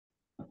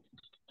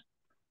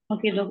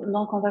Ok,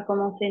 donc on va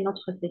commencer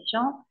notre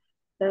session.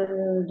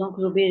 Donc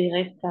Zobé, il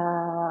reste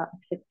à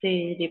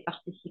accepter les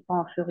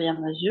participants au fur et à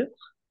mesure.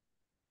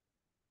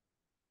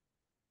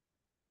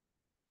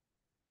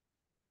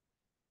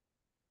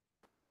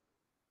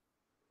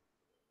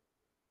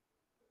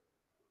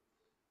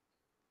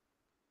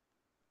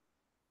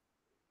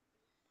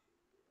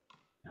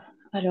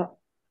 Alors,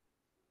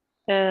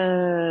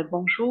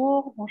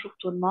 bonjour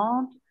tout le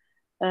monde.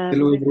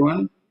 Hello Vous êtes le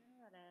everyone, bienvenu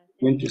à la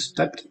going to septième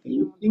start the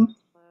session de meeting.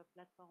 notre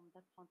plateforme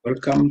d'apprentissage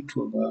Welcome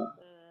to the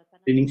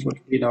training for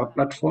panafricaine today in de our la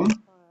platform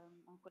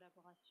bourse en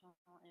collaboration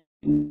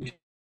in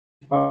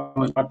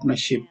avec nos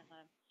partnership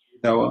partenaires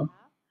with our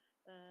ROPPA.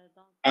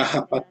 Donc,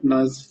 AHA c'est la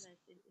 16e, partners.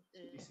 This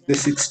is the la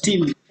session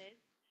 16th, 16.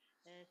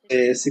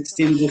 Cette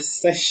session sera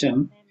modérée par session.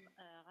 moi-même,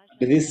 Raja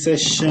This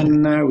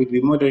session will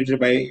be moderated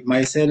by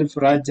myself,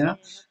 Raja.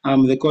 et notre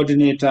I'm the coordinatrice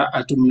coordinator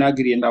at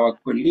Umnagri and our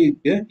colleague,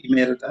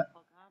 chargée de Imelda,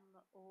 programme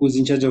who's au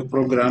in charge of ROPPA.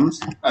 programs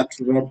at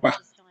Cette ROPPA.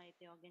 session a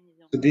été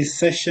organisée en So this collaboration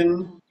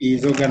session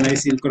is entre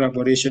organized in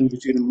collaboration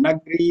between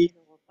Umnagri et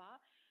le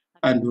ROPPA,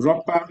 avec and l'appui de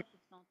ROPPA,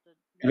 l'assistante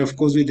and of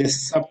course with the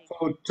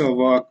support of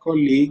our de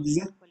colleagues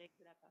notre collègue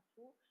de la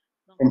PAFO.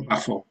 Donc, from cette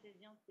PAFO.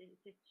 16e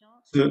session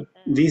So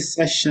this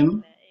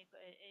session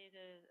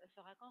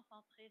sera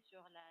concentrée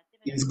sur la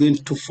is thématique going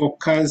de to la planification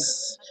focus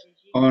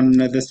stratégique on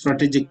the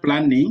strategic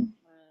planning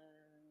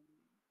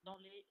dans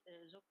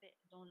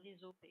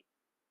les OP.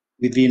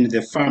 within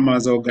the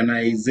farmers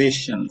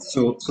organization.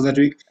 So that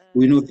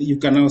we know that you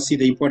can now see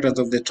the importance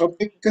of the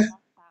topic. Je commence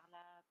par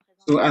la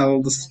So présentation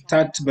I'll de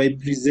start l'agenda. by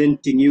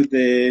presenting you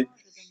the Je demande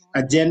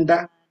agenda.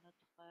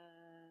 à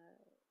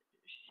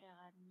notre cher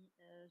ami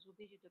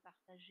Zoubiri de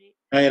partager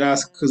I'll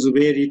ask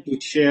Zuberi to l'agenda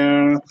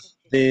share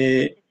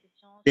de cette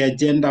session. the Cette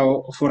session agenda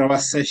for our durera 2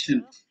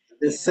 session. heures.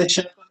 The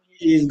session Comme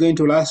j'ai is dit, going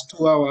to last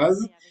 2 hours.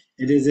 et avec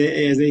It is,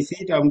 as I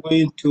said, I'm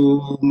going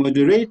to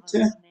moderate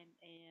par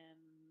moi-même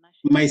et ma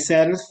chère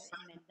myself collègue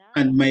Imelda.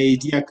 and my Donc,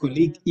 dear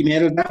colleague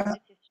Imelda.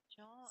 cette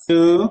session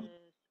So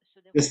se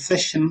the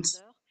déroulera en 2 sessions,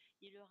 heures.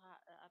 Il y aura,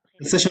 après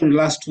the la session will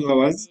last présentation 2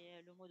 hours, et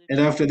le mot de and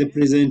after the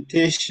bienvenue, il y aura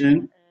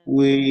presentation,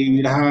 we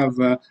will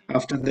have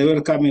after the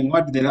welcoming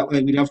word,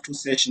 we will have two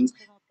sera sessions,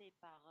 présenté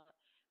par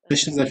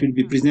sessions le that will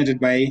be presented partenaire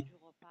by du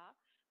repas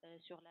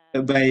sur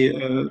by la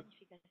uh,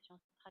 planification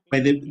by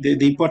stratégique et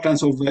the l'expérience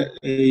importance of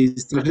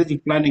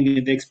strategic planning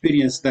and the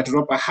experience that sur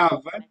ROPPA cette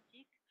have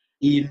thématique.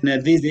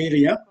 in this Il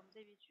y aura area. comme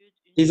d'habitude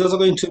une There's also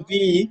going to discussion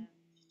be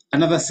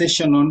another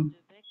session suivie on de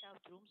breakout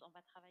rooms. On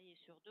va travailler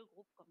sur 2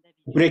 groupes comme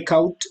d'habitude.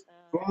 breakout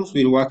rooms.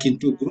 We'll work in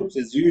two groups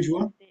as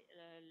usual,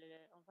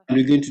 On va and faire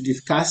we're le going to briefing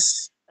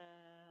discuss.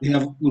 We're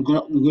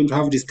going to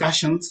have des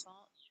discussions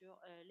participants sur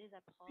les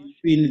approches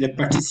between the et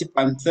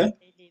participants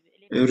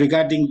les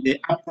regarding the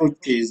méthodologies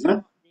approaches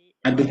d'élaboration des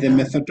and the plans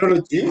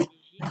methodology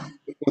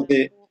stratégiques for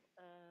the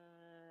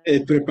pour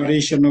les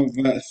preparation of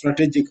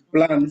strategic Donc,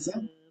 plans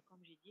comme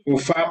j'ai dit, for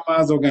cette session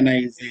farmers durera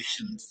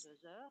organizations.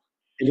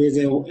 2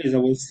 heures. As I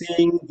was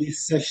saying,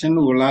 this session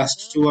will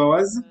last 2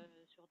 hours. Donc,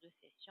 sur 2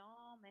 sessions.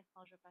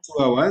 Maintenant, je passe Two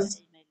la parole à hours.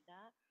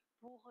 Imelda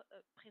pour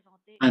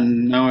présenter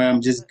And now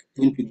I'm just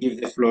going to cette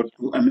give the floor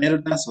session. to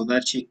Amelda so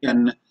that she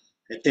can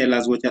tell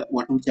us which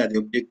are the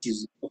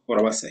objectives for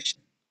our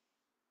session.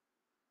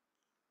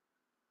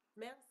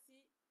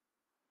 Merci.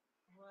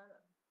 Voilà.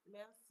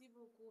 Merci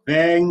beaucoup,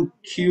 Thank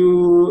Raja. Vous êtes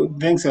you. bon.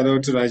 Thanks a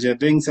lot, Raja.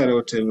 Thanks a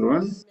lot, Je suis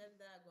everyone.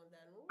 Imelda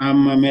Gondanou.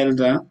 I'm Je suis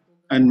chargée Amelda, de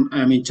programme and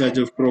I'm in charge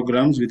of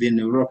programs et je within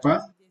vais Europa.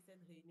 co-faciliter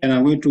cette And réunion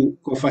I'm going avec to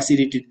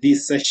co-facilitate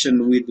this session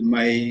ma with collègue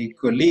my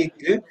colleague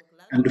Raja. Donc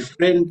là, je and vais vous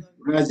friend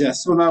présenter. Raja.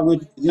 So now I'm going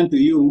to Voyez mon present to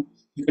écran? you.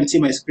 You can see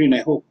my screen,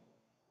 I hope.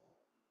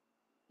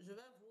 Je vais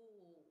vous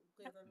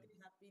présenter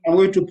I'm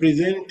going rapidement to les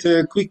present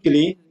objectifs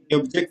quickly the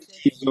de cette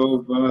objectives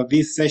of session.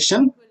 this On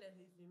session. peut les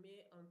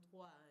résumer en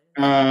trois.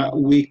 Hein.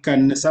 We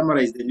can La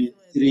summarize première them in session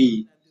est sur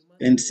three la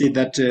demande and say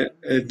that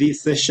spécifique des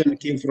this membres. session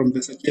came from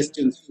the Donc, c'est la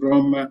suggestions réunion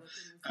from sur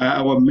laquelle nous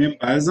allons our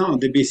members on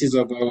the basis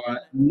of définir our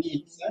la thème que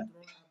needs. nous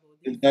voudrons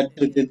aborder sur That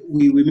lesquels nous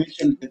we souhaitons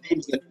mentioned the pouvoir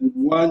things that we disséminer.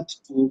 want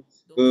to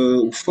Donc, ce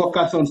qui est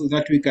focus on so l'objectif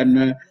that we can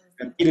du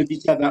plan build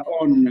each stratégique other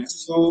on.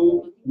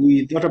 So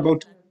we thought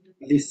about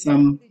this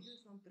some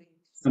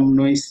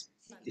noise,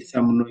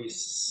 some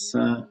noise.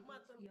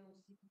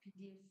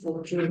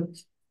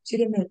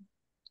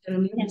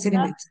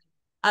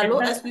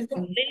 Allô, Elsa, s'il te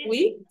excusez-moi. plaît,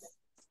 Oui,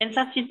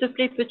 Elsa, s'il te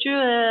plaît, peux-tu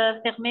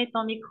fermer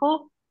ton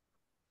micro?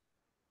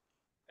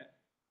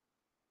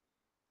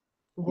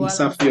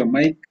 voilà. Off your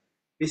mic,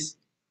 please.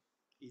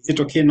 Is it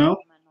okay now?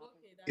 Ok,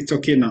 It's d'accord.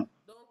 okay now.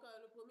 Donc,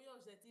 le premier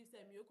objectif,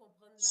 c'est mieux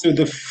comprendre So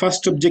the la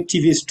first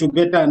objective is to planification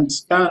better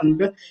stratégique et understand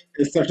voir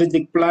quelles sont les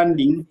strategic étapes à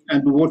planning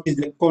and suivre. what is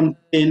the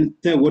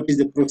content, what is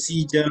the Le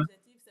second procedure.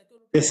 objectif, c'est que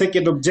nous The puissions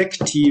second partager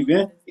nos objective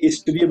différentes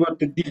is to be expériences able en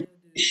to matière de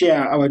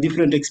share our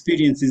different planification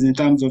experiences in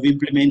terms of stratégique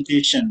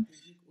implementation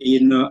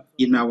in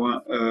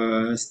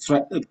our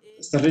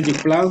strategic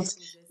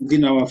plans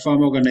within our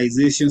farm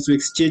organizations to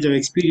exchange our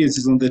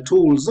experiences on the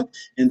tools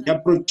and the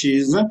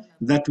approaches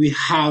that we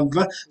have.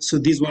 So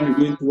this one we're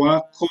going to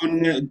work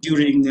on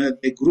during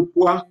the group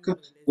work,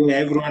 where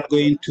everyone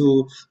going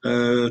to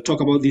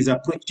talk about these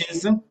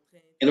approaches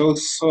and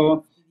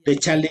also the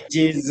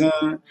challenges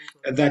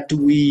that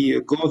we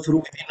go through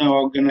within our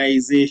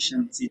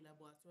organizations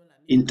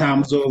in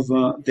terms of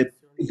the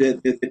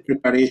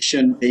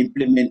preparation, the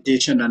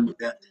implementation, and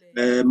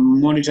the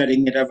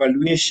monitoring and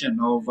evaluation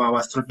of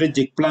our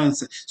strategic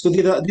plans. So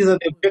these are the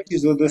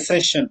objectives of the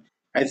session.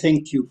 I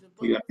thank you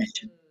for your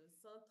attention.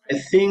 I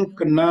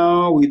think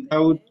now,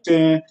 without,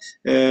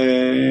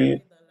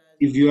 if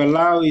you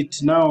allow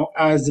it now,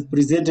 as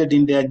presented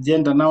in the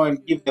agenda, now I'll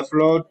give the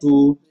floor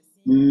to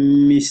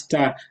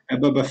Mr.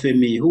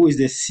 Babafemi, who is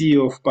the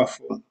CEO of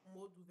PAFO,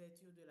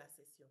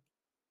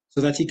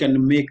 so that he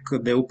can make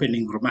the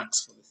opening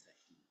remarks for the session.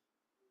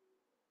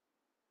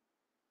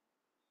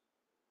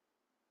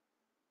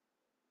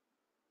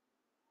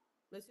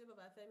 Monsieur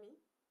Babafemi,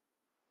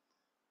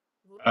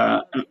 vous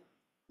m'entendez?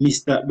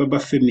 Mr.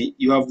 Babafemi,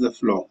 you have the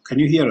floor. Can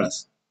you hear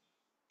us?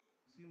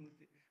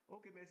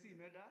 Okay, merci,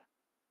 Imelda.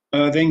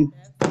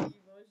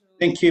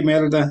 Thank you,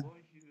 Imelda.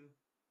 Bonjour.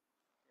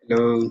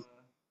 Hello.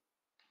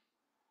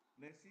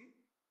 Merci.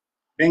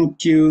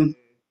 Thank you.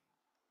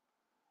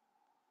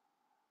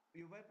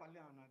 You vais parler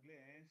en anglais,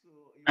 hein, so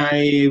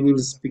I will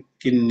speak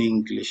in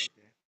English.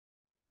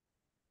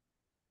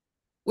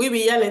 Oui,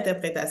 oui, il y a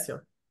l'interprétation.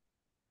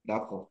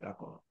 D'accord,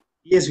 d'accord.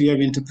 Yes, we have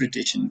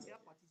interpretation. Dear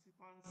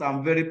participants,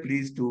 I'm very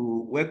pleased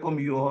to welcome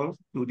you all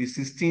to the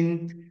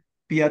 16th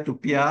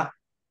peer-to-peer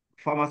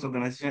Farmers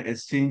Organization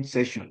Exchange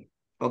session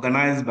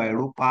organized by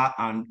ROPPA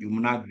and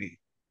UMNAGRI,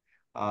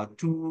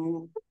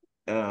 two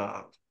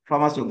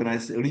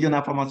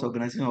regional farmers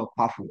organizations of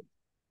PAFO.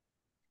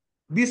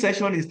 This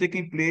session is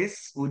taking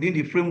place within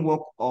the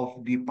framework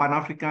of the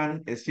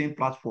Pan-African Exchange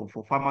Platform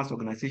for Farmers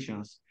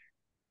Organizations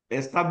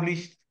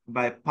established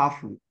by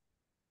PAFO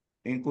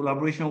in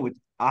collaboration with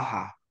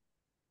AHA.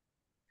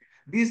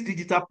 This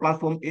digital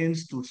platform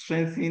aims to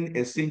strengthen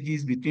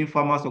exchanges between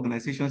farmers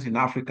organizations in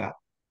Africa,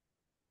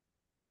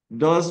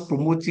 thus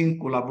promoting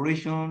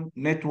collaboration,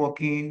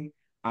 networking,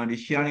 and the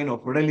sharing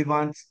of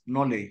relevant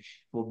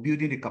knowledge for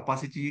building the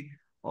capacity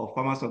of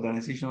farmers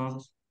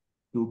organizations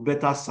to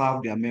better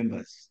serve their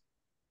members.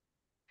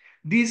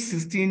 This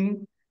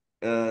 16th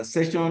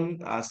session,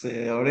 as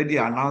already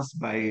announced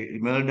by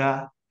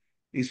Imelda,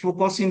 is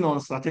focusing on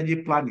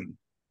strategic planning.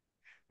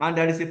 And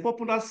there is a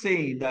popular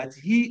saying that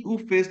he who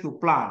fails to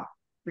plan,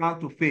 plan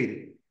to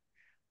fail,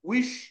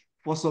 which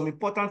for some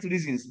important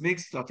reasons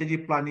makes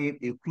strategic planning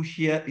a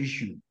crucial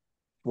issue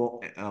for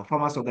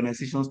farmers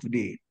organizations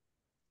today.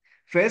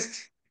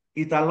 First,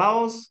 it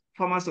allows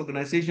farmers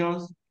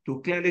organizations to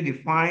clearly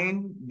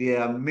define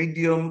their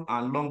medium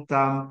and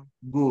long-term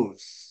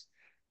goals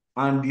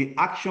and the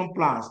action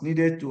plans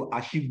needed to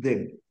achieve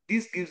them.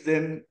 This gives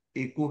them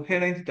a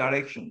coherent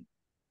direction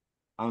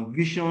and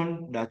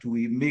vision that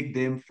will make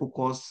them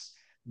focus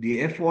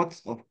the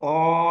efforts of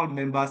all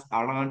members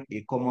around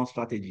a common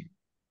strategy.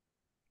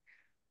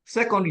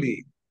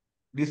 Secondly,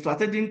 the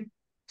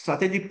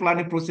strategic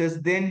planning process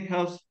then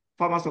helps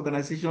farmers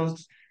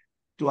organizations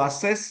to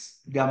assess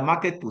their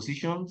market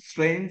position,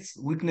 strengths,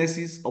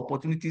 weaknesses,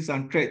 opportunities,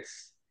 and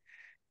threats.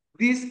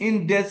 This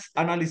in-depth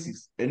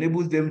analysis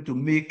enables them to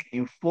make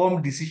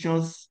informed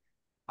decisions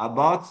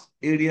about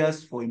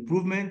areas for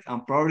improvement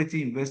and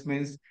priority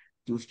investments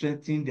to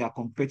strengthen their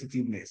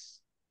competitiveness.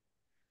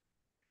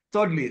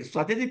 Thirdly,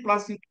 strategic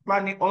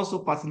planning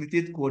also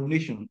facilitates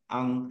coordination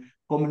and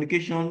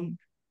communication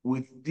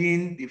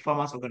within the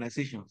farmers'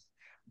 organizations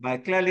by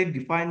clearly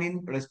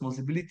defining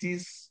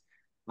responsibilities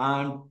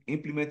and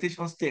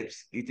implementation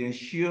steps. It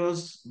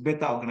ensures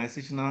better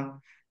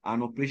organizational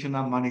and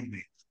operational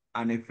management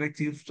and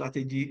effective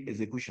strategy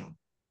execution.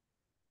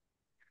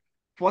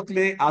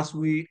 Fourthly, as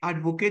we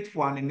advocate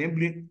for an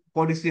enabling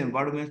policy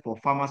environment for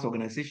farmers'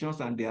 organizations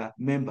and their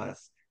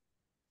members,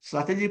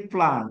 strategic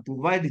plan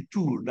provide the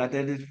tool that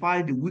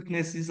identify the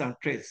weaknesses and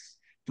threats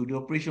to the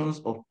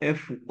operations of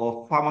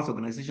farmers'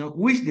 organizations,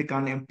 which they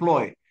can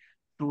employ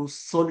to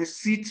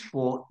solicit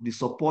for the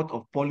support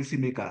of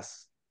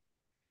policymakers.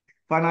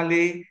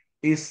 Finally,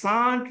 a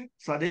sound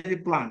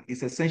strategic plan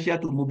is essential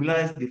to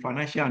mobilize the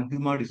financial and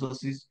human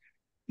resources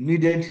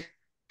needed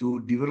to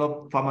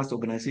develop farmers'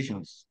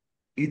 organizations.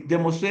 It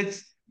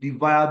demonstrates the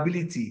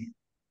viability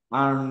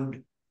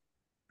and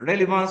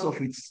relevance of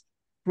its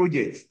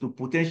projects to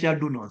potential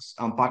donors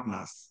and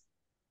partners.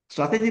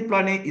 Strategic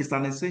planning is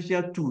an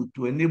essential tool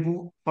to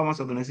enable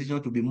farmers'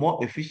 organizations to be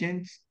more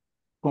efficient,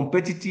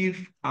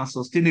 competitive, and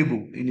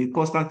sustainable in a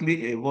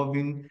constantly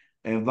evolving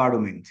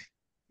environment.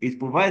 It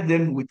provides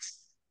them with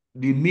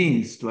the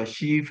means to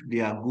achieve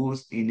their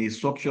goals in a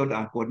structured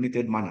and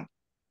coordinated manner.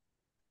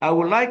 I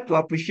would like to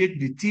appreciate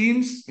the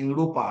teams in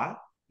ROPPA,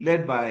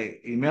 led by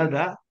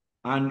Imelda,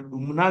 and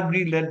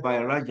Umunagri, led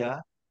by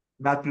Raja,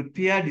 that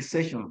prepared the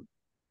session,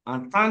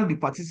 and thank the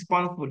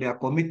participants for their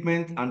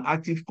commitment and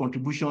active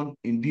contribution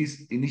in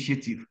this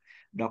initiative.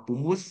 that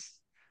promotes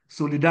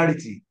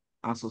solidarity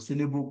and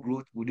sustainable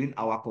growth within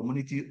our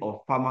community of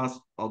farmers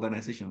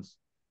organizations.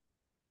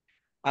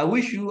 I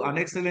wish you an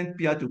excellent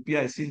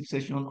peer-to-peer exchange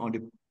session on the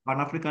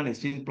Pan-African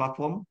Exchange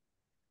Platform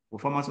for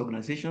farmers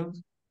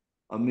organizations.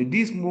 May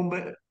these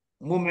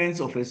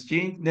moments of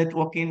exchange,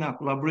 networking, and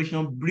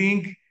collaboration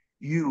bring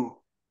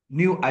you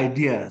new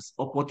ideas,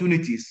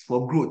 opportunities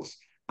for growth,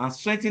 and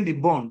strengthen the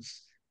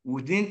bonds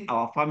within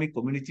our farming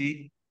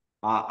community,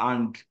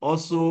 and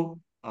also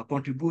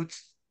contribute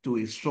to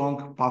a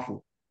strong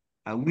PAFO.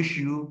 I wish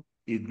you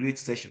a great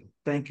session.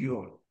 Thank you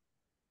all.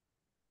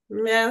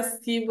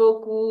 Merci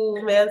beaucoup,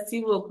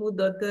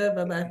 docteur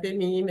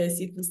Babafemi.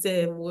 Merci pour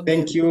ces mots.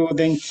 Thank you,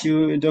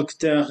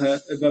 Dr.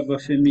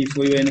 Babafemi,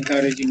 for your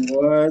encouraging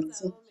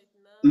words.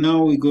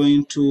 Now we're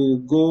going to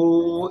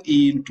go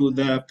into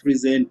the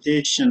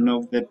presentation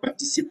of the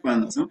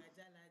participants.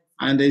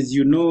 And as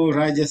you know,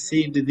 Raja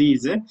said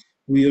this,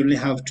 we only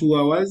have 2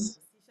 hours.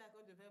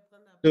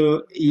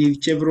 So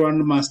if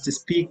everyone must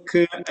speak,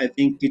 I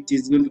think it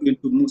is going to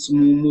move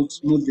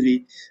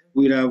smoothly.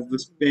 We'll have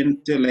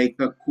spent like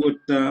a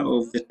quarter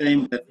of the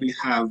time that we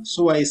have.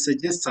 So I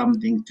suggest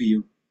something to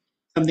you,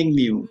 something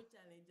new.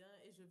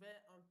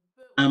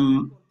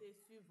 And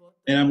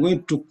I'm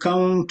going to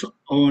count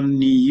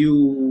on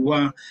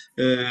your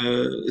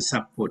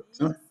support.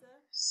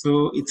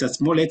 So it's a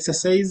small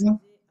exercise.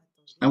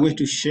 I'm going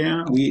to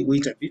share,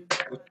 wait a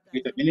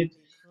minute.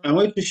 I'm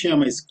going to share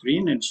my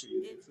screen and show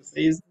you the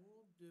exercise.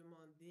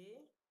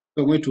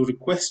 So I'm going to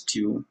request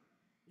you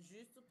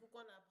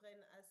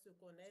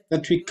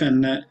that we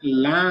can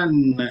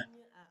learn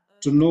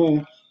to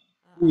know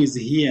who is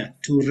here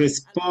to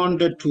respond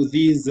to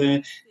this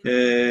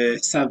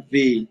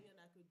survey.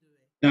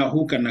 Now,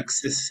 who can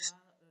access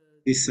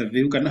this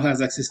survey? Who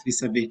has access to this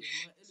survey?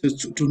 So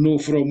to know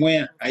from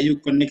where are you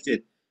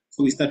connected.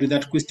 So we start with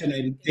that question.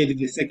 I will tell you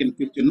the second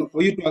question.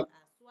 For you to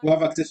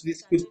have access to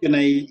this question,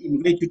 I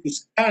invite you to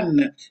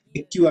scan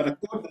the QR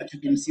code that you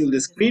can see on the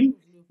screen.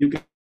 You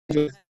can see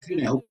on the screen.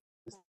 I hope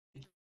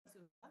you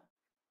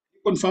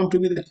confirm to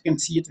me that you can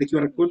see it, the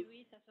QR code.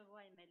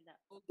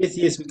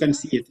 Yes, we can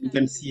see it. We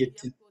can see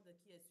it.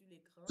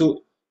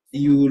 So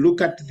you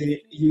look at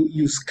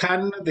you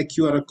scan the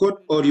QR code,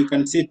 or you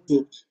can say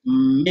to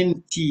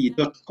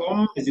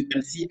menti.com, as you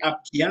can see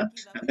up here,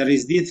 and there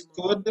is this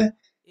code.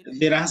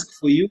 They ask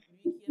for you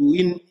to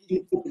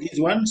input this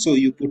one, so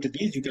you put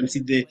this. You can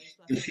see the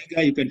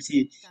figure. You can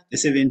see the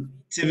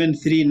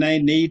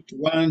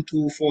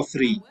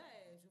 773981243.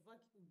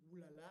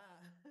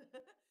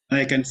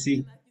 I can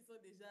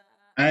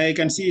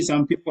see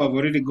some people have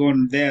already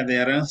gone there. They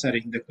are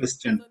answering the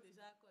question.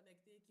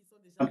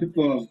 Some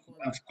people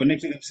have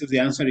connected themselves.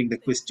 They're answering the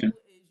question.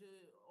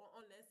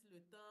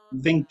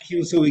 Thank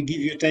you. So we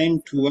give you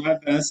time to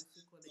others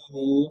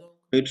to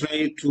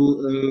try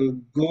to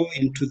go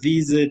into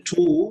these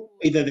two,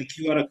 either the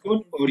QR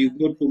code, or you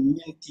go to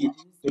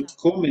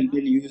menti.com and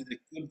then use the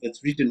code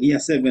that's written here,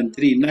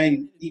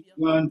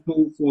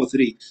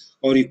 7391243.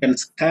 Or you can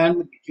scan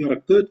the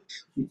QR code,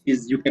 which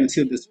is you can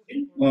see on the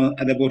screen or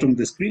at the bottom of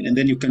the screen, and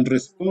then you can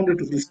respond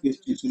to this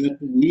question so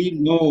that we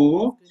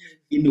know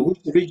in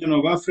which region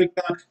of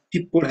Africa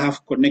people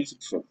have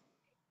connected from.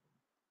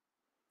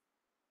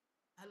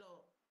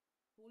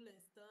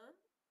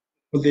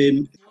 For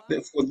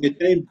the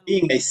time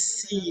being, I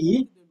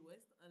see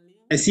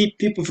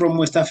people from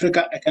West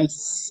Africa.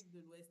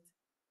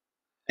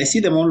 I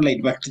see them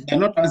online, but they're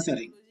not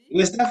answering.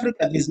 West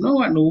Africa, there's no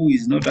one who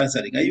is not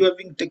answering. Are you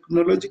having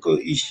technological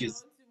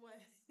issues?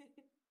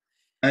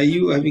 Are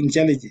you having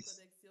challenges?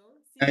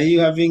 Are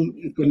you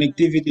having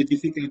connectivity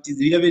difficulties?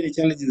 Do you have any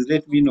challenges?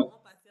 Let me know.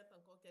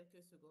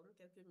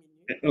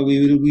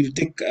 We will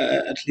take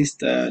at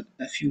least a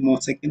few more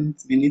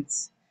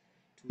minutes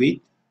to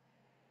wait.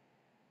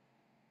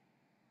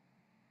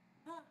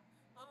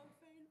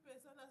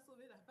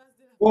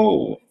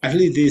 Oh, at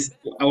least there's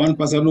one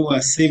person who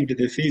has saved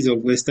the face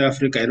of West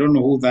Africa. I don't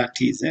know who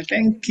that is.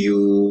 Thank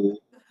you.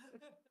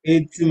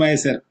 It's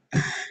myself.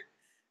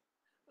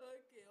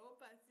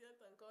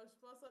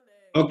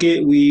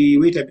 Okay, we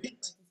wait a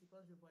bit.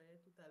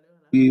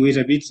 We wait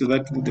a bit so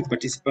that the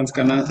participants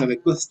can answer the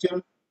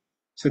question.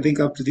 So I think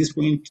up to this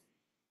point,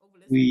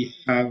 we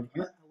have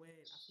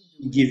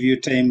give you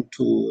time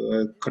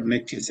to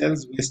connect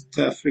yourselves, West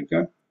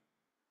Africa.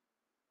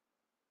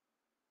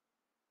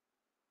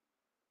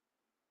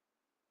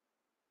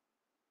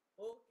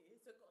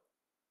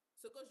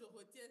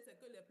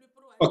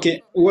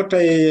 Okay, what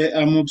I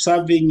am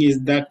observing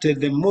is that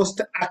the most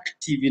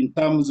active in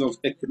terms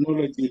of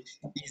technology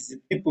is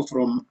people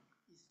from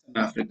Eastern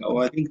Africa,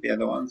 or I think they are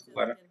the ones who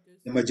are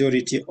the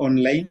majority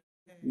online.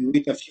 We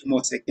wait a few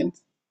more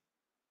seconds.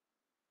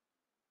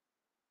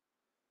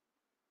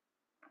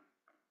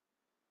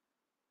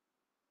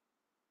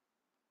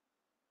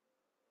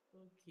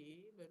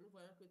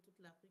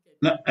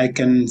 Now I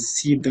can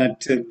see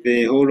that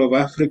the whole of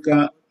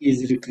Africa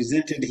is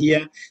represented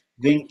here.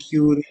 Thank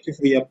you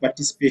for your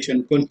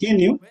participation.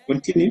 Continue.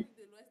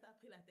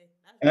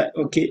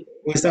 Okay.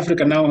 West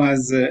Africa now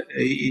has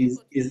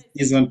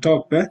is on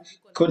top.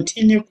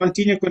 Continue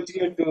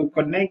to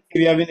connect.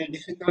 If you have any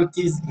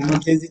difficulties, do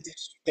not hesitate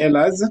to tell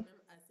us.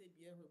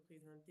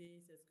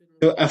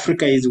 So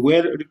Africa is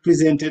well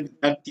represented.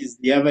 That is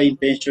the other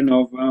intention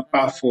of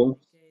PAFO,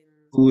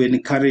 to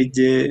encourage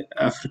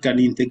African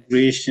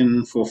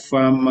integration for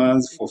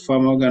farmers, for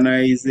farm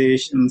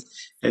organizations,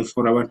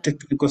 for our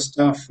technical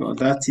staff.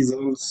 That is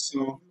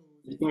also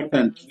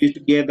important. We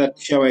together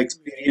to share our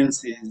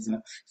experiences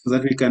so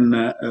that we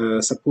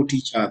can support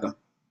each other.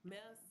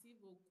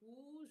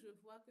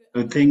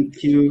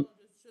 Thank you.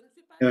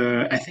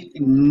 I think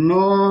in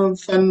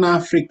Northern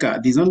Africa,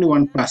 there's only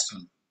one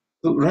person.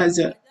 So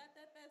Raja,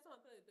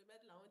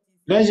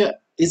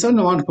 it's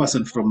only one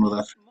person from North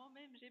Africa.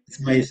 It's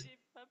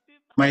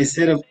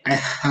myself. I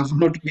have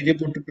not been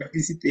able to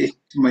participate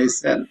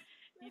myself.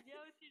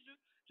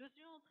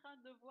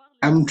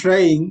 I'm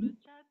trying.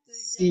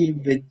 See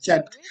the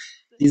chat.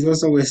 There's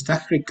also West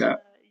Africa.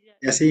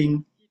 They're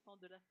saying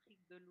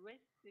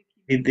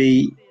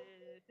they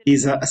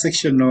is a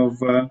section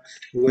of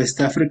West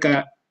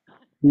Africa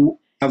who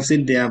have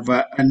said they have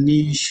an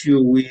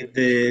issue with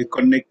the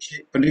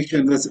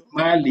connection. That's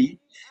Mali.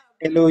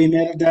 Hello,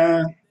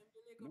 Imelda.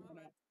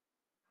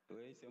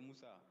 Oui, c'est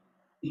Moussa.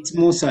 It's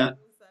Musa.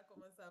 Moussa,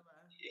 comment ça va?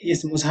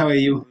 Yes, Musa, how are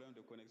you? Problème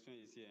de connexion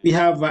ici. We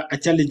have a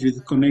challenge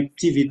with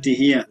connectivity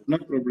here. No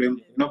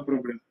problem. No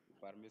problem.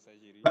 Par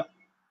messagerie. But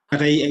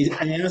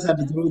I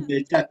answered through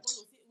the chat.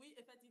 Oui,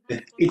 effectivement, je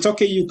pense It's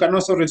okay. You can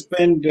also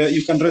respond.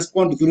 You can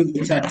respond through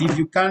the chat. If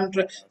you can't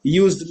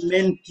use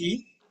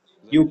Menti,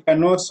 you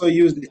can also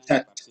use the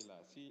chat.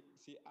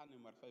 Si A ne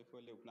marche pas, il faut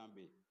aller au plan B.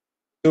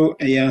 So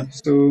yeah.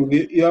 So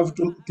you have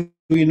to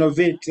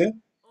innovate.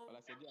 Voilà,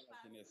 c'est dit à la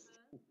jeunesse.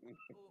 au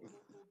plan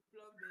B.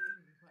 Voilà.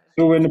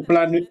 So when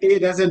plan A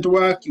doesn't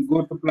work, you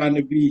go to plan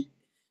B.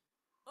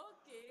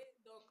 Ok,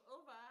 donc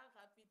on va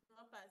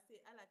rapidement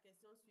passer à la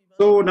question suivante.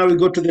 So now we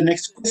go to the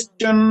next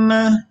question.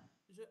 Raja,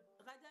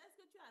 est-ce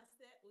que tu as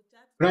accès au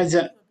chat?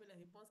 Raja,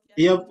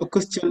 you have a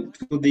question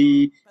to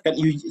the. Can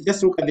you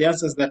just look at the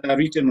answers that are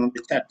written on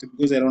the chat,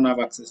 because I don't have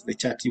access to the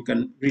chat. You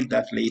can read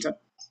that later.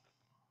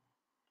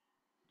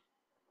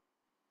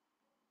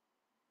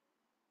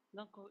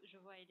 Donc, je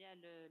vois, il y a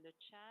le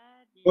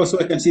chat. Also,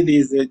 I can see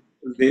these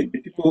the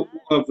people who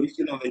have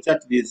written on the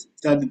chat. This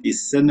Chad,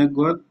 this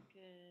Senegal.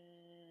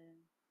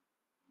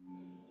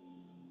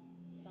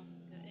 Donc,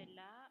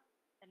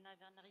 elle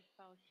n'arrive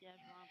pas aussi à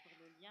joindre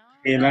le lien.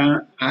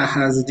 Ella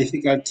has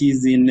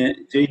difficulties in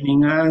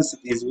joining us.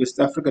 There's West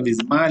Africa,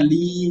 there's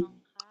Mali,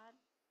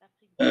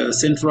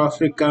 Central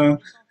Africa,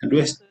 and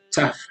West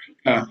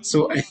Africa.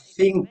 So I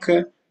think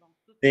the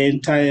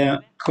entire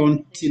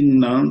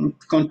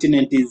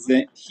continent is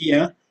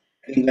here.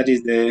 I think that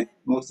is the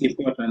most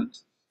important.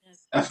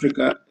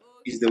 Africa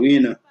is the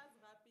winner.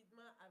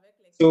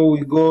 So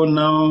we go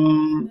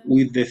now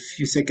with the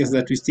few seconds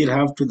that we still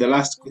have to the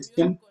last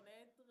question,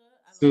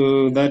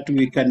 so that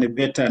we can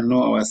better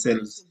know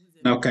ourselves.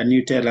 Now, can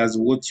you tell us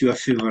what's your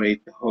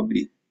favorite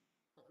hobby?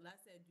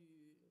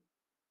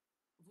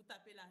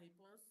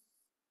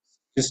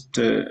 Just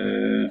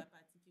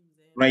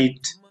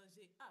write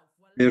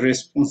the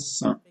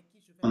response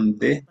on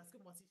there.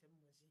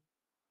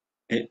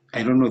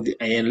 I don't know.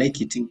 I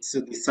like eating.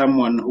 So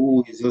someone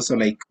who is also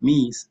like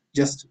me,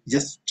 just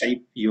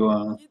type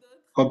your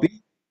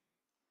hobby.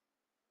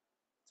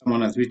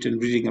 Someone has written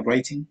reading and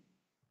writing.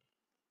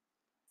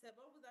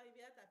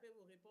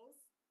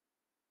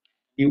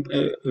 You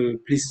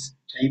please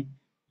type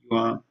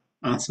your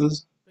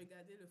answers.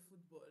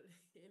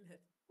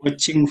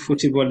 Watching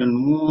football and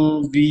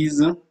movies.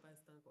 That's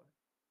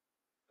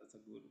a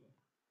good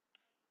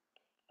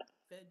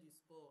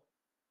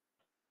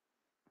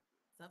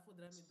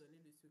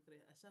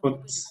one.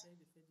 But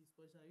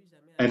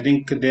I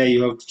think there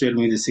you have to tell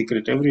me the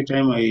secret. Every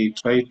time I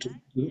try to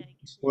do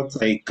sports,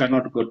 I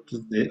cannot go to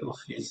the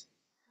office.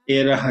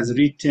 Era has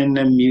written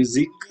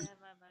music.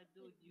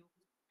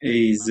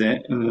 Is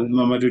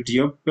Mamadou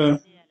Diop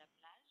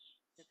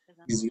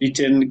is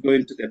written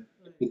going to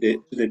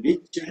the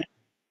beach.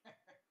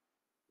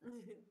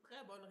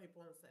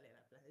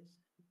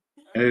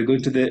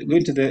 Going to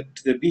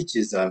the beach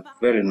is a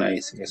very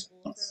nice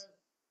response.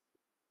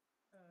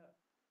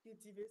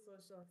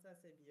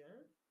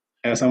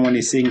 Someone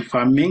is saying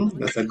farming.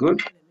 That's a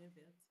good.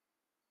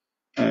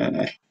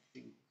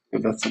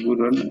 That's a good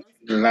one.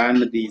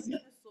 Learn these.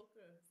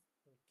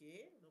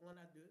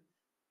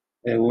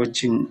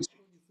 Watching.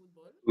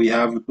 We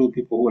have two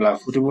people who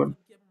love football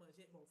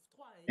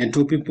and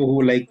two people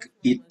who like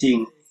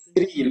eating.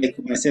 Three like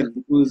myself,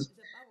 because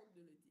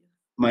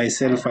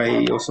myself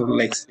I also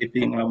like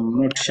sleeping. I'm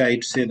not shy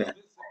to say that.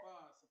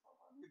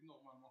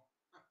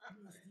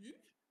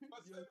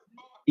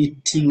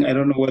 Eating, I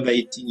don't know whether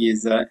eating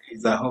is a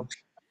hobby.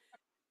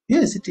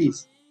 Yes, it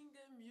is.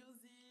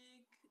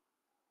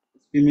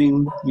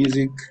 Swimming,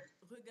 music,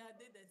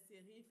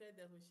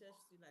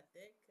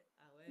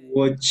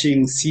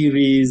 watching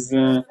series,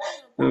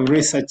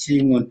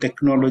 researching on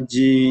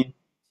technology.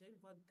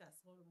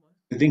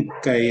 I think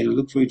I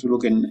look for you to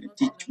look and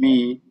teach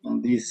me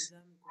on this.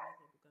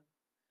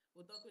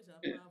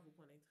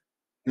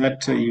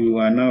 that you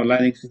are now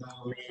learning to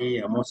know me.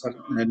 I'm also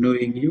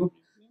knowing you.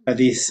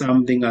 This is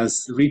something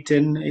as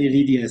written.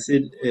 Lydia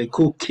said,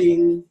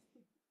 cooking,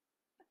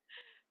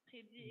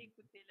 Prédit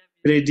écouter la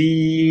musique,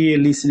 ready,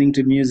 listening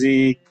to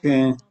music.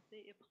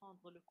 patienter et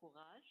prendre le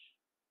courage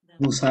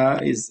Musa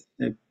d'investir. is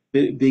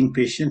being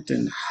patient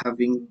and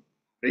having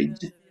courage.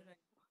 Merci.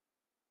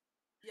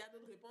 Il y a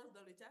d'autres réponses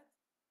dans le chat?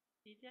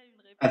 Il y a une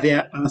Are réponse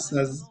there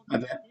answers? absolument Are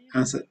there fictive.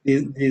 answers?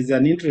 There's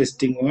an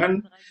interesting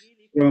one Draguer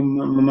les from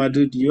filles,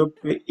 Mamadou Diop.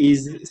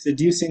 Is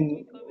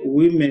seducing c'est quand même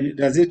women,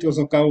 does it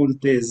also count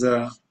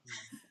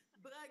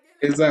Draguer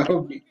les as a filles.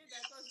 hobby? Ok,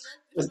 d'accord.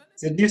 Je vais laisser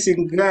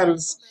Seducing interpréter ça. On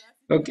girls. verra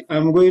si Okay, personne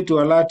I'm répond. going to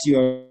alert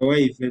your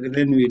wife and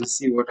then we'll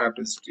see what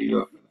happens to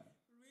you.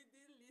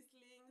 Reading,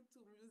 listening to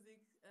music,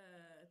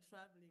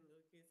 traveling.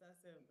 Ok, ça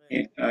c'est vrai.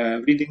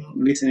 Reading, Donc,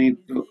 écouter la listening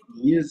to musique ou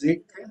bien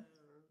music, lire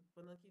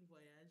pendant qu'il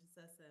voyage,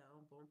 ça c'est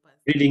un bon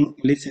passe-temps. reading,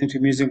 listening to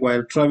music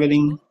while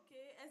traveling. Ok,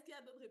 est-ce qu'il y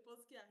a d'autres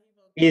réponses qui arrivent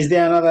Is encore?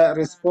 there another On va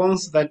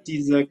response that vérifier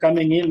is les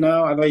coming in réponses.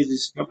 now? Otherwise, we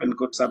stop and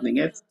go to something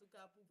Merci else. en tout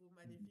cas pour vos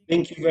magnifiques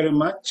Thank you réponses. very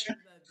Est-ce que much ça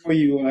vous a for bien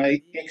your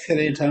aidé?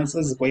 excellent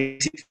answers. Moi,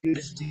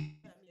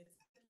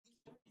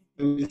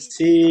 You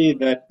see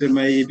that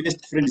my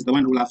best friend is the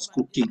one who loves on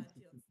va bien cooking.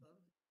 matcher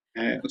ensemble.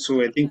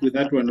 So I think with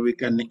that one we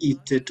can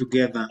eat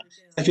together.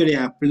 It's actually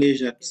a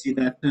pleasure to see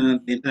that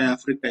the entire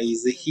Africa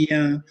is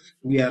here.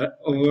 We are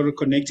all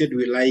connected.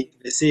 We like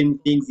the same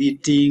things,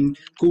 eating,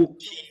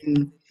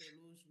 cooking.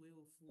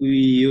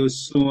 We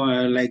also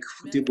like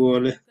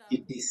football,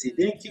 etc.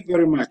 Thank you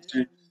very much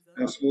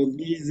for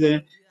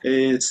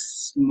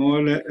this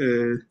small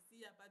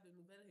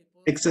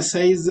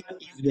exercise.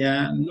 If there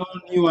are no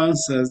new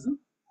answers,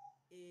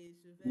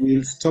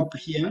 we'll stop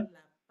here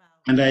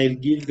and I'll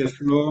give the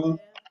floor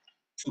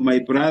to my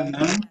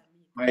brother,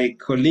 my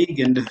colleague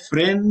and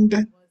friend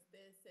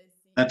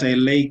that I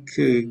like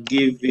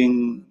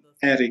giving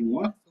airing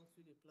work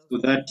so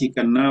that he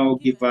can now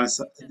give us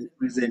a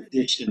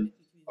presentation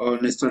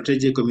on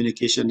strategic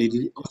communication. He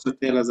will also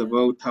tell us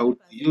about how to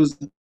use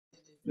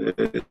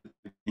it.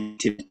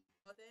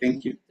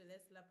 Thank you. Je te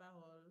laisse la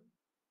parole.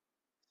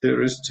 The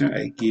rest,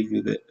 I give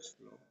you the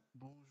floor.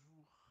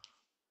 Bonjour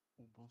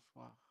ou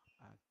bonsoir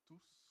à tous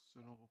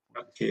selon vos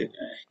Okay.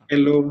 positions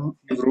Hello,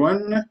 respectives.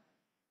 everyone.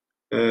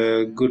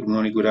 Good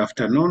morning, good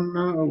afternoon,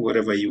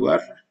 wherever you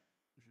are.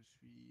 Je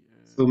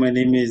suis So my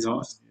name is ingénieur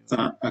Rostaing de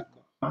son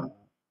Akoha.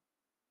 au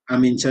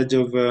I'm in charge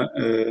of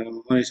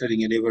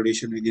monitoring and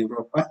evaluation within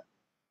ROPPA.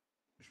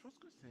 Je pense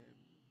que c'est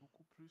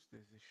beaucoup plus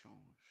des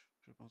échanges.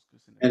 Je pense que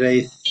ce n'est And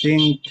I pas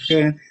think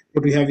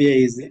what we have here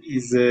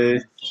is des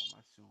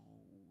formations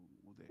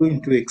ou des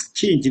going to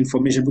exchange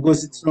information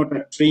because it's not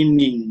a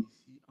training.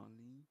 ici en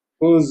ligne.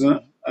 Because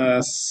Oui,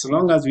 as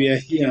long as we are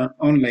here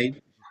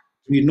online,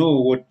 we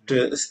know what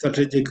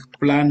strategic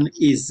plan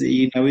is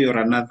in a way or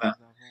another.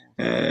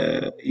 nous avons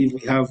cessé If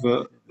we have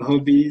d'échanger des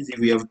hobbies, if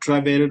we have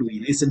traveled, we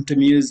listen to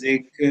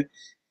music,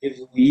 if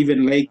we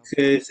even like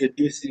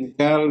seducing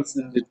girls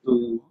and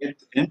to get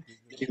to them,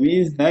 it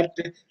means that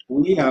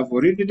we have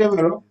already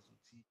developed des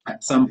outils qui at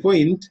nous some permettent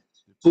point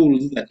de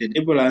tools planifier. that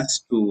enable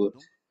us to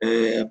Donc,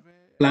 uh, je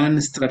vais, plan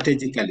à partir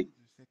strategically. de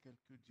ces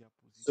quelques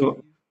So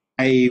diapositives,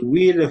 I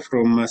will,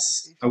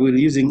 I will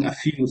échanger using a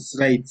few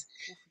slides,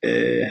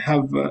 profitable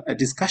have a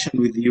discussion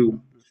with you.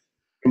 un peu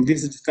From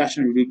this de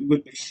discussion, we'll be able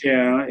to ROPPA,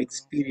 share de leur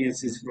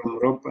experiences from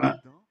rôle ROPPA,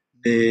 dans notre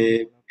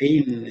the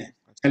pain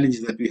collaboration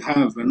challenges stratégique. that we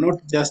have, and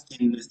not just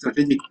in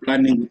strategic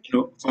planning with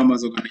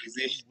farmers Comme vous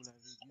organizations,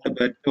 l'avez dit,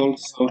 but il y a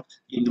also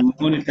in différentes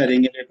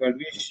monitoring and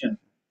evaluation.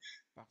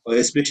 planifications parce que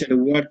Especially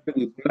what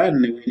we lorsque plan,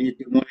 l'on we need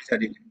to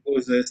monitor it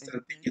because a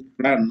strategic intègre le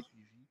plan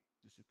suivi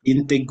de ce que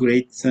l'on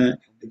integrates voit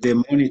comme the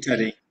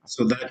monitoring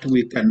so après that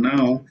we can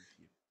now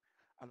planifier.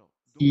 Alors,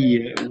 donc, see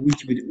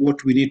commençons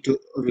what we need to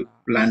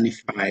par cette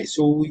planify.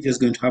 So we're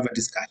just going to have a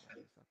discussion.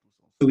 partager ça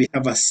tous So we ensemble.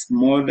 have a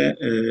small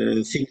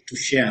thing to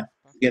Je ne share pense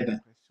pas faire de together.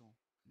 pression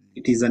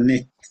It is a libre.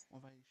 net. On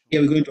va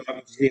Here we're going échanger to have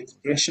a selon free nos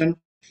expression.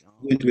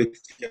 We're going expériences. to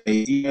exchange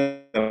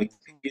ideas, our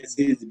Autant que nous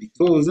experiences, aussi, nous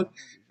because avons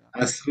déjà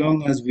as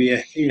long as we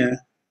are réfléchi. here,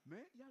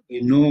 Mais il y a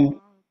we deux, know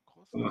trois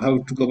grosses how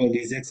questions to go about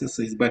this dans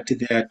exercise. cette But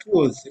there are two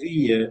or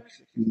three il y a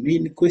des questions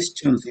main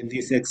questions in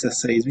this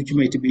exercise, which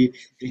might be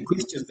the spécifiques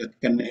questions that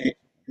can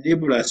qui seront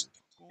enable us to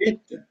donc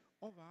debate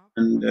on va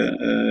and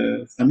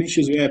partager some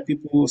issues where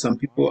some savoir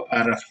people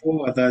are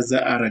for, others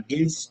are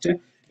against.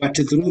 Babafemi But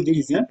finira through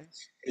this,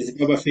 est-ce as que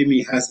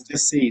Babafemi nous has avons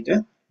just moyen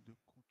said, de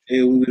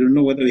we continuer will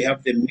know whether we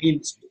have the cette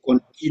means to stratégie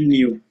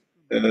continue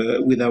est-ce que nous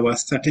avons with our assez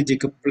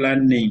strategic de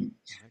planning.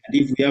 And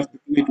if we have to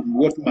do it,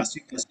 what must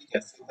we la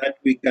consider so formation that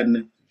we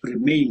can stratégique.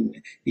 remain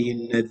Donc,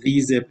 in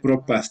these ce n'est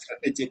proper pas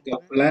strategic un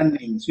vrai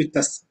planning? échange, So it's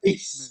a mais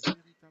space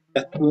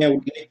that véritablement where I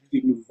would like partager to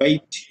ce que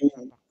l'on a invite you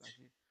déjà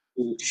partagé, ce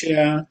to que vous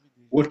share avez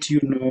déjà what you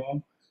partagé,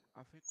 know,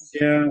 afin qu'on puisse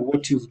share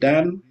what you've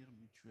done,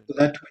 s'approfondir so mutuellement,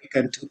 that we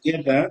can se former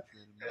together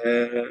mutuellement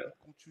uh, et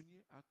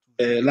continuer à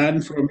toujours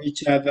learn from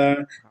each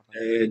other,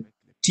 travailler avec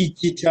les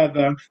teach paysans. each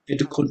other, and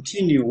to Alors,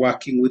 continue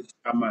working with ce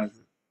farmers.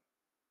 jeu,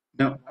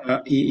 Now,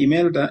 normalement, est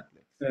Imelda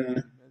complexe.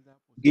 uh, Imelda a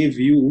posé des gave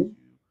questions you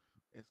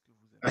sur est-ce que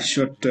vous a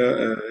short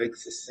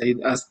exercise,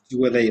 ask you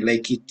whether you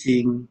like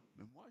eating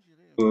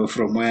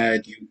from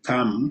where you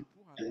come,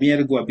 and me,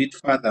 I'll go a bit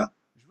further.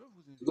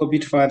 To go a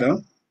bit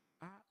further,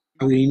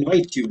 I will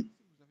invite you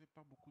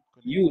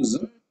use,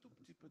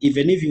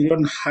 even if you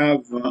don't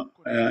have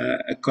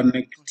a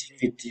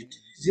connectivity,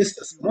 just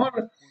a small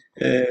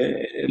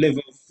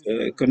level of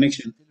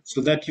connection, so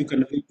that you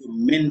can go to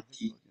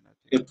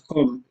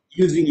menti.com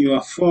using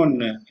your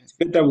phone. It's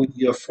better with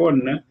your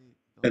phone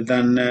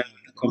than a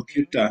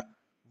computer.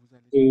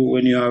 So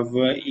when you have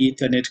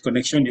internet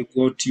connection, you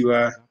go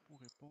to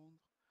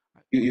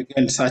you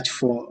can search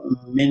for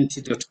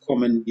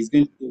menti.com, and it's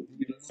going to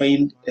you'll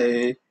find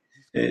 10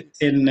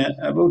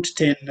 about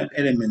 10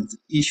 elements,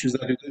 issues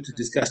that we're going to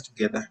discuss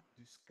together.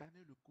 We're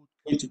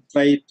going to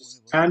try to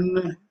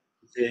scan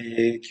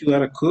the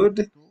QR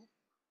code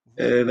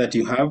that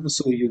you have.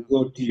 So you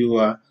go to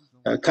your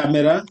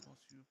camera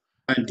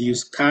and you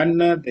scan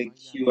the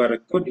QR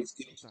code. It's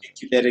going to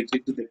take you directly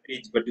to the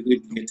page, but you're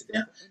going to get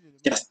there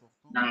just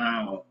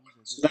now.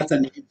 So that's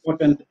an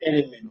important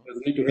element that's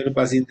going to help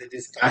us in the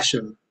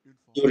discussion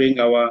during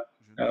our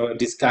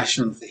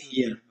discussions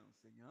here.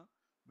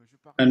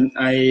 And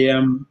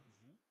I'm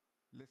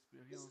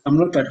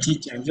not a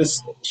teacher, I'm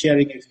just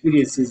sharing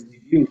experiences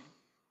with you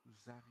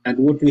and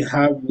what we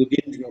have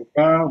within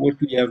ROPPA, what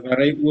we have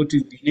arrived, what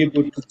we've been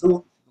able to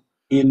do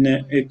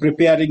in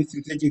preparing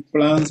strategic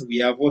plans. We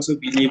have also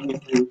been able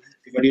to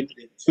evaluate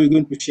them. So we're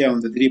going to share on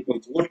the 3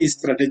 points. What is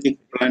strategic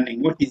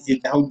planning? What is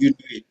it? How do you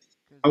do it?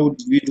 How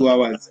do we do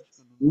ours?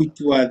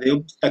 Which were the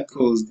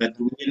obstacles that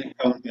we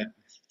encountered?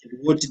 And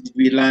what did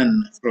we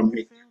learn from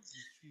it?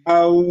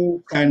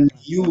 How can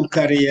you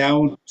carry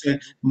out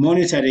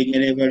monitoring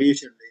and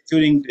evaluation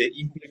during the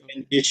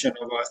implementation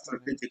of our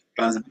strategic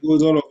plans?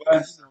 Because all of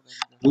us,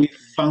 we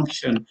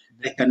function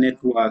like a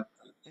network.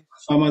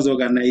 Farmers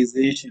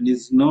organization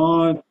is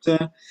not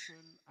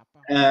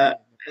uh,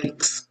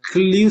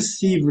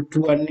 exclusive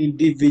to an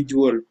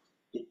individual.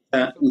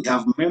 We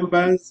have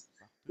members,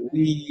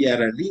 we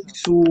are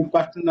linked to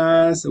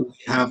partners, we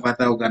have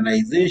other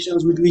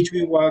organizations with which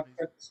we work,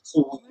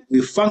 so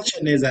we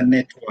function as a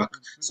network.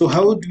 So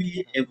how do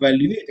we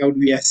evaluate, how do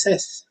we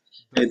assess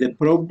the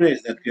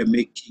progress that we are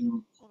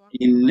making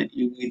within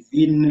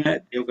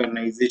the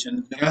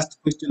organization? The last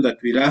question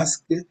that we'll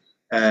ask,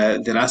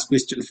 the last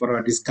question for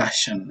our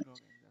discussion,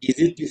 is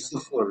it useful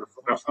for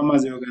a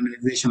farmers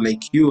organization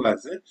like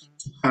yours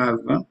to have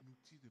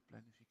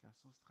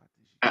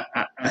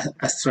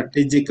a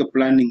strategic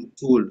planning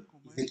tool?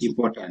 Is it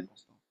important?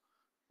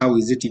 How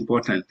is it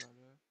important?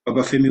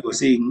 Babafemi was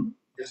saying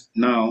just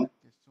now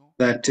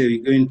that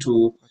we're going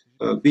to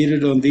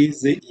build on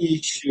this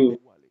issue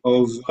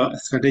of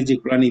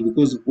strategic planning,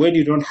 because when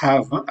you don't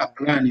have a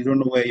plan, you don't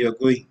know where you're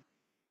going.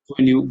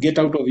 When you get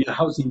out of your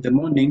house in the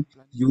morning,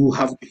 you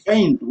have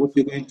defined what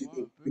you're going to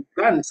do. You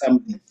plan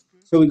something.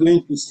 So we're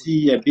going to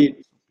see a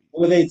bit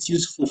whether it's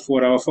useful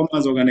for our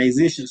farmers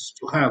organizations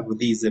to have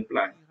this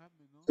plan.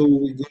 So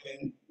we're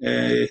going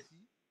to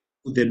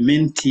the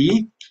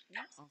Mentimeter.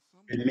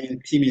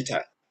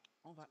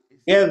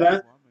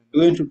 Together,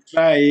 we're going to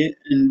try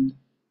and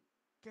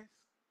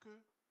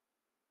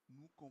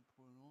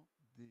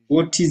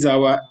what is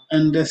our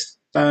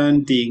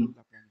understanding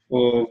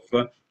of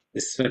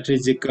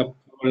strategic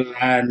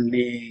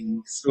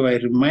planning. So I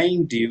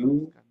remind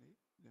you,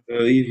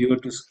 if you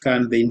want to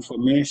scan the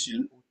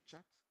information,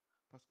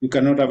 you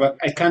cannot have.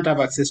 I can't have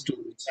access to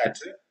the chat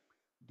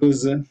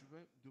because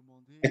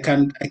I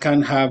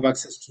can't have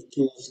access to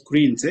two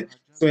screens.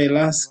 So I'll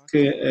ask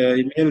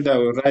Imelda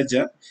or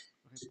Raja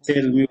to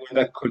tell me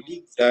whether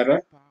colleagues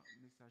are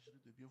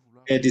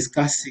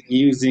discussing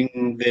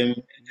using the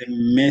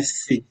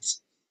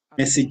messages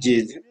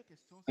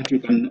that we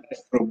can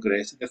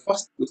progress. The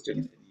first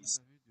question is,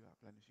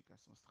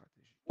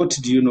 what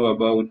do you know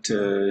about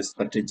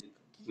strategic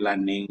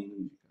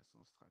planning?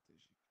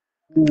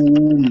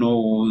 Who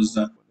knows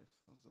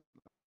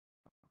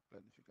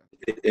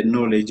the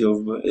knowledge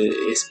of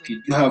SP?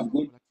 Do you have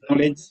good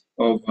knowledge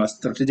of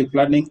strategic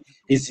planning?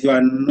 Is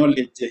your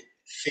knowledge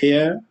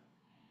fair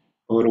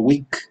or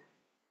weak?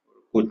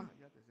 Good.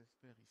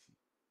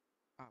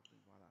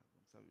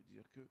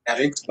 There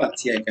are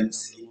experts here, I can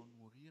see.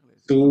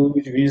 So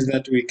it means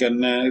that we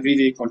can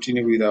really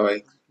continue with our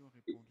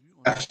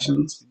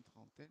discussions.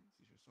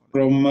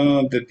 From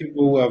the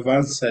people who have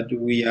answered,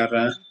 we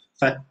are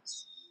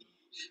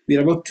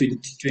about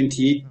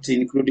 28,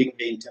 including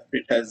the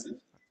interpreters.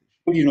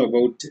 What do you know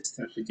about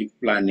strategic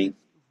planning?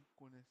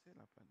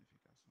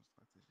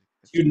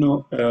 You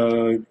know,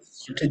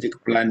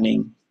 strategic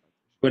planning.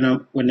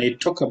 When I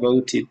talk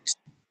about it,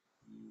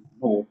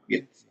 oh,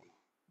 yes.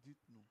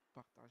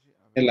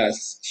 Tell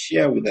us,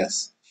 share with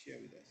us.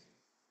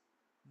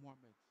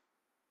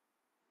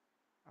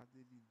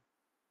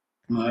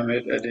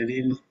 Mohamed,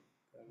 Adeline,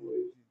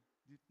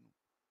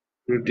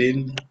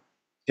 Rudin,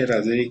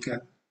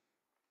 Terazerika.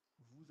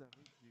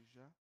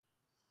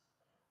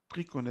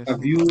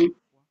 Have you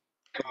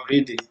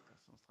already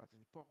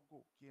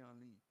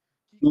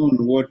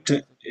known what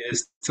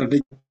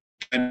strategic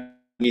planning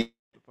is?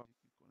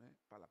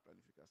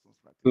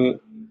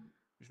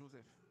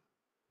 Joseph,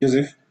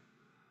 Joseph,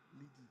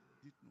 Lydie,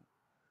 dites-nous,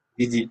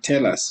 did you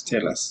tell us?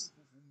 comment est-ce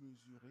que vous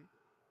mesurez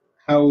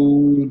How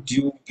exactement do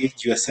you par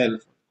gauge rapport à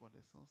yourself votre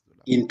connaissance de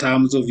la in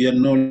terms of your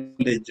planification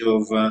knowledge stratégique?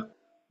 of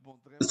Bon,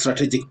 Drem,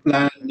 strategic Drem est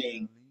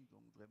planning? en ligne,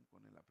 donc Drem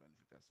connaît la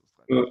planification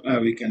So,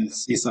 stratégique. we can Drem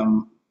see connaît.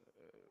 some.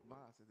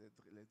 Voilà,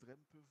 les Drem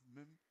peuvent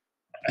même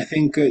I donner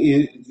think,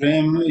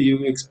 Rem,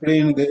 you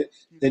explain the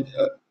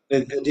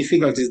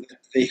difficulties that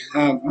they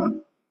have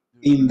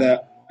de in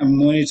the l'évaluation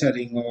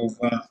monitoring de of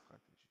l'aspect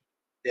stratégique.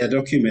 their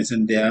documents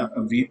and their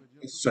Ça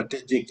veut dire tout le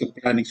monde strategic sait ce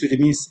que planning. c'est. So it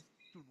means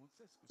Tout le monde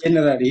sait ce que c'est que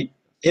la generally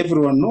planification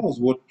everyone stratégique. knows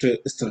what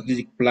On a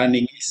strategic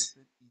planning une is.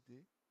 certaine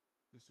idée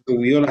de ce So que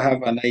we c'est all que la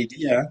have an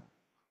idea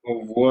planification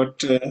of what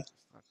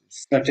stratégique.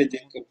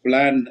 strategic Mamadou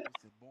plan dit que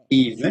c'est bon.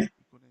 is.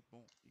 Il connaît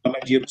bon. Il Mama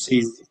connaît Diop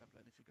says la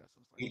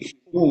planification stratégique. he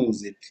Au moins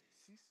knows it,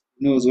 6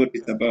 knows what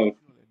it's about.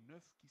 sur les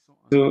 9 qui sont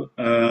en ligne So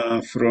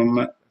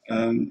from planification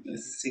stratégique. Et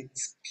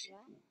 6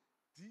 3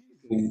 disent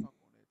ne to pas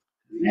connaître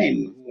bien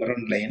 9 parce who are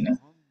qu'ils online,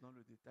 rentrent dans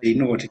le détail they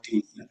know pour what it savoir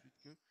is.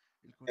 ensuite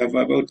qu'ils We have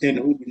connaissent bien. about 10 Sans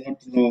who do souci, not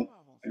on know. va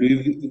avancer.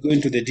 We go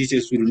into the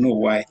details, we will know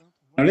why. Certains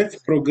d'entre vous Now avez let's déjà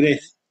participé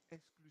progress.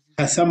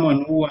 Has exclusivement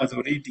someone who has à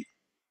already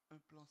un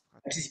plan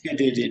stratégique.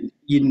 participated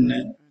in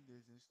Prenez un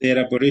des the instruments,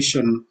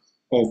 elaboration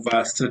of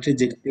a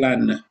strategic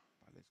plan?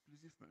 pas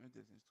l'exclusif, mais un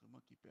des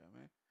instruments qui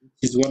permet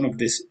Is one of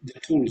the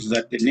tools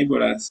that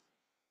enable us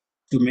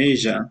to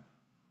measure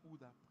ou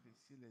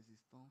d'apprécier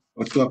l'existence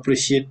or to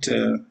appreciate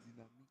d'une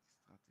dynamique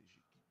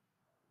stratégique.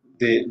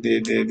 the,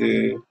 the, the,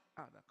 the,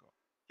 Ah, d'accord.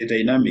 the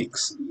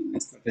dynamics in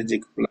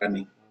strategic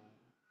planning.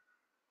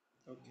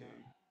 Oh, il y a,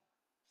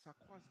 ça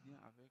croise bien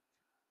avec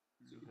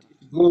le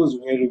It graphique goes que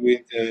well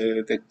with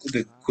the on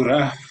a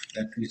graph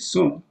that we six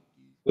saw, personnes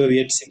qui where we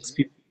had connaissent 6 bien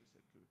people ce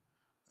que c'est que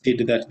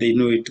said that they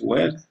know it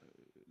well,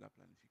 la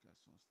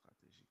planification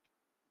stratégique.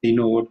 they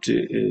know what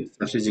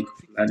strategic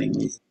Fixer des planning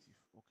is. objectifs,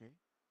 ok?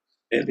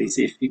 They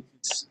say Fixer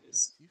des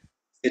objectifs.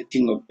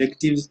 setting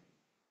objectives.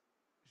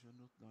 Je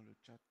note dans le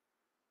chat,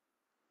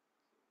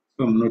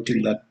 So I'm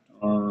noting that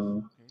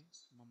ok?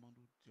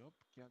 Mamadou Diop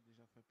qui a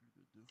déjà fait plus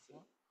de 2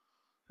 fois.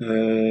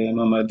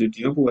 Mamadou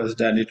Diop who has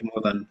done it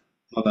more than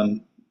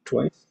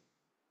twice.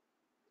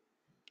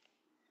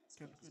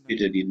 Quelqu'un n'a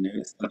Participated jamais in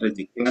fait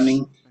strategic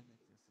planning. un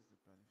exercice de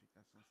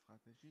planification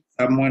stratégique.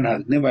 Someone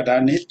has never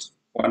done it.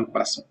 One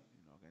person.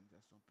 Une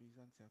organisation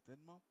paysanne,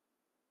 certainement.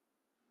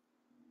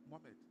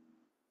 Mohamed,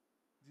 dis-nous,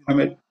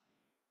 Mohamed,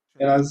 tu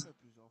as tell déjà us, fait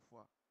plusieurs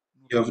fois.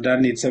 you have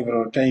done it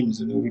several times.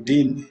 Tu as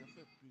Within déjà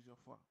fait plusieurs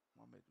fois,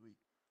 Mohamed, oui.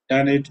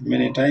 done it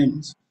many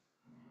times.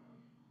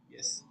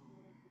 Yes.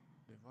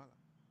 Et voilà.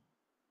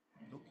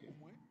 Donc, au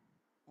moins,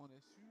 on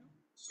est sûr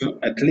So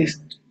at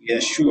least we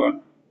are sure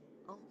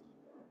entre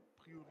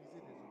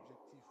prioriser des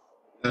objectifs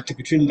that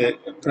between the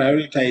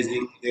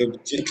prioritizing the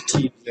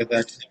objectives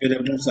that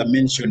developers are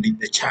mentioned in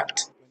the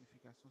chart, et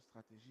planification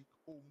stratégique,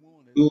 au moins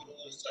on est do sûr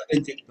que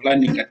strategic dans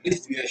planning, notre at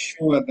least we rôle, are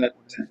sure on that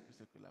connaît ce que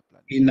c'est que la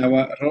in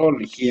our planification role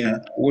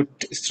here, what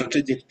stratégique.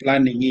 strategic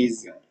planning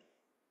is,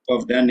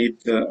 we've done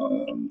it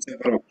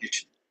several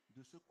occasions.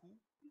 De ce coup,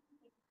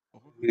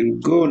 We'll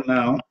revenons go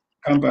now,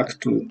 come back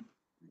to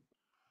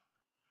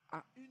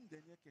à une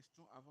dernière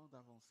question avant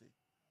d'avancer.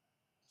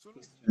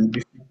 Selon vous, and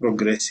before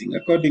progressing.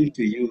 According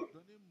to you,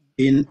 donnez-nous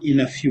in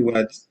a parcours few Belkadi,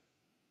 words,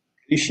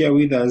 can you share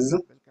with us,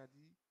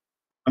 Belkadi,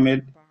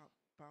 Ahmed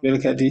parlez-nous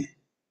Belkadi,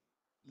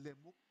 les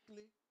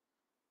mots-clés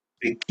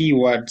the qui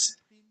keywords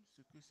expriment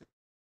ce que c'est.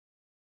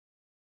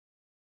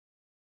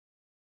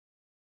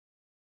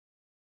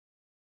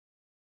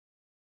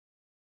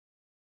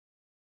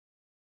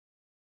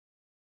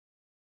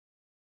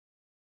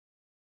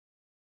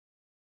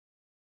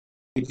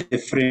 the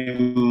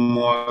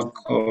framework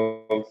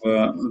of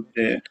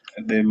the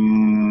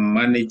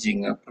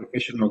managing a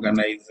professional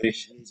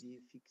organizations,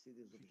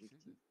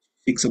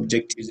 fix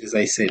objectives, as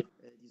I said.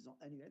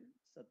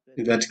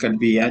 That can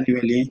be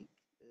annually,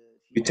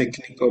 be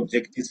technical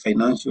objectives,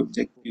 financial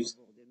objectives,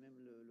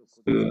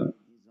 so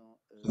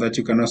that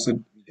you can also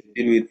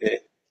deal with the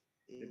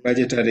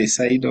budgetary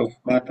side of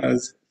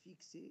matters.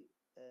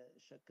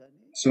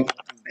 So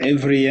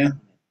every year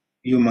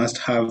you must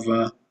have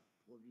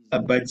a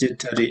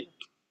budgetary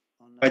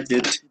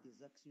budget,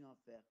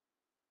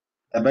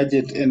 a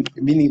budget, and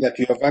meaning that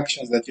you have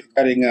actions that you're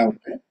carrying out,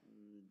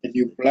 and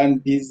you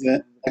plan these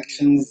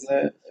actions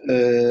on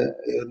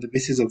the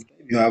basis of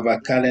time. You have a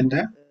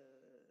calendar,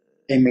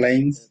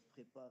 timelines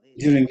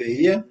during the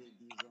year,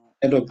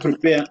 and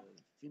prepare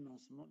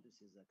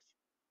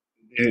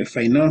the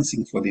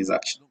financing for these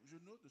actions. Donc, je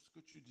note ce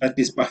que tu dis. That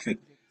is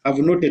perfect. Objectif, I've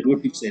noted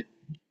what you plan, said.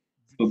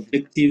 budget.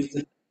 Objectives,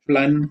 Je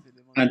note plan, les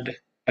éléments and,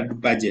 dessus.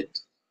 and budget.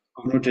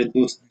 I've noted Plan,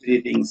 those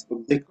three budget. things: Comme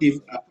objective,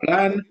 tu a dis, comme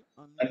tu plan, dis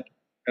en and ligne,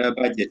 a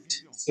budget.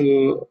 vision.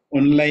 So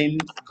online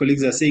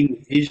colleagues are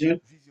saying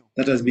vision. Vision.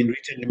 That has been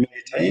written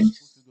many Donc, il faut times.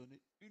 se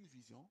donner une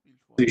vision. Il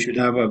faut So you should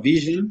avoir have a une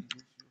vision,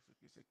 idée sur ce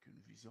que c'est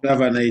qu'une vision.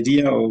 have an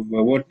idea of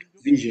what Et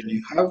de vision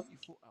you construire, have, il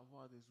faut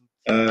avoir des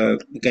outils,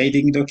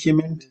 guiding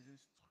document, des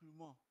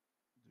instruments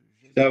de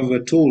should gestion,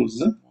 have des tools,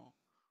 instruments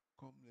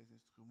comme les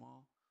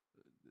instruments,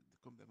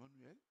 comme des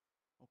manuels,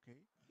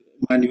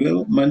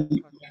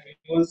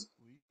 manuals.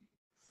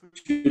 You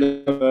should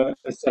have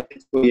a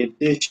strategic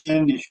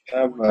orientation. You should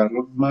have a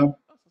roadmap.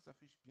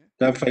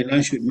 The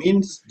financial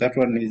means, that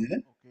one is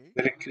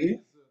very clear.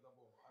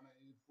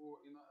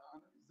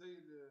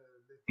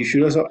 You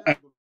should also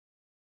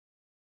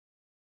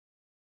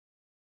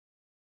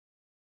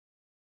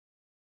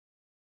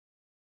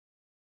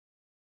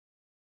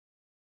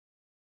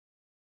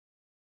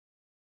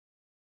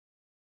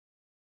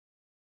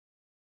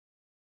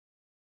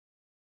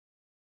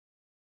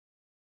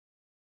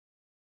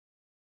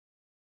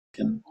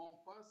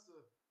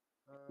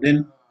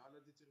then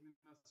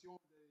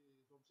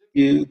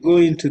you go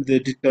into the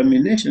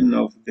determination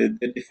of the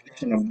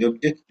definition of the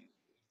objective.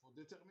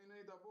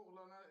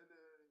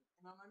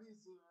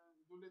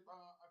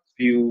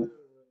 You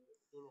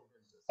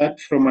start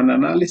from an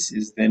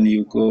analysis, then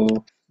you go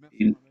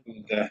into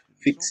the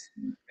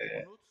fixing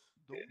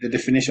the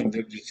definition of the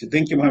objective.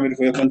 Thank you, Mohammed,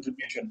 for your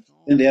contribution.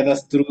 And the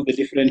others through the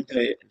different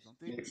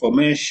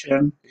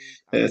information,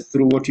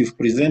 through what you've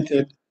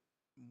presented.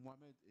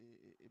 Mohamed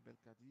et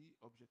Belkadi,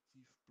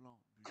 objectif, plan,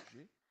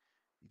 budget.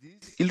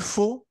 Il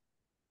faut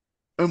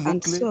un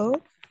mot-clé.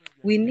 So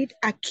we need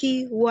a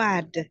key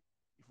word. Il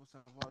faut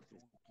savoir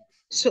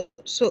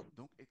so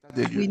donc, état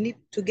des lieux. we need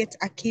to get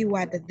a key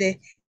word there.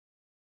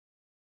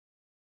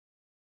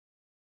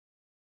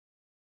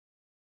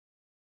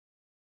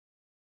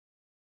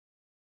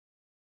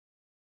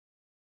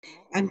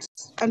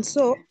 And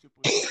so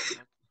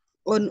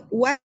on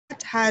what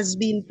has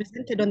been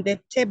presented on the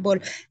table,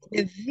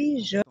 the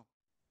vision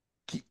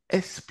qui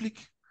explique,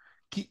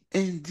 qui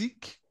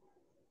indique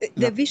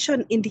the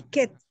vision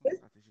indicates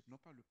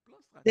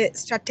the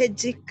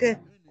strategic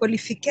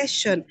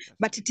qualification,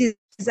 but it is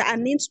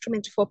an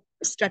instrument for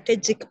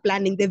strategic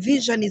planning. The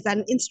vision is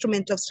an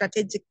instrument of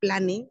strategic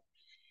planning.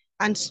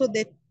 And so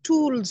the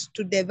tools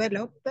to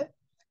develop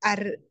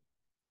are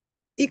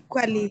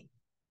equally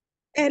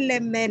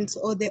elements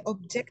or the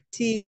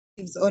objectives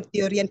or the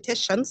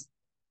orientations.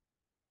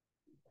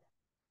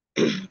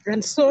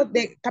 And so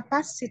the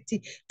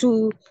capacity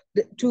to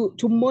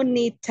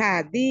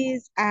monitor,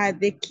 these are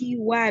the key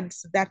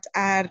words that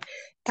are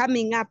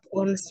coming up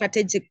on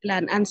strategic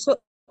plan. And so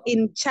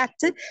in chat,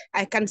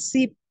 I can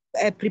see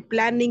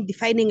pre-planning,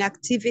 defining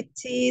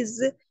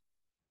activities,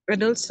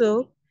 and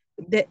also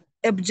the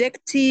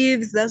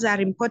objectives, those are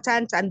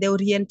important, and the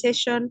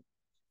orientation.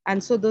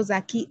 And so those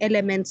are key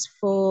elements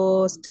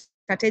for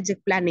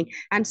strategic planning.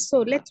 And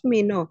so let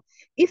me know,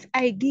 if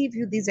I give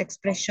you these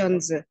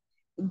expressions,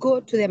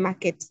 go to the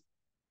market,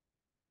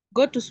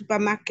 go to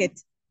supermarket,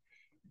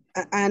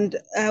 and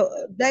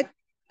that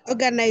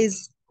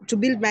organize to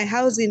build my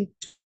house in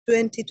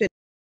 2020.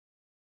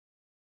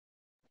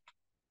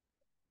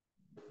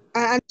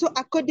 And so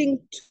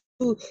according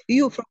to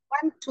you, from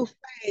 1 to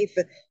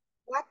 5,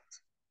 what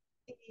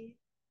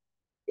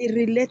is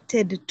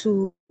related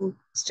to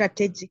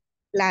strategic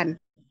plan?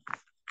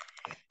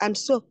 And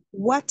so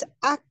what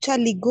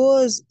actually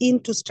goes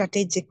into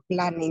strategic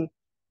planning?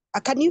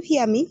 Can you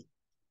hear me?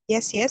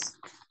 Yes, yes.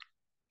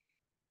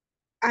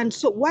 And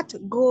so what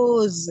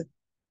goes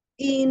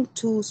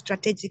into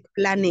strategic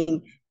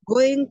planning?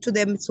 Going to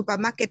the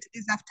supermarket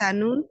this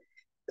afternoon,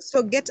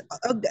 so get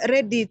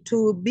ready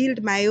to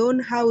build my own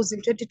house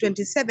in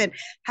 2027,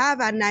 have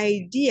an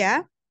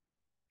idea,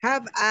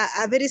 have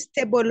a very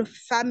stable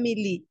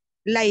family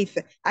life,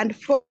 and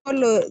follow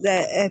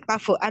the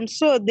PAFO. And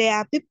so there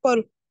are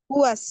people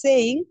who are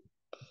saying,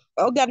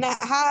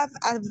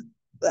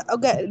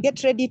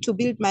 get ready to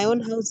build my own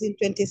house in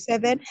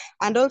 27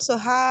 and also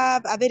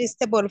have a very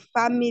stable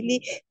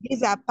family.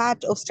 These are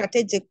part of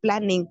strategic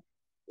planning.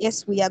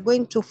 Yes, we are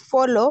going to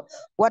follow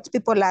what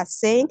people are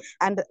saying,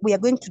 and we are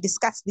going to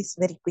discuss this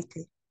very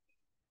quickly.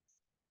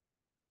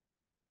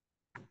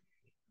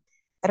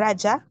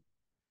 Raja,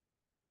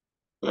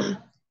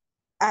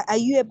 are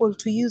you able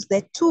to use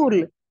the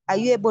tool? Are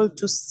you able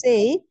to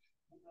say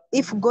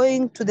if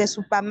going to the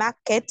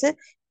supermarket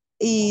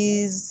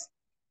is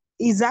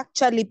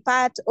actually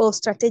part of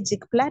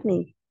strategic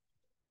planning?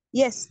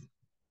 Yes.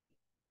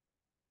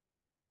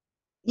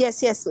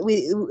 Yes,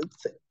 we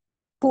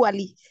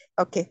poorly.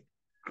 Okay.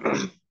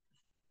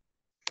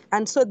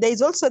 And so there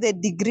is also the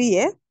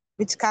degree,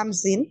 which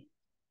comes in.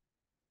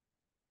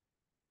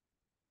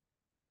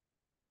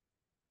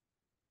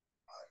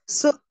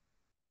 So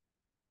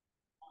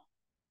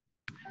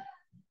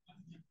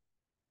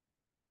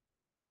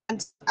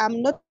and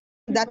I'm not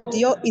that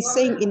you is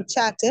saying in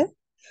chat.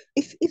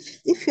 If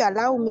you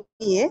allow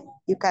me,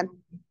 you can,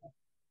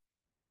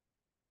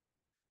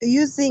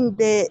 using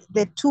the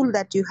tool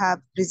that you have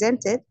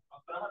presented.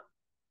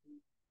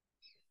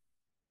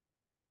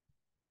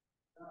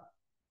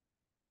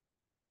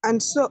 And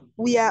so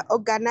we are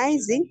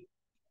organizing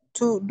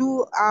to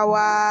do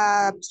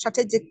our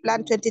strategic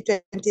plan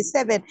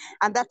 2027,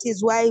 and that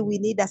is why we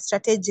need a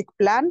strategic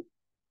plan,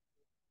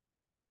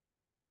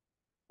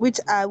 which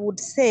I would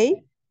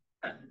say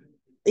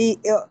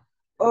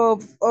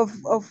of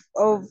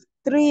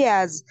 3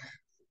 years.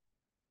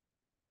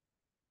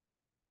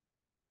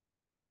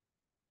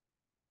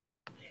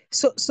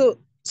 So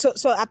So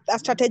a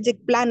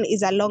strategic plan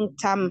is a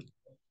long-term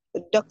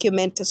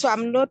document. So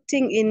I'm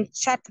noting in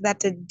chat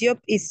that Diop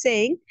is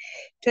saying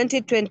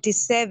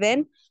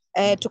 2027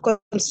 to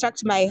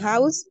construct my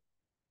house.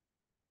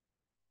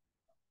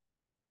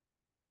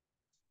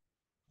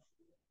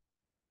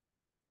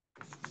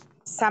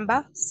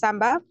 Samba.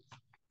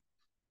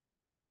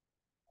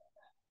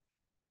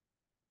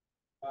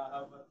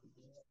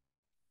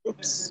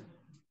 Oops.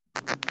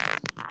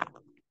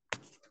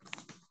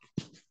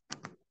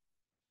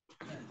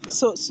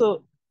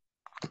 So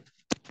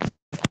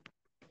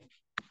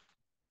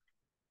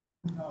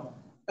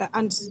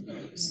and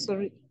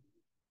sorry.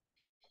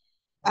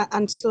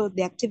 And so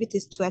the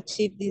activities to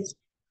achieve this.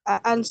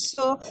 And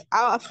so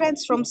our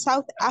friends from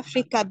South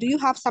Africa, do you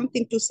have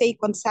something to say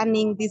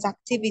concerning this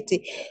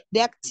activity?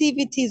 The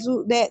activities,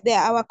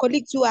 our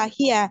colleagues who are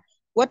here,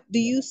 what do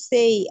you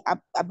say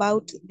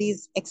about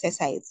this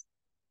exercise?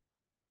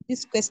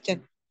 This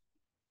question.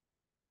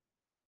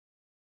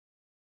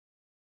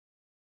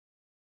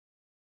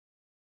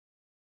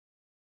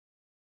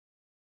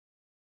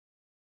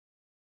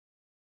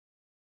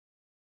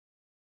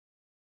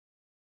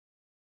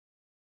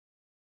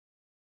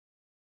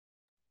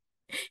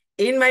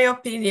 In my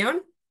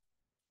opinion,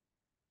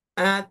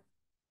 the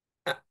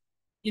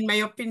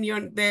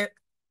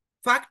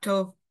fact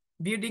of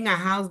building a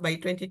house by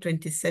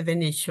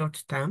 2027 is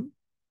short term,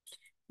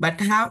 but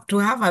to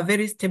have a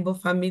very stable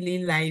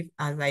family life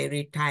as I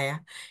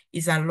retire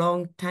is a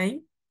long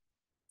time,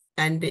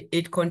 and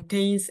it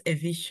contains a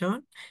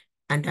vision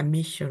and a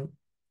mission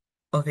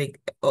of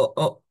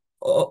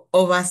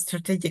a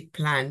strategic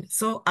plan.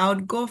 So I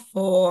would go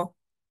for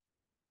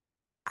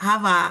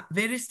have a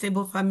very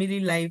stable family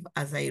life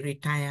as I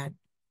retired.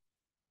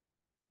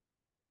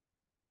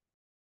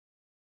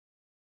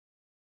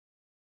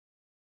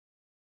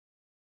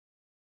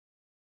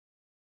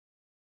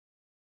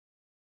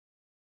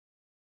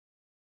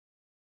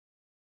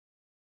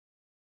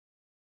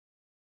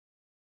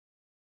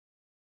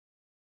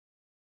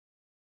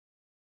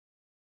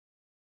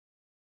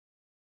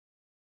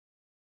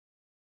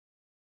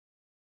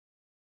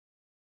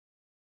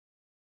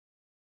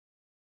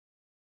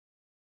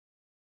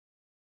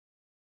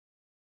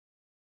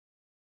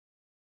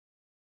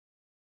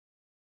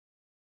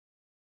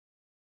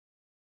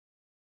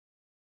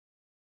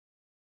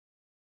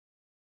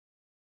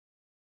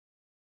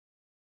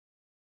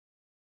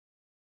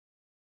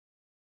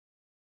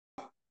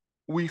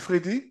 Oui,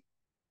 Freddy?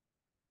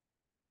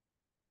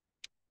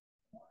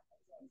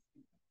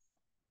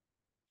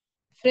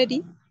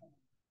 Freddy,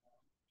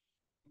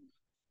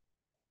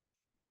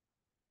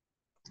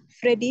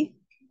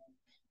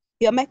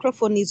 your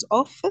microphone is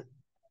off.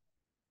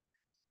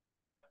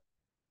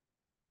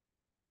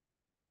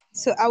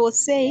 So I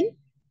was saying,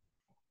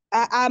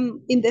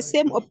 I'm in the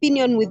same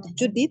opinion with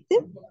Judith.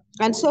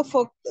 And so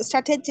for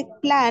strategic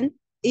plan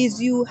is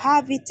you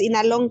have it in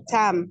a long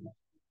term,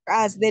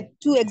 as the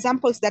two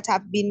examples that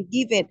have been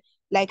given,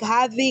 like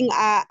having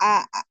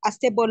a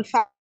stable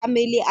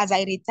family as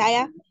I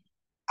retire.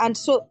 And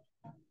so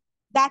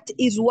that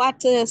is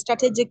what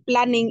strategic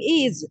planning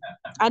is.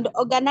 And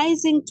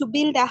organizing to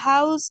build a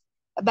house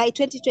by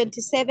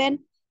 2027,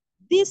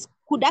 this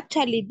could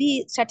actually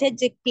be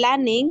strategic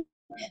planning,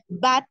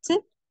 but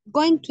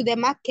going to the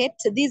market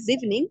this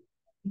evening,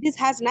 this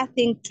has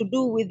nothing to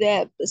do with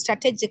the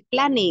strategic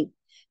planning.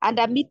 And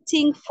a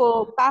meeting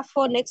for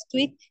PAFO next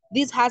week,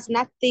 this has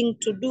nothing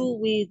to do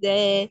with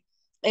a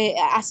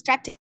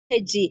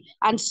strategy.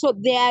 And so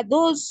there are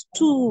those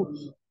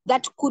two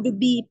that could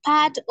be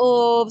part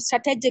of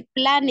strategic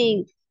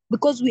planning,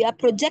 because we are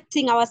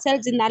projecting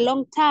ourselves in a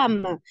long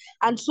term.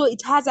 And so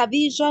it has a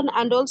vision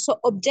and also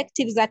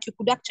objectives that you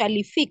could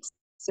actually fix.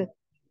 So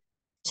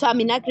I'm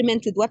in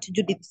agreement with what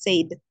Judith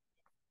said.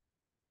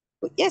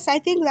 Yes, I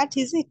think that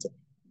is it.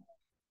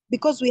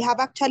 Because we have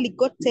actually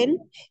gotten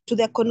to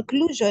the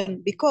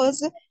conclusion,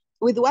 because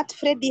with what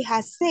Freddie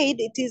has said,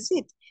 it is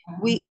it.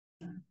 We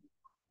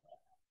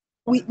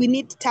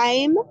need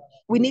time,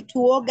 we need to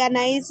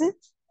organize,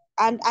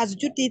 and as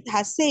Judith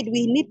has said,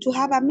 we need to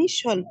have a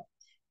mission.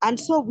 And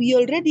so we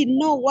already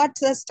know what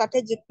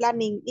strategic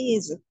planning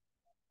is.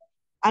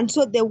 And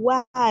so the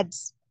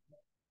words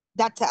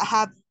that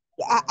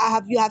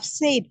you have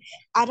said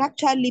are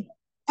actually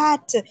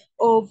part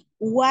of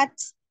what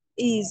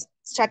is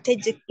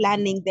strategic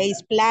planning. There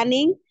is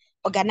planning,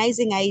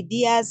 organizing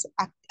ideas,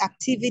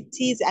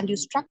 activities, and you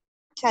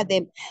structure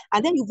them.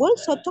 And then you've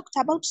also talked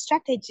about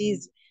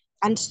strategies.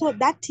 And so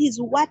that is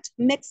what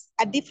makes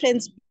a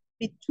difference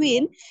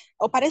between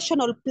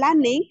operational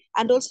planning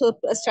and also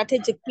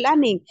strategic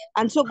planning.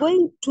 And so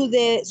going to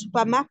the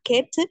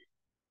supermarket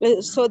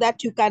so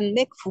that you can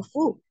make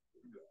fufu,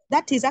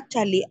 that is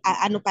actually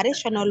an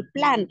operational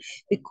plan,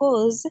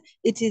 because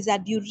it is a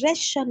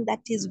duration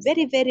that is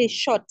very, very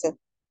short.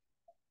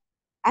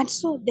 And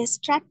so the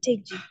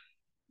strategy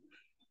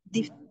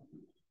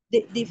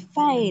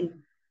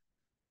define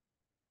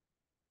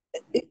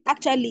it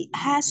actually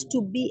has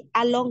to be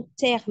a long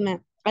term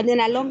and then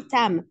a long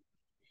term.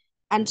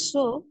 And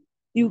so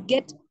you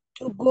get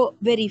to go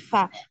very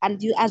far.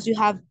 And you, as you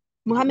have,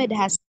 Mohammed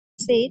has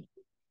said,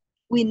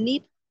 we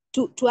need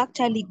to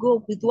actually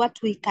go with what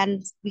we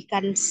can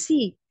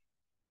see.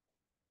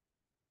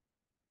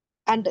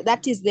 And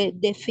that is the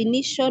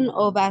definition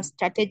of a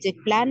strategic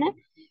plan.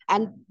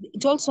 And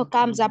it also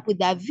comes up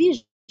with a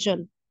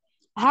vision.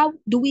 How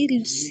do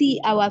we see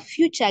our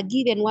future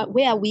given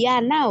where we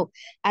are now?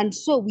 And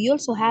so we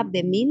also have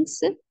the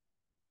means.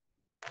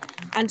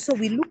 And so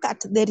we look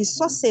at the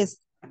resources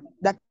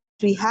that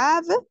we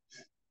have.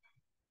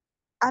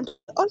 And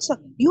also,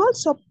 you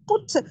also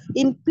put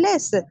in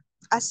place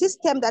a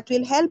system that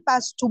will help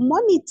us to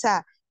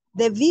monitor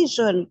the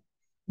vision,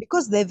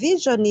 because the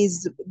vision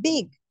is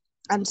big.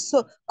 And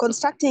so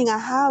constructing a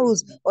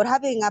house or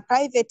having a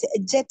private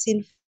jet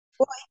in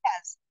 4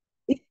 years,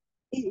 if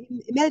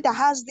Imelda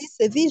has this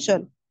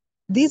vision,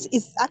 this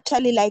is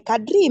actually like a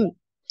dream.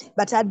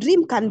 But a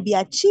dream can be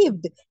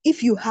achieved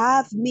if you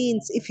have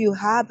means, if you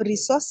have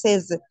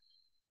resources.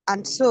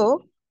 And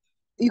so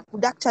you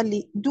could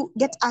actually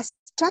get a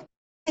strategy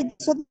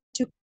so that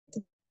you,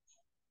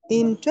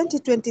 in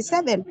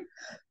 2027,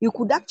 you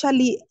could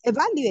actually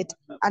evaluate.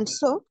 And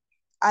so,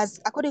 as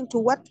according to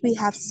what we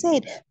have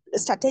said,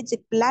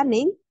 strategic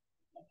planning,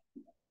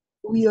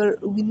 we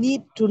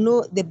need to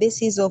know the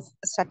basis of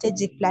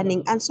strategic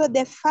planning. And so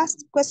the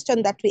first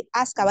question that we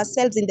ask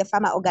ourselves in the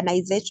farmer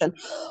organization,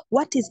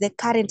 what is the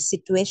current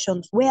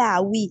situation? Where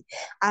are we?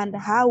 And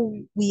how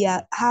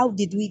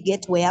did we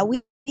get where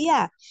we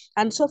are?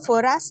 And so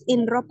for us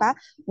in ROPPA,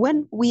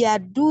 when we are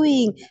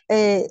doing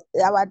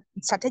our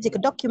strategic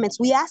documents,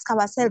 we ask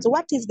ourselves,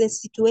 what is the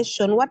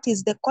situation? What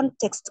is the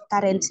context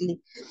currently?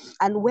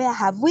 And where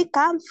have we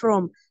come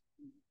from?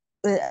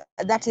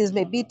 That is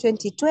maybe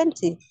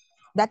 2020.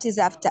 That is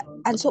after.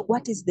 And so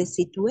what is the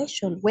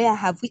situation? Where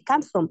have we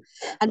come from?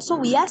 And so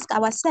we ask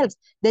ourselves,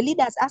 the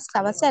leaders ask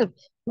ourselves,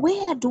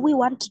 where do we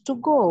want to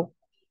go?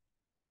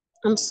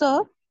 And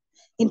so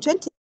in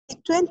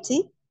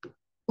 2020,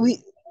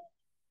 we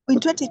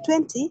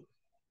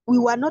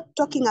were not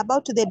talking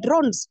about the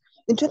drones.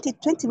 In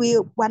 2020, we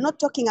were not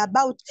talking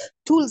about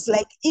tools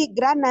like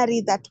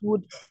e-granary that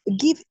would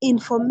give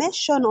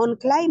information on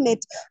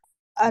climate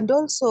and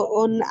also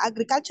on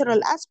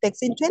agricultural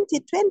aspects. In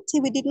 2020,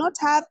 we did not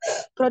have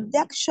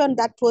production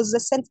that was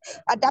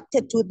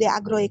adapted to the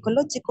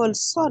agroecological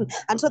zone.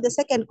 And so the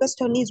second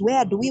question is,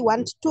 where do we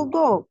want to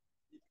go?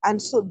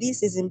 And so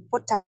this is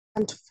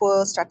important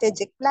for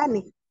strategic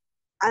planning.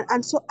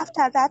 And so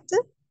after that,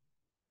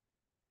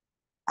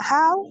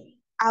 how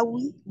are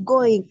we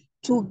going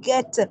to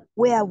get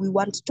where we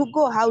want to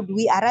go? How do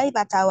we arrive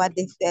at our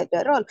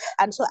role?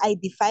 And so I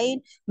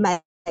define my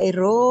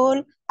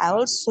role. I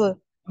also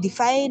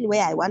define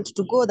where I want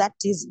to go. That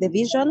is the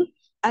vision.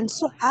 And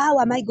so how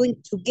am I going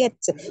to get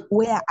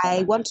where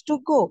I want to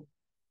go?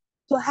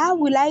 So how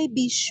will I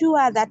be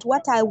sure that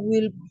what I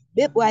will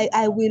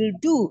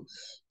do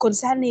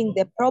concerning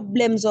the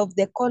problems of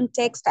the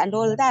context and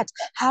all that,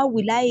 how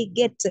will I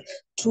get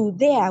to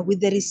there with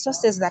the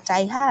resources that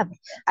I have?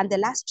 And the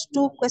last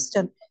two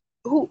questions,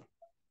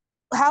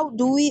 how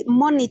do we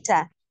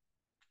monitor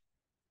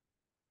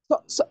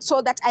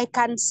so that I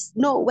can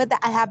know whether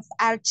I have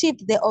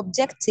achieved the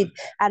objective?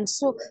 And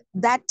so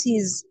that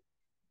is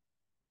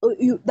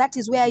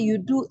where you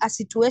do a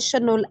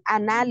situational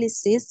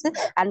analysis,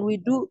 and we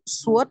do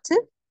SWOT.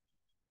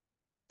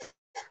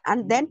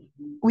 And then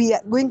we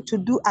are going to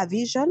do a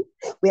vision.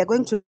 We are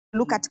going to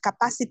look at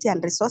capacity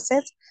and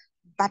resources,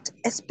 but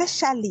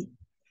especially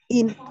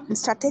in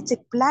strategic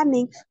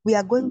planning, we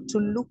are going to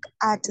look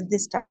at the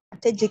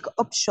strategic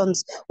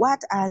options.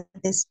 What are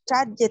the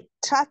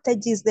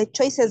strategies, the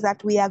choices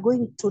that we are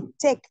going to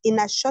take in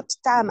a short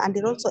term and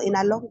also in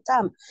a long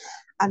term?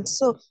 And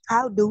so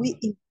how do we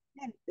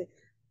implement?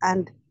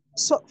 And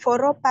so for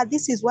ROPPA,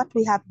 this is what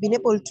we have been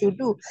able to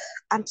do.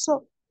 And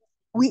so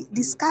we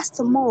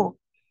discussed more,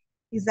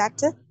 is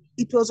that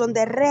it was on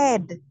the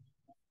red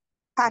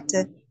part.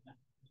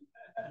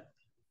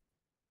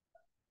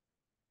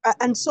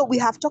 And so we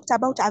have talked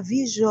about a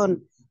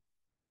vision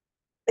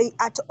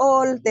at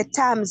all the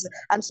terms.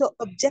 And so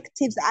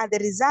objectives are the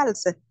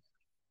results.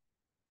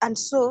 And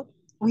so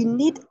we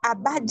need a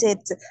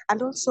budget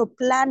and also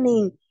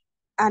planning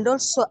and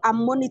also a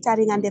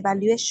monitoring and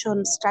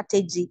evaluation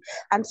strategy.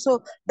 And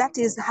so that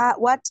is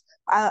what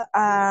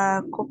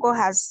Coco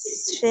has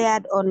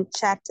shared on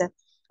chat.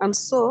 And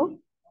so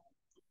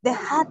the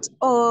heart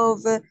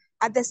of,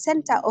 at the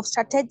center of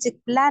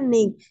strategic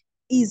planning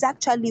is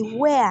actually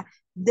where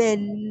the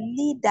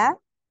leader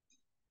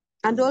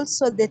and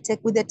also with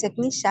the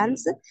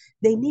technicians,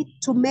 they need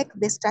to make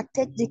the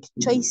strategic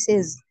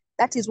choices.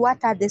 That is,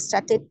 what are the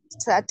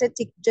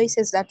strategic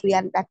choices that we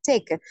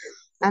undertake?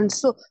 And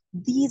so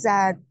these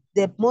are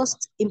the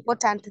most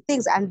important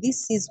things. And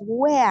this is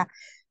where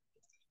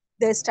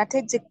the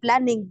strategic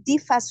planning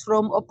differs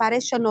from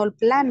operational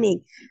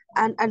planning.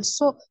 And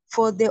so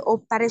for the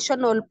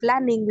operational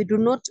planning, we do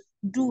not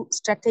do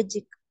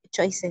strategic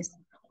choices.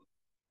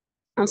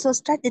 And so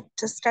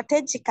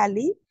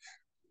strategically,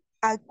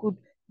 I could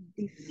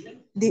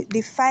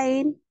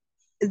define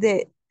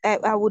the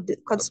I would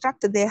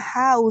construct the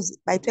house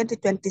by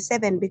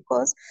 2027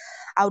 because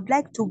I would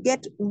like to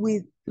get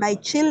with my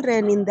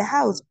children in the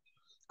house.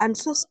 And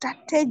so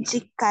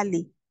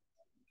strategically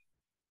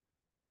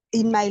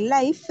in my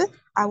life,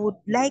 I would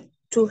like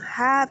to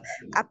have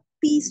a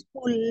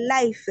peaceful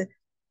life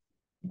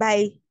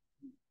by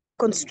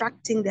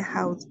constructing the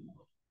house.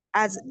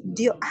 As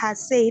Dio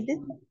has said,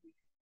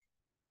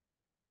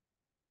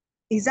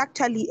 is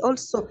actually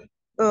also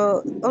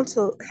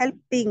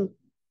helping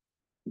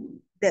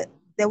the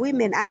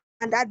women.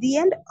 And at the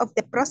end of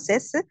the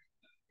process,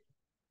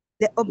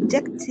 the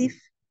objective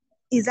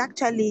is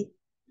actually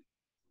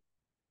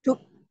to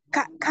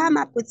come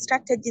up with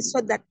strategies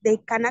so that they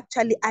can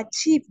actually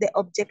achieve the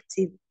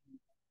objective.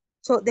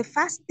 So the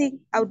first thing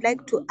I would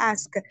like to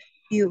ask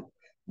you,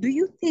 do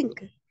you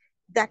think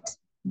that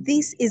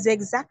these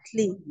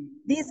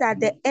are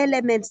the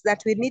elements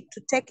that we need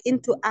to take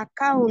into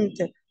account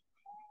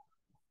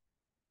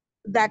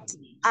that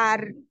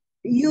are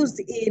used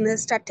in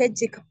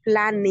strategic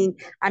planning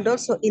and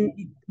also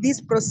in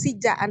this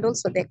procedure and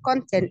also the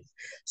content?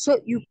 So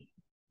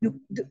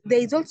there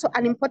is also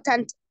an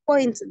important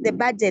point, the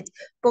budget.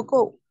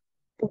 Poco,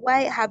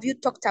 why have you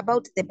talked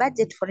about the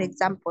budget, for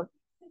example?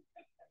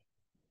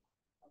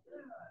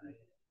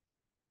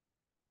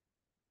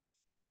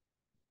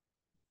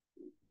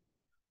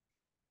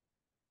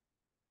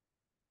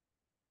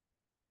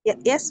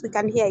 Yes, we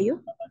can hear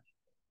you.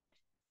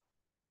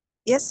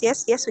 Yes,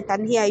 we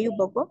can hear you,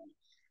 Bogo.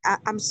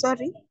 I'm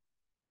sorry.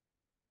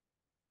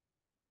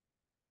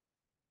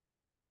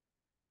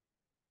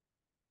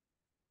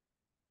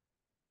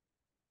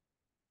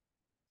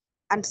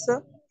 And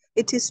so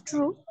it is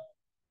true.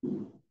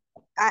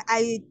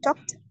 I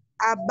talked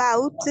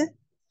about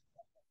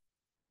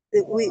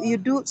you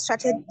do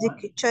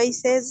strategic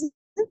choices.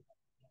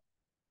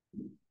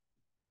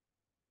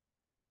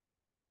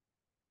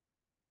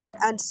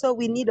 And so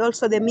we need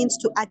also the means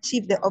to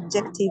achieve the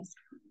objectives.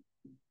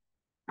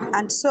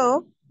 And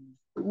so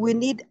we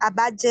need a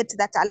budget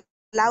that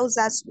allows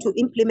us to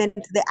implement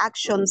the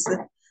actions.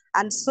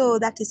 And so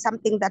that is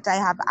something that I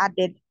have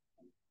added.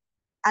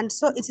 And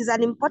so it is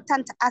an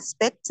important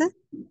aspect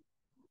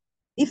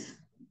if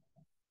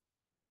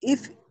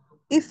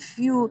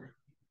you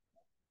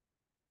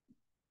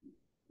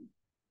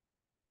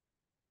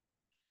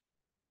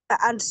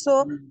and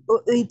so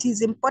it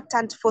is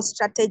important for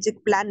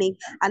strategic planning.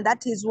 And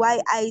that is why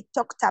I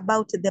talked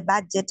about the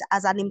budget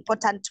as an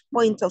important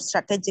point of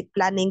strategic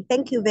planning.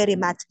 Thank you very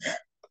much.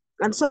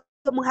 And so,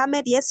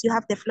 Mohammed, yes, you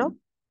have the floor.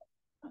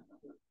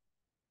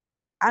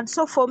 And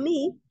so for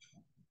me,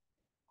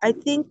 I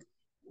think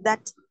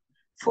that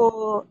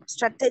for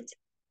strategic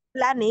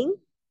planning,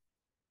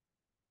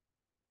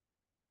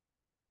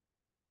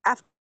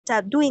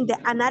 after doing the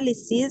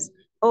analysis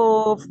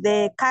of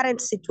the current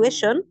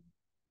situation,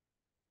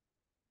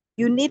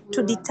 you need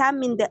to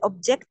determine the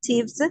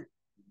objectives,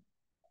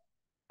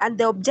 and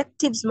the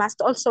objectives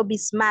must also be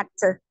SMART.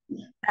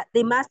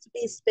 They must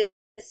be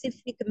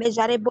specific,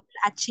 measurable,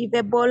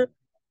 achievable,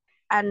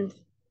 and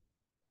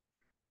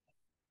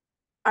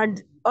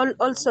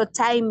also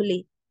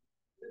timely.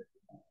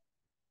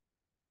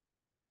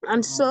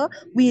 And so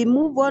we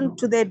move on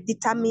to the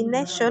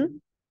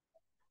determination,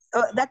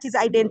 that is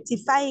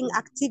identifying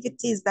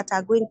activities that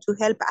are going to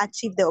help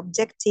achieve the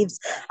objectives.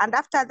 And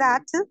after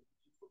that,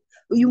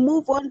 you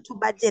move on to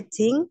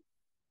budgeting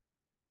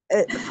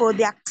for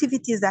the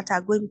activities that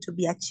are going to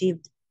be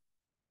achieved.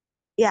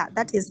 Yeah,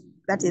 that is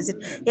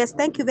it. Yes,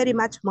 thank you very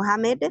much,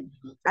 Mohammed.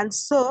 And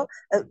so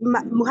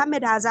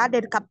Mohammed has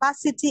added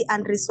capacity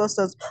and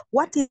resources.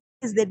 What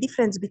is the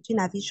difference between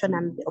a vision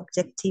and the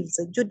objectives?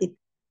 Judith,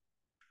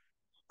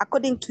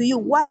 according to you,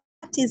 what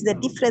is the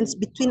difference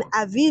between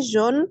a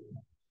vision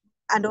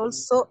and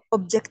also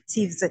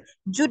objectives?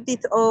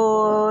 Judith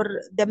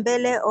or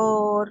Dembele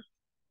or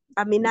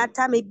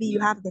Aminata, maybe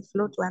you have the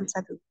floor to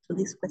answer to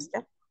this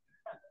question.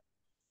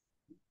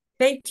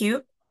 Thank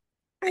you.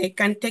 I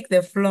can take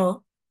the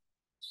floor.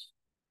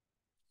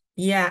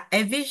 Yeah,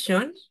 a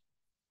vision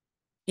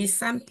is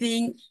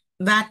something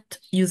that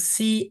you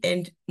see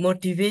and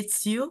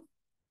motivates you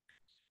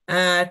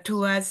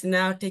towards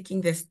now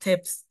taking the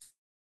steps.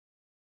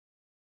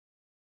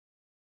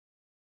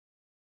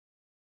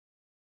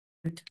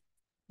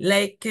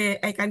 Like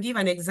I can give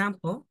an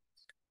example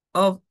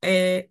of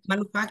a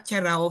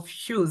manufacturer of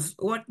shoes.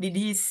 What did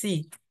he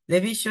see? The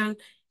vision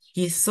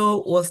he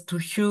saw was to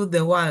shoe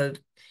the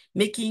world,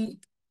 making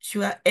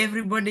sure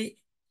everybody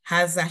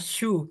has a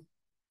shoe.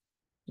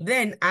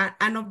 Then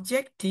an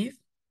objective,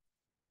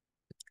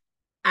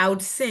 I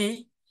would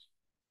say,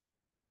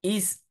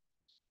 is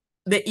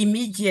the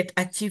immediate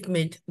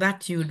achievement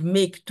that you'd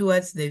make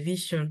towards the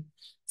vision.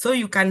 So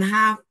you can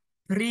have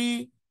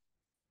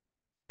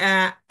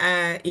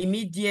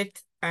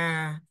immediate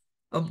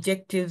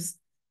objectives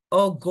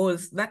or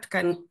goals that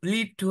can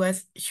lead to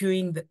us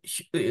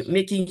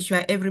making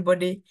sure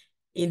everybody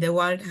in the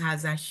world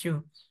has a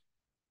shoe.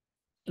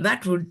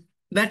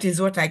 That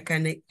is what I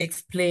can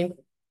explain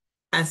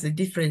as the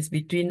difference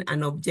between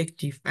an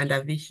objective and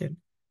a vision.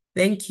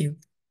 Thank you.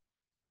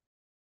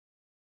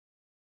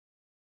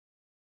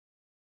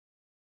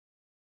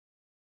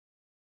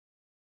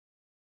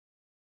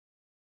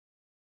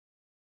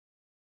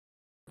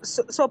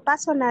 So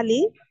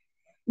personally,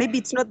 maybe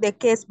it's not the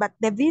case, but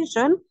the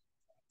vision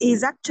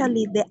is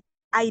actually the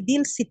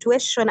ideal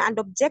situation, and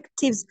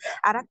objectives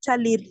are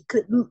actually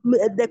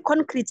the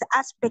concrete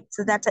aspects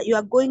that you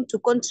are going to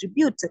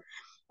contribute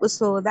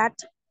so that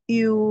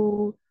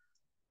you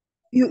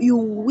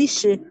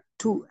wish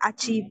to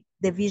achieve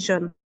the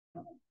vision.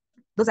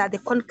 Those are the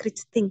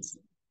concrete things.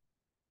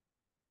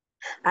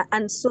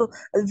 And so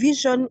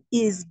vision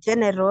is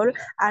general,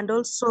 and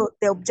also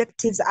the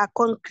objectives are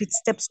concrete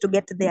steps to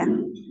get there.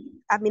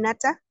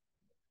 Aminata?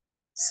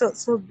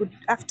 So good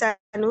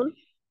afternoon.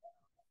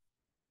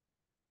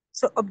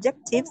 So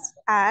objectives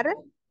are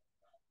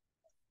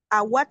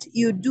what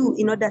you do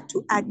in order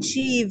to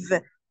achieve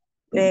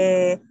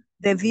the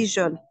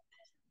vision.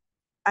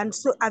 And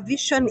so a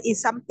vision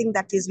is something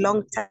that is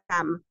long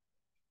term.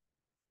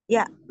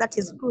 Yeah, that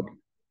is good.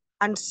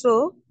 And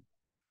so,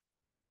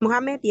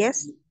 Mohammed,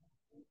 yes?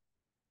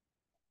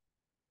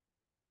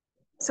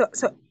 So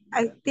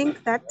I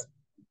think that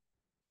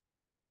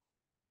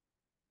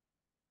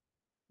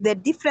the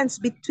difference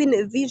between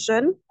a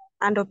vision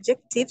and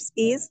objectives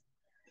is,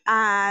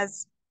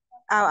 as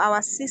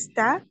our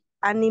sister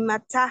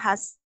Animata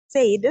has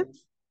said,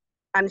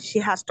 and she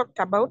has talked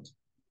about,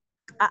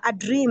 a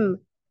dream.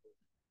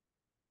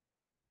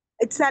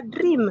 It's a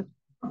dream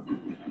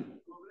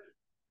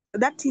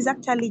that is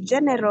actually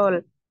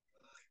general.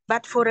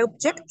 But for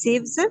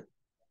objectives,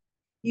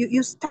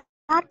 you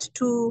start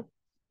to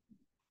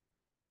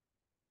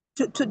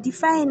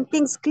define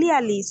things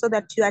clearly so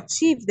that you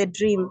achieve the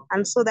dream.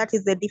 And so that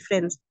is the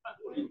difference.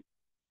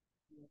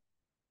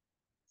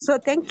 So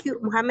thank you,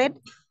 Mohammed.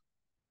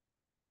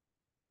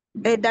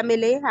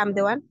 Damile, I'm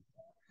the one.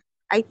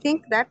 I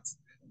think that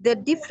the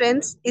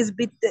difference is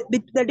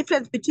the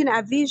difference between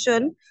a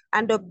vision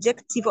and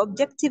objective.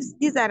 Objectives,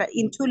 these are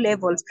in two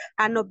levels.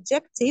 An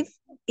objective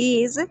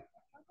is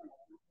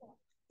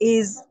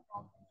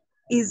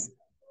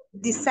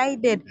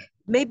decided.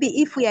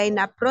 Maybe if we are in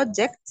a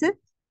project,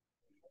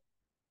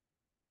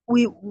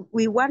 we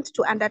want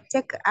to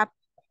undertake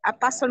a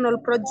personal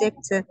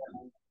project.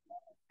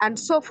 And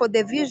so for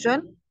the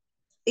vision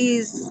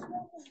is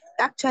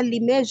actually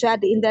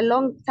measured in the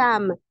long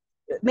term.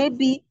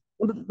 Maybe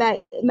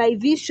my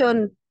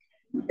vision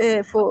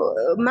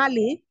for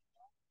Mali,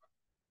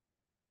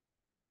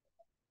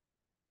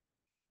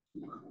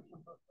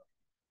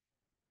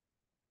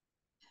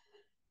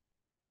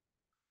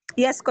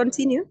 yes,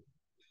 continue.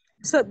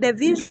 So the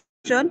vision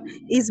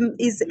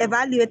is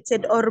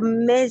evaluated or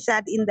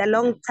measured in the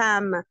long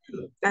term,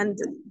 and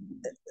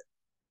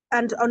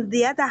on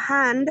the other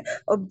hand,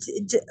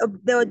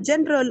 the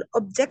general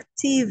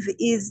objective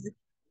is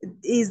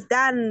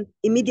done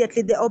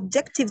immediately. The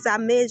objectives are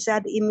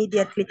measured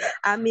immediately.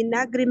 I'm in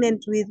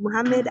agreement with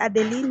Mohammed.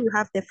 Adeline, you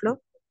have the floor.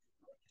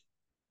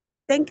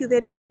 Thank you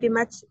very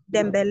much,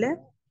 Dembele.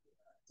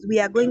 We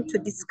are going to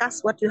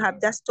discuss what you have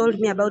just told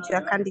me about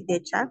your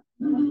candidature.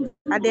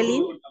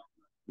 Adeline?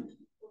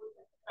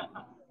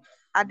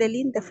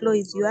 Adeline, the floor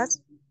is yours.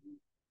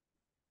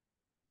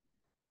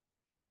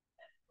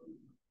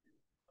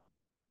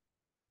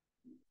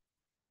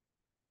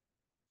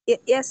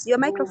 Yes, your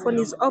microphone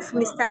is off,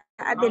 Mr.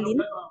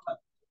 Adeline.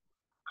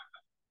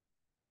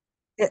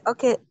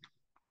 Okay.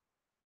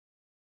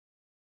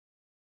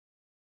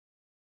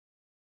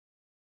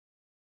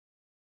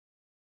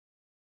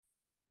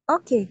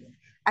 Okay,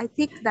 I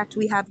think that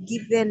we have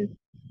given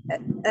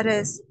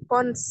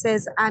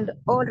responses, and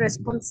all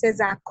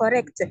responses are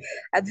correct.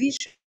 A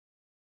vision.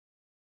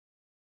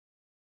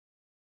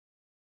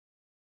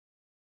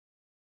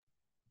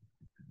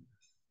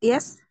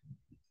 Yes,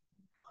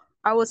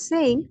 I was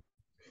saying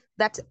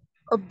that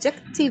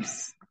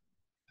objectives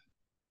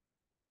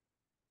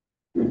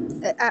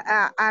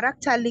are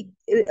actually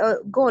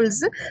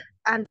goals,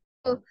 and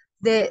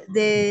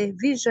the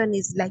vision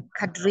is like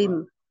a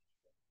dream.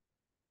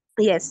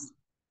 Yes.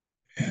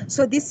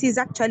 So this is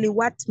actually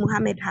what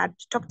Mohammed had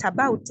talked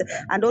about,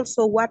 and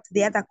also what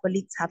the other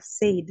colleagues have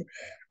said.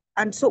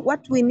 And so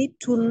what we need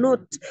to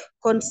note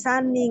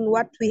concerning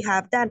what we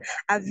have done,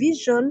 a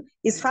vision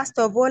is first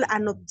of all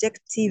an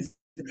objective,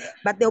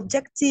 but the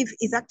objective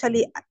is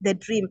actually the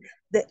dream.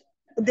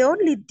 The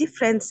only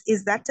difference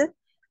is that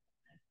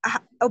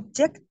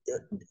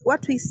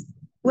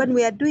when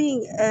we are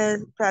doing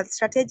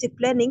strategic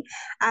planning,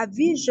 a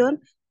vision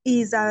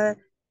is a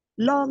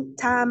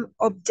long-term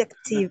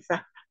objective.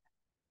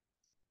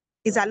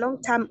 Is a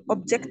long-term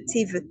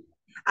objective.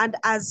 And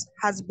as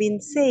has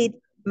been said,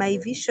 my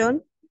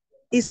vision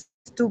is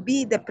to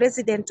be the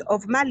president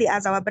of Mali,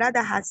 as our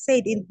brother has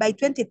said, by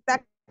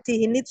 2030,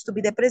 he needs to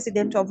be the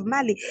president of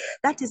Mali.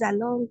 That is a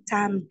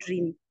long-term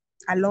dream,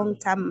 a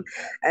long-term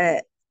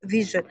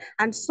vision.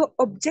 And so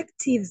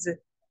objectives,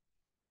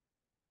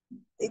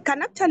 it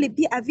can actually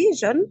be a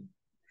vision,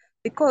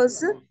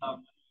 because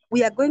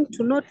we are going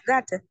to note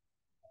that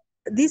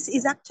this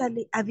is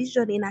actually a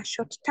vision in a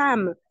short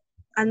term.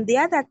 And the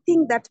other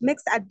thing that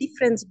makes a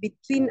difference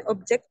between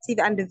objective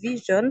and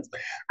vision,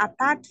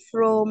 apart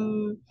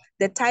from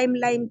the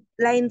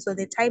timelines or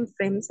the time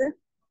frames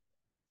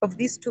of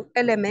these two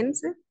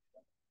elements,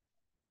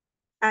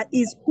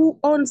 is who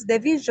owns the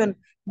vision.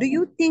 Do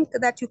you think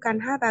that you can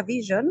have a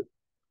vision?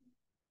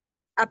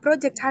 A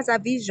project has a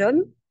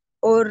vision,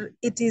 or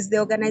it is the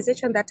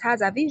organization that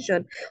has a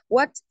vision?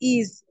 What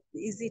is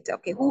it?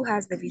 Okay, who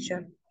has the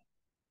vision?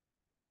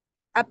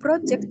 A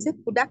project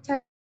could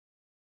actually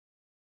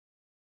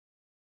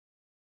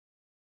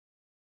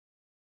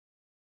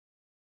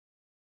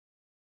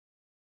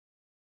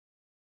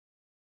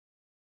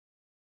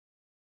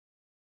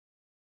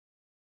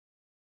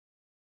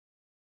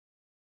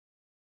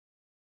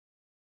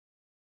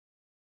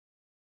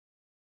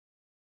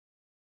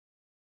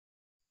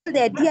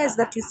the ideas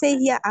that you say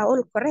here are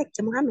all correct,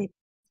 Mohammed.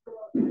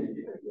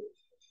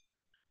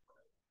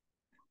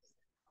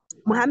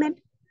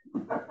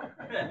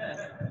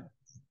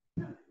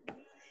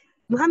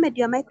 Mohammed,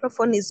 your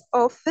microphone is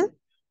off.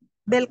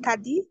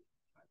 Belkadi,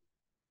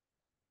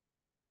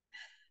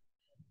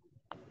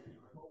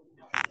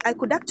 I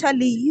could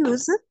actually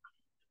use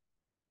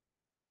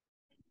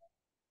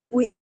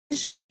with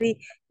the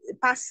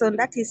person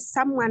that is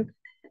someone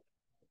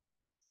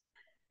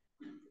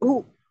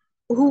who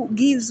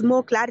gives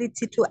more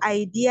clarity to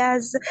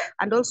ideas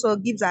and also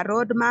gives a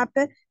roadmap.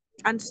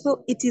 And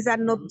so it is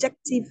an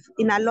objective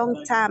in a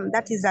long term,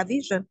 that is a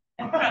vision.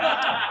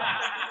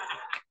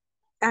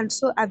 And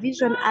so a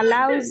vision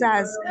allows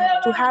us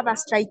to have a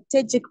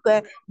strategic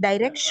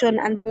direction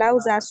and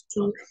allows us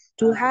to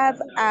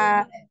have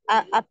a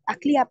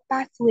clear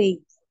pathway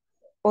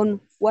on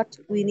what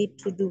we need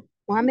to do.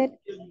 Mohammed?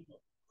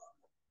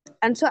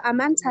 And so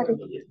I'm answering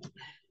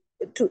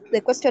to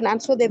the question.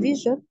 And so the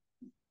vision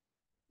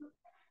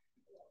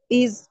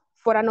is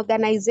for an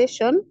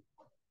organization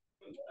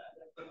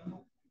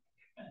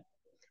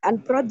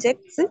and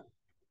projects.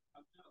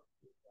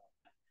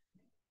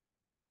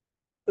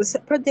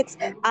 Projects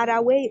are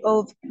a way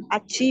of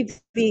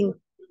achieving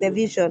the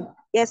vision.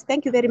 Yes,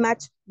 thank you very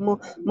much,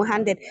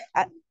 Mohammed.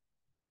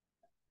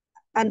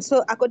 And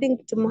so according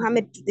to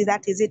Mohammed,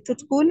 that is it.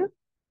 Tutkul?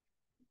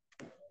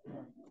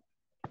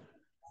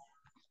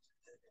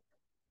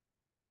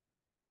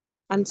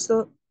 And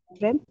so,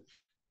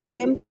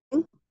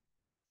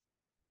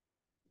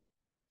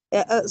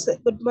 so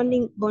good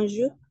morning,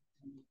 bonjour.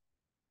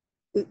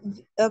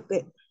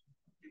 Okay.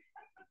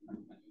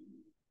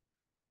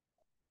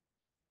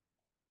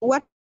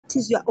 What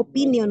is your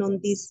opinion on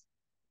this?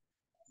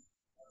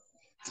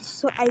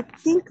 So I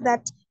think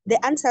that the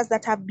answers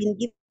that have been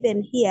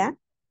given here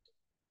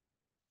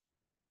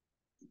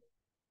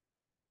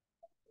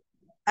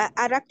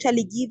are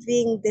actually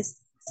giving the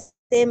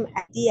same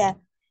idea.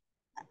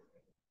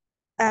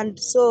 And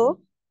so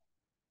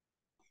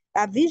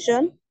a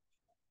vision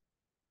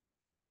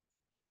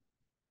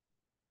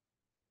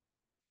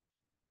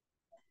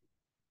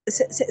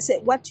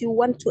what you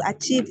want to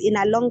achieve in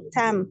a long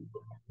term.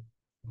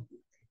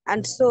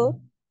 And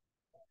so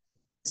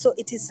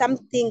it is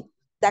something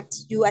that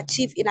you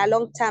achieve in a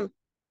long term.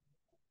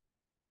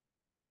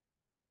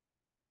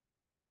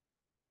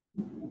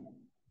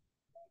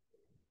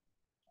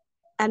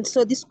 And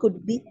so this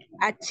could be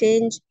a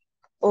change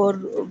or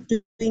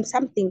doing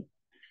something.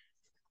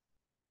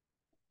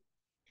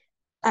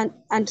 And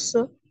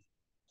so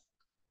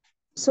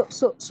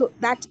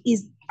that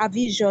is a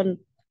vision,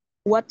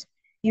 what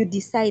you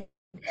decide.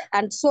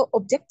 And so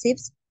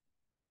objectives,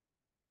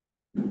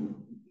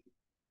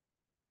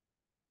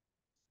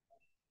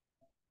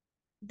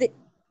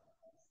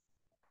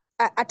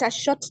 at a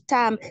short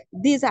term,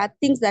 these are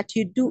things that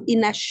you do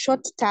in a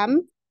short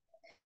term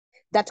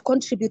that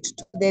contribute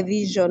to the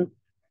vision.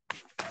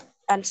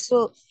 And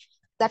so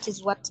that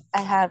is what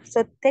I have.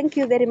 So thank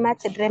you very much,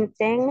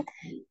 Dremteng,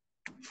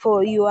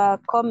 for your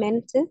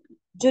comment.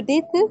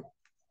 Judith,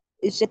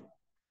 is it?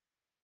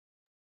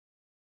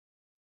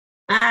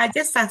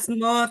 Just a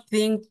small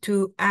thing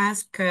to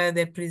ask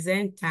the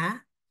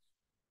presenter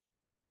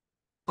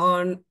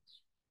on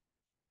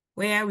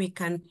where we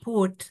can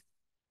put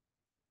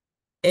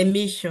a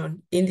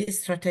mission in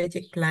these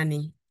strategic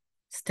planning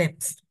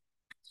steps.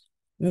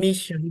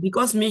 Mission,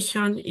 because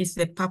mission is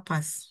the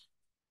purpose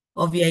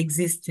of your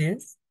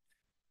existence.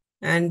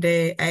 And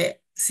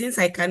since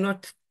I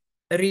cannot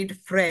read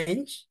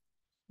French,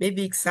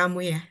 maybe it's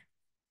somewhere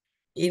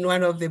in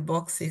one of the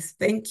boxes.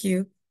 Thank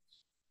you.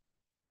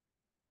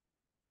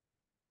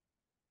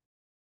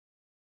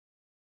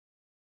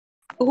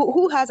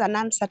 Who has an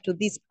answer to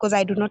this? Because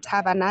I do not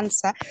have an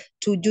answer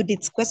to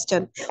Judith's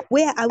question.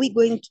 Where are we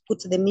going to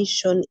put the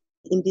mission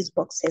in these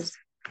boxes?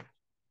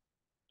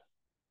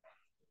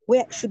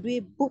 Where should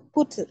we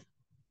put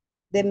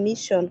the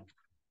mission?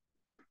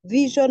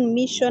 Vision,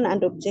 mission,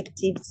 and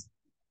objectives.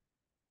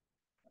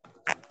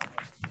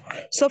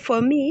 So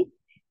for me,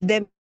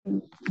 the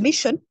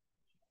mission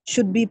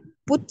should be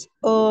put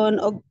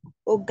on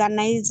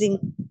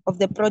organizing of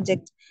the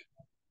project.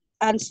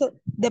 And so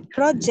the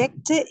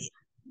project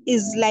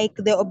is like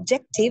the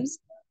objectives.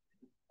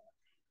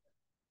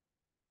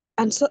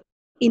 And so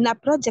in a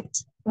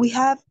project, we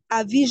have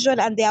a vision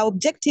and there are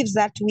objectives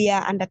that we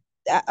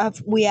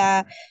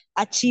are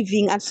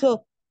achieving. And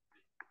so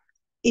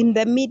in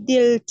the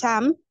middle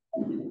term,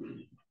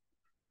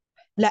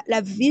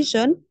 la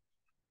vision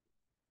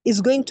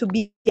is going to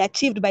be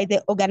achieved by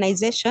the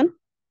organization.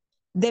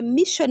 The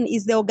mission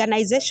is the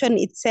organization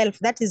itself.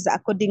 That is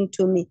according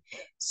to me.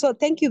 So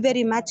thank you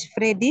very much,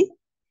 Freddie.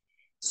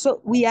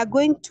 So we are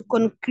going to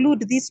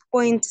conclude this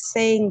point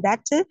saying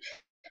that,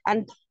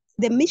 and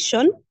the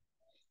mission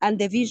and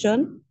the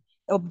vision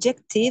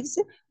objectives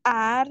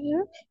are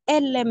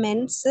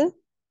elements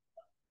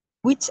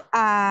which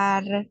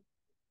are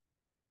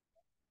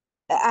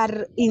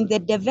in the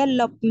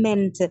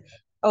development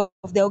of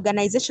the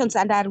organizations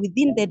and are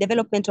within the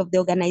development of the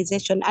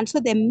organization. And so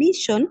the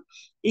mission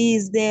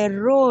is the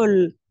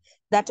role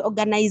that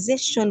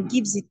organization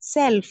gives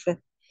itself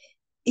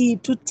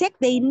to take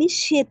the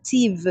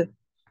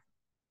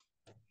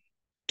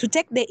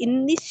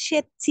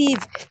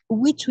initiative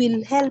which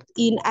will help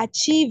in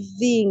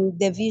achieving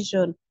the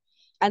vision.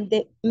 And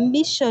the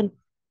mission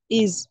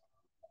is,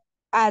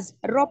 as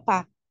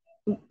ROPPA,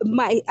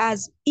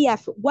 as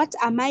EF, what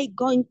am I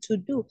going to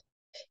do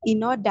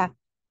in order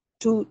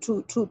to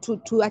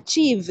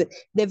achieve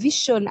the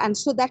vision? And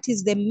so that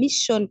is the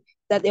mission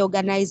that the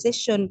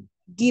organization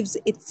gives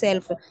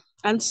itself.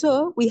 And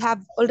so we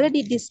have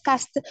already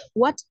discussed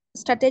what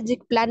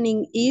strategic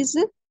planning is,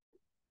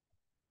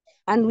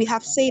 and we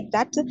have said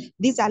that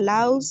this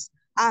allows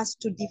us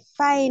to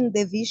define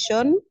the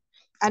vision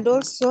and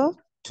also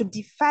to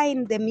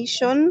define the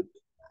mission,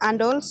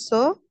 and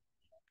also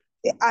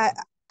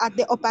at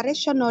the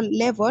operational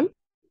level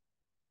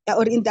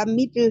or in the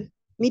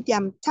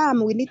medium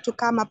term, we need to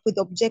come up with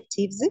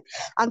objectives.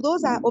 And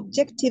those are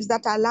objectives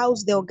that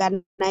allows the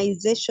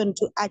organization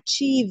to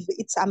achieve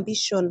its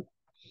ambition.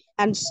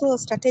 And so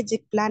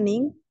strategic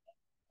planning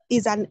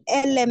is an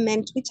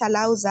element which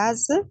allows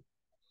us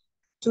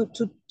to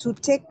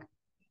take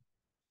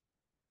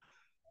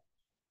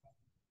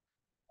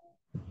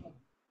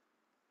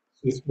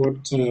with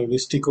what the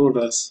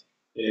stakeholders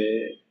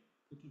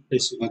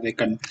place where they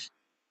can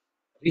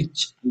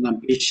reach an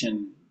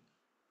ambition.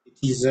 It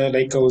is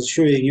like I was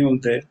showing you on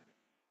the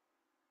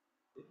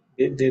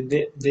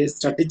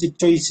strategic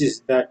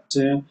choices that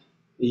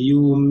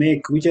you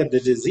make, which are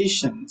the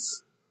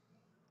decisions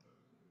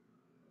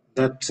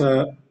that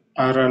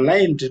are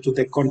aligned to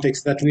the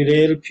context that will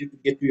help you to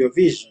get to your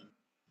vision.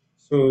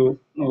 So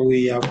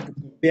we have to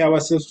compare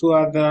ourselves to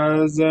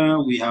others.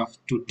 We have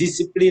to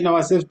discipline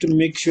ourselves to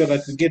make sure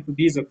that we get to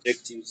these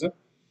objectives,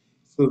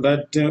 so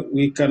that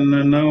we can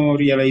now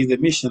realize the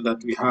mission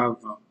that we have,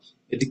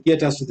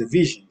 educate us to the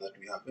vision that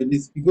we have. And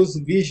it's because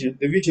the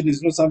vision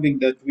is not something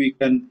that we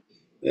can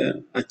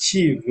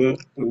achieve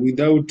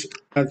without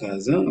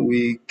others.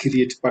 We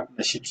create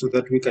partnerships so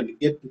that we can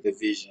get to the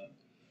vision.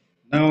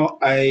 Now,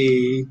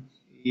 I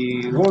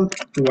want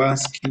to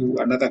ask you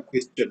another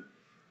question.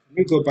 Let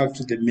me go back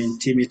to the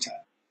Mentimeter.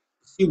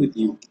 See with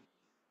you.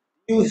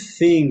 Do you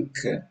think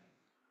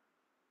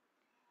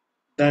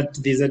that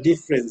there's a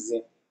difference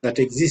that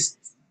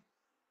exists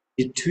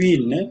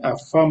between a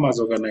farmers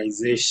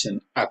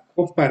organization, a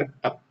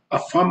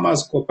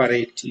farmers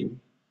cooperative,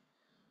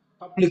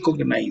 public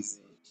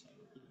organization,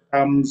 in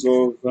terms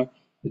of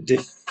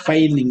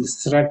defining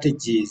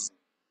strategies?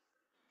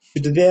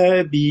 Should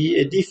there be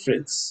a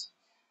difference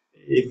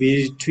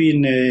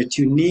between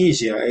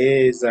Tunisia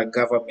as a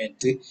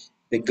government,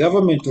 the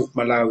government of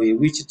Malawi,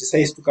 which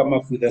decides to come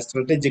up with a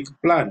strategic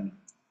plan,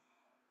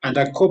 and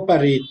a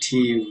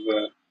cooperative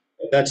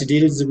that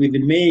deals with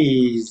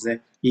maize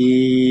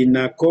in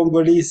a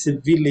Congolese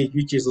village,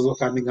 which is also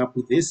coming up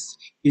with this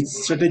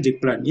its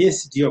strategic plan?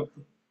 Yes, Diop.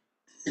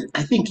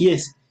 I think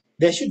yes,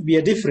 there should be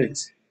a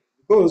difference,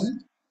 because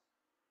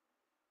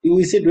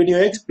you said when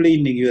you're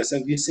explaining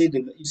yourself, you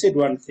said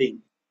one thing,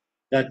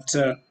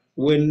 that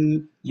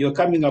when you're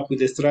coming up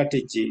with a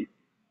strategy,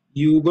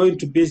 you're going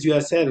to base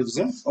yourselves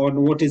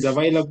on what is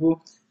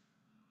available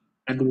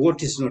and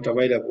what is not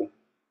available.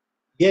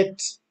 Yet,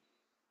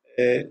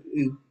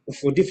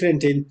 for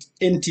different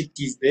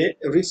entities, the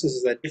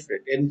resources are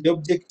different and the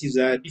objectives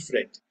are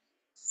different.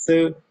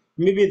 So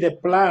maybe the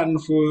plan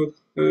for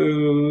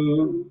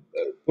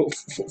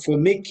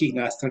making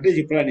a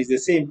strategic plan is the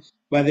same,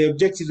 but the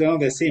objectives are not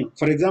the same.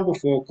 For example,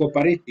 for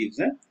cooperatives,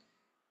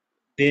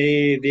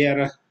 they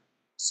are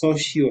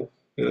social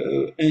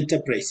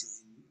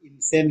enterprises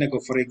in Senegal,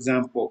 for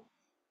example,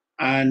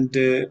 and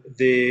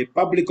the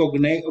public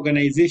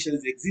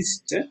organizations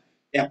exist.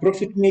 They are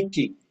profit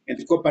making, and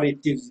the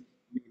cooperatives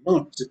may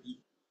not be.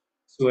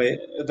 So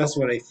that's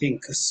what I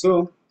think.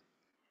 So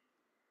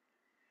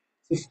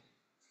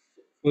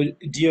for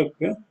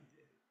Diop,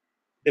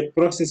 the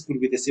process could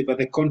be the same, but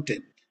the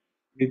content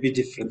will be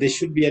different. There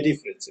should be a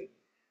difference.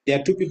 There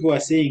are two people who are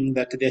saying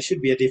that there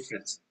should be a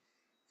difference.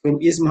 From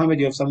Yes Mohammed,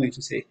 you have something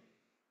to say.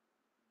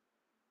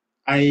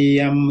 I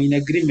am in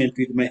agreement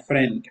with my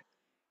friend,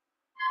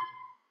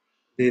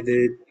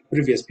 the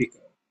previous speaker.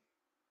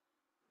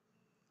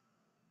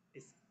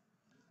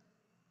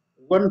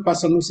 One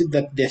person who said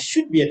that there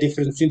should be a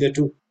difference between the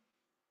two,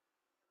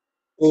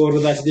 or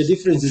that the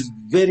difference is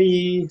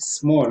very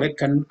small.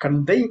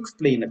 Can they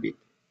explain a bit?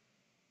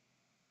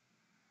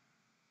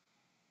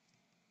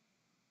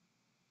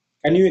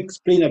 Can you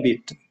explain a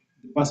bit?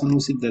 The person who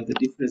said that the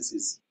difference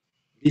is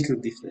little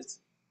difference.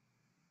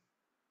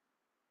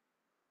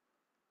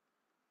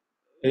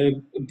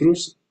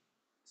 Bruce,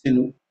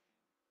 do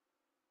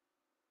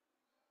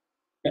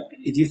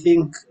you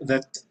think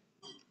that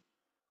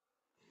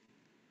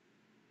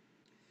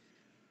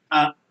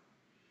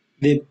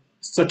the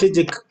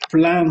strategic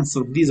plans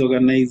of these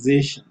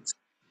organizations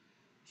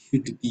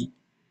should be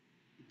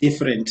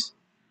different?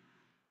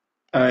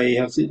 I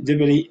have seen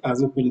Jebeli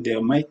has opened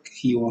their mic.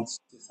 He wants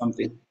to say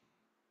something.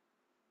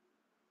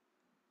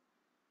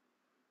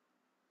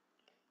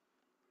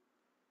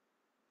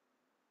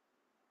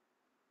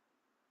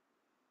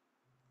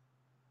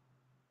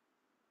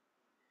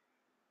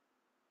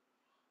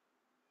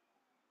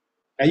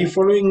 Are you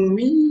following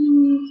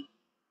me?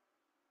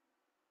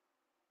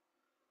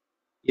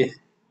 Yes.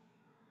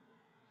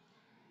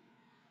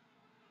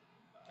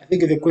 I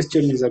think the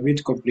question is a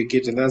bit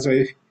complicated. That's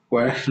why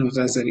we're not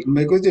answering.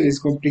 My question is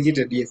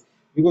complicated, yes.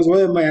 Because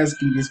why am I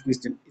asking this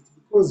question? It's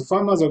because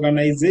farmers'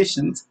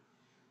 organizations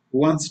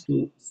want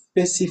to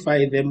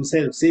specify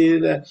themselves, say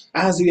that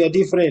as we are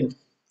different,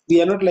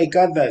 we are not like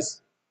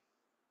others,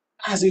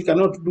 as we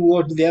cannot do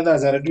what the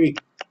others are doing.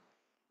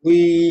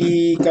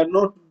 We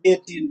cannot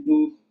get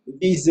into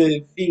these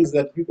things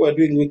that people are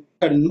doing. We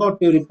cannot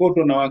report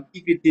on our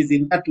activities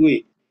in that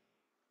way.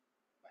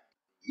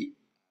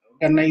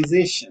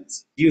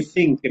 Organizations, do you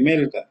think,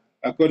 Melda,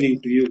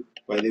 according to you,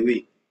 by the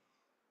way,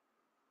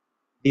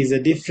 there's a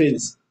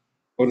difference,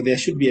 or there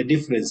should be a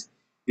difference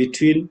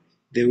between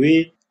the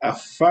way a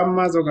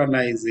farmers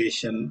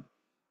organization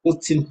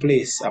puts in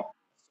place a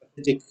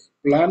strategic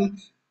plan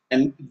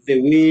and the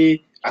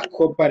way a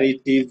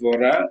cooperative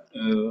or a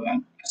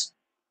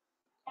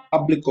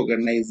public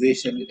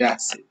organization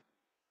does it?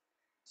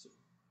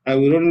 I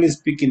will only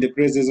speak in the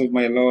presence of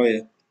my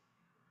lawyer.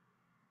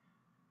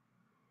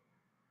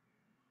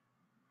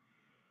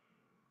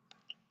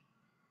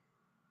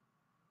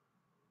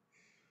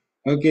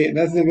 Okay,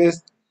 that's the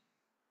best.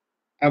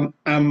 I'm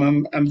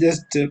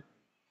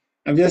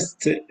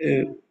just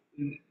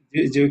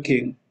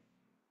joking.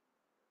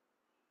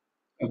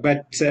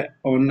 But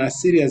on a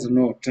serious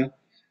note,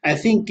 I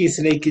think it's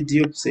like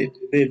Diop said,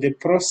 the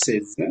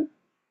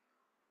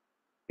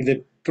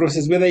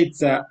process, whether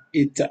it's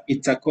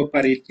a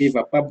cooperative,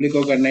 a public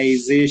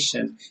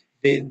organization,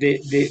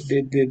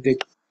 the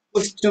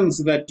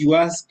questions that you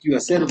ask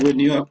yourself when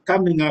you are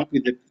coming up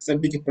with the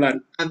strategic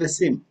plan are the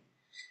same.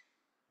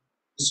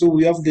 So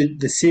we have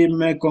the same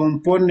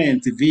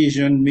component: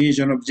 vision,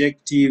 mission,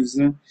 objectives,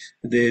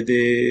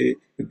 the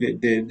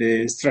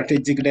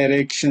strategic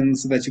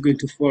directions that you're going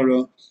to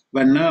follow.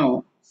 But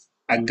now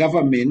a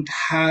government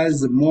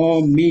has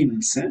more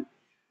means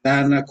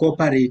than a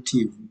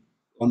cooperative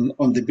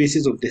on the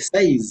basis of the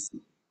size.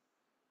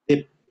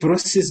 The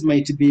process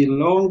might be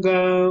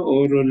longer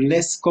or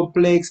less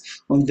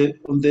complex on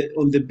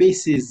the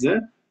basis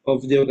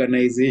of the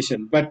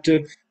organization, but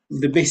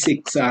the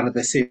basics are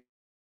the same.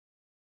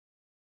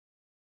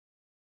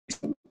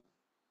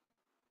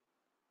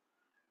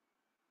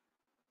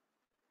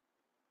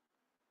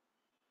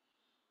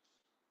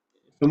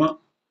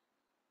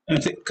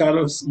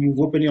 Carlos, you've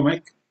opened your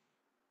mic.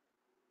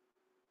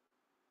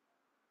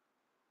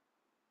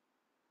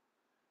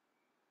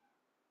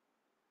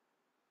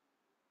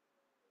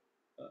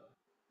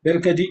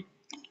 Belkadi,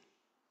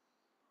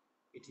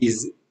 it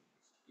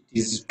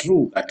is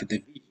true that the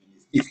vision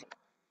is different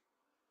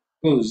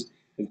because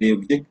the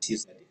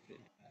objectives are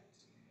different.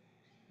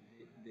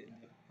 The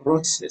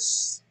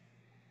process,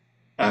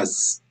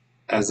 as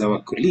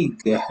our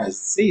colleague has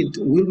said,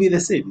 will be the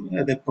same.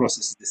 The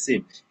process is the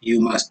same.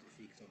 You must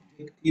fix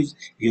objectives.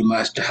 You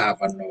must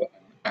have a vision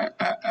and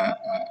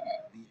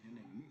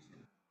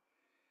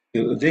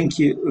mission. Thank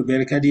you,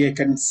 Belkadi. I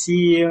can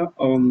see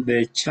on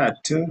the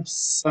chat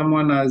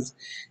someone has,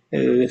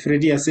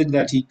 Freddie has said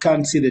that he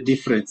can't see the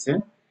difference.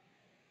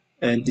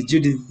 And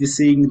Judith is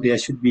saying there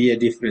should be a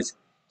difference.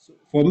 So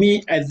for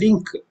me, I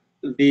think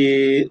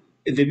the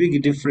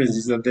big difference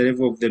is at the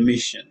level of the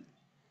mission.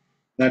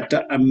 That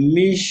a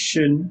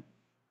mission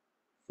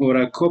for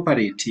a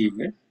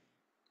cooperative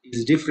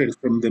is different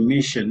from the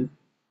mission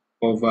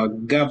of a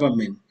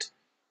government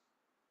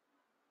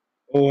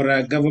or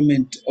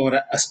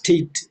a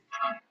state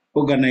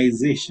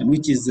organization,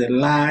 which is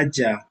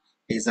larger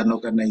as an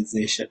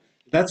organization.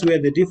 That's where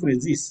the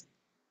difference is,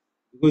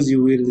 because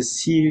you will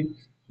see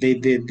they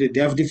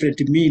have different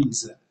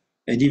means,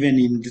 and even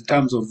in the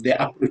terms of the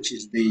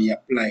approaches they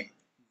apply.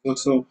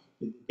 Also,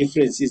 the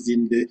difference is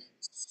in the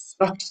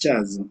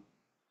structures,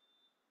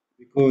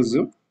 because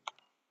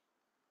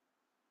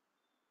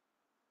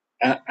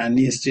an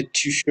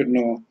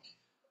institutional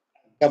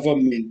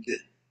government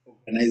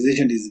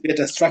organization is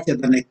better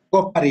structured than a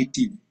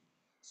cooperative.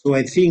 So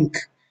I think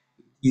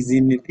is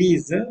in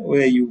this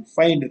where you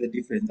find the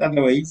difference.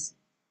 Otherwise,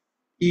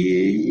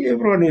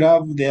 everyone will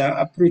have their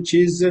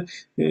approaches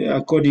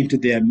according to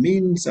their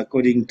means,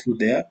 according to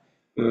their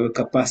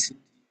capacity.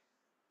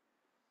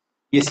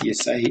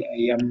 Yes, I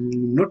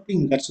am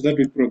noting that so that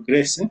we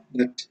progress,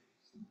 that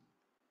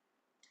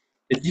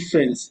the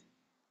difference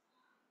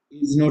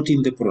is not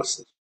in the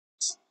process.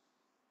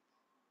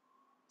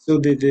 So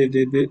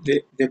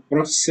the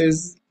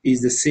process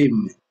is the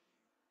same.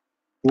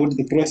 What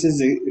the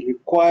process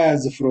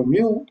requires from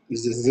you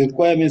is the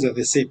requirements are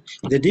the same.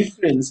 The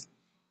difference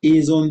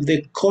is on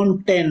the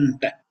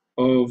content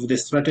of the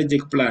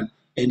strategic plan,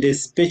 and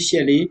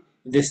especially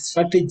the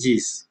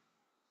strategies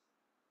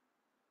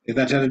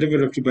that are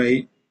developed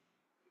by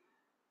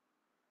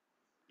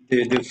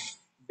the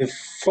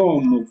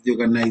form of the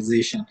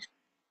organization.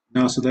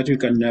 Now, so that we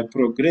can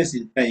progress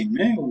in time,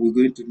 we're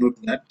going to note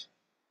that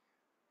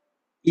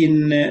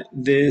in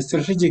the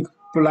strategic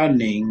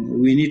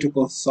planning, we need to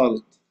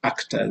consult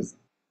actors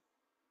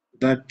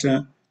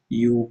that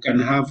you can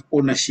have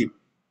ownership.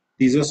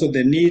 There's also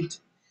the need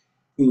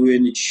to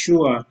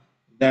ensure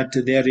that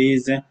there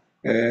is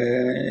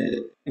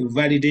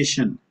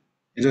validation,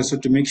 and also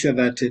to make sure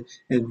that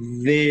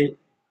the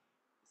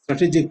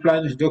strategic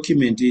plan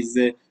document is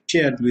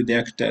shared with the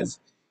actors.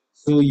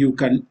 So you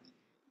can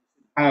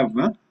have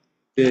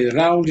the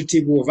round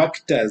table of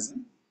actors,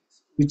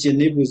 which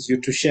enables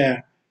you to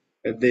share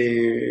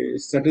the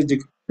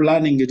strategic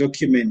planning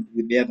document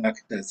with the other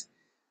actors.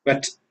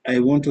 But I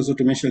want also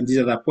to mention these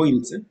other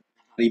points are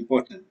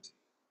important.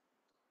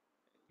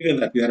 Given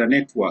that we are a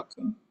network,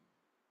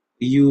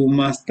 you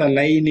must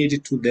align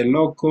it to the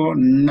local,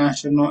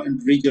 national,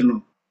 and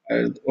regional,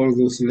 all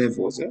those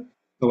levels.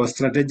 So a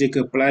strategic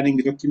planning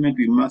document,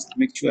 we must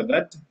make sure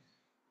that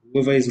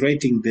whoever is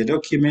writing the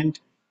document,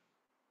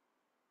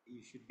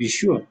 you should be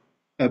sure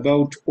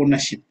about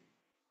ownership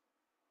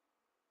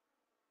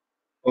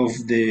of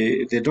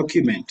the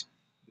document,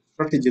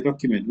 strategy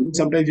document.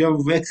 Sometimes you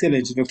have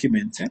excellent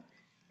documents,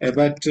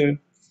 but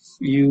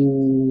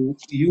you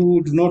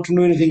do not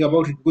know anything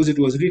about it because it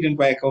was written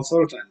by a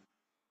consultant.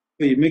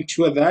 So you make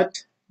sure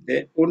that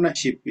the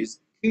ownership is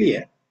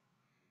clear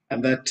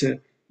and that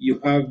you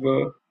have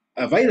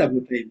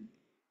available time.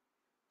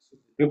 So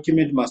the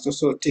document must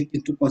also take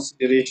into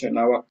consideration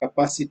our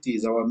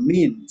capacities, our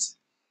means,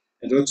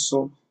 and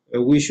also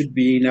we should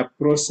be in a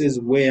process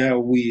where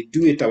we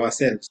do it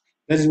ourselves.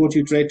 That is what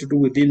you try to do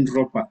within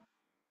ROPPA,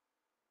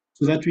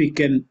 so that we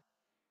can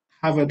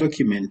have a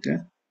document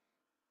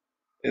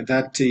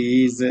that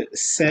is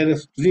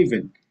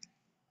self-driven,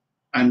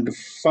 and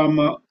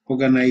farmer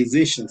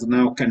organizations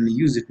now can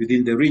use it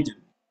within the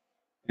region,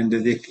 and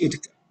it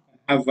can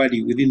have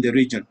value within the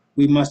region.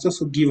 We must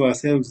also give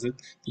ourselves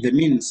the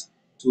means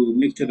to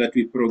make sure that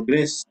we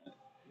progress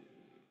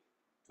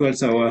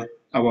towards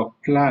our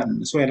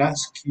plan. So I'll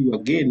ask you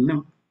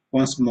again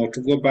once more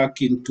to go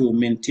back into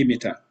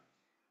Mentimeter.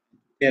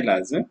 Tell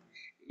us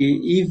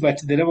if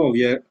at the level of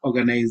your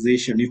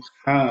organization you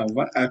have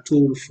a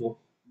tool for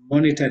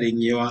monitoring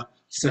your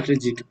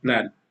strategic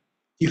plan.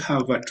 You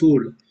have a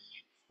tool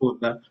for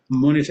the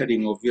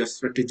monitoring of your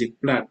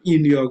strategic plan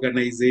in your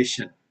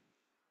organization.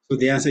 So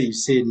the answer you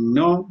say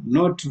no,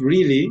 not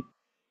really,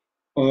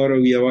 or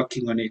we are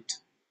working on it.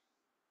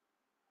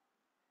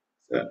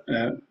 So,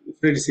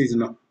 Freddy says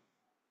no.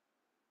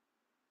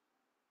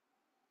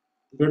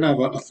 We don't have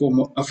a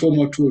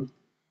formal tool.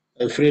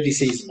 Freddy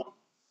says no.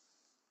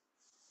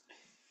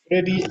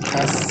 Freddy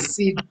has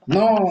said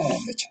no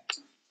on the chat.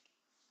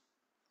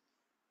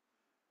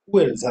 Who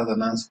else has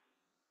an answer?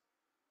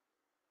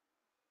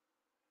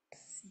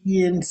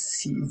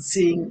 CNC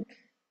saying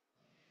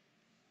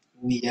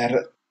we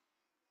are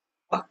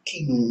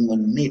working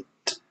on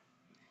it.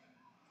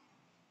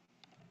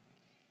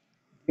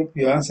 Hope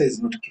your answer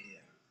is not clear.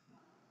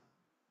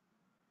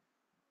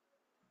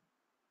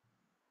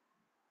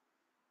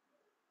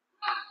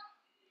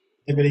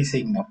 Everybody is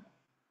saying no.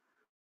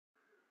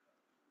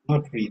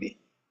 Not really.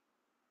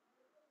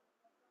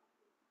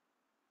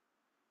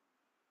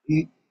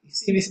 You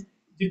see this,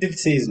 Judith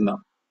says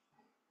no.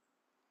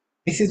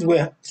 This is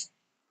where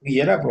we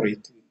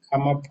elaborate, we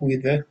come up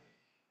with a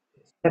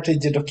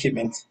strategy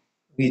document.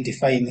 We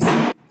define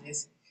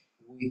this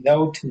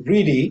without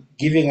really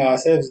giving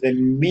ourselves the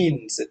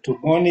means to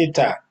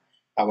monitor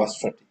our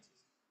strategy.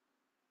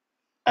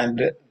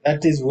 And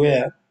that is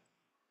where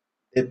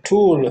the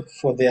tool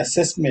for the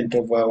assessment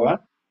of our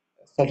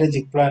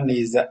strategic plan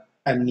is a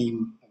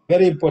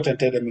very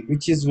important element,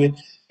 which is will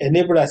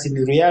enable us in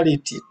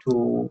reality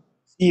to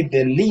see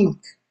the link,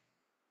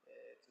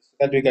 so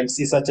that we can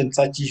see such and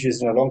such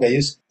issues no longer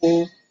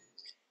useful,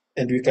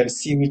 and we can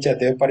see which are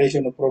the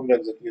operational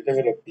programs that we're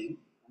developing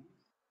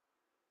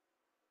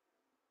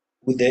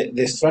with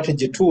the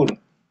strategy tool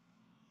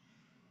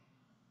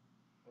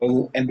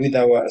and with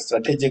our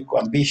strategic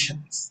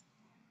ambitions.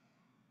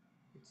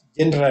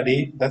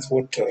 Generally, that's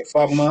what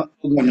farmer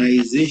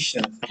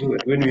organizations do.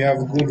 When we have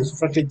good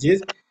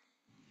strategies,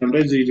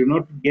 sometimes we do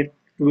not get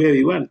to where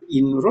we want.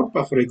 In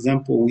ROPPA, for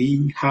example,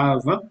 we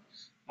have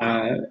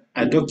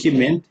a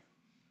document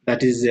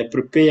that is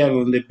prepared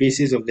on the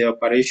basis of the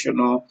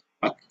operational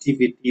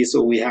activities.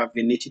 So we have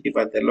initiative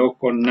at the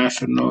local,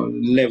 national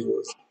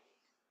levels.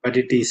 But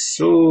it is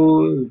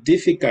so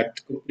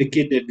difficult,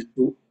 complicated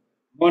to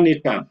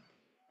monitor,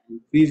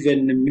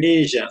 even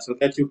measure, so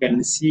that you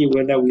can see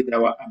whether with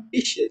our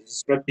ambitious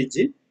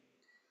strategy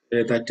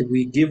that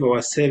we give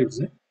ourselves,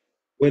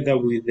 whether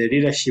with the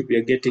leadership we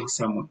are getting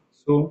someone.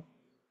 So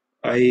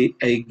I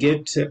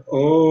get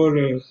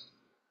all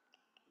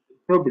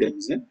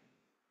problems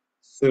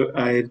So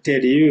I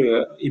tell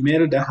you,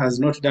 Imelda has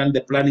not done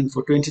the planning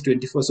for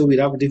 2024, so we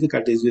have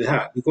difficulties with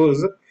her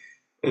because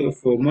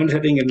for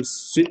monitoring and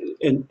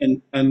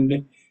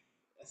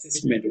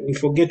assessment, we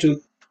forget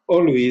to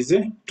always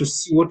to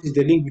see what is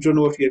the link between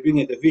what we are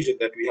doing and the vision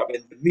that we have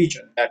and the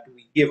mission that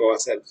we give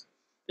ourselves.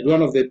 And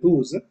one of the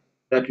tools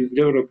that we've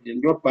developed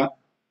in ROPPA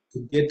to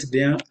get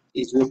there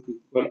is what we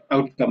call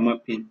outcome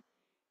mapping,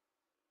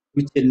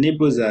 which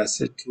enables us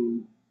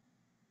to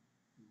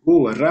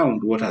go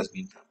around what has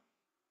been done,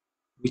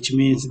 which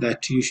means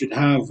that you should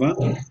have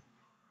a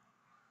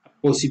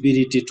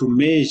possibility to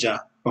measure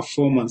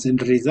performance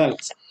and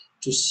results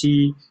to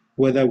see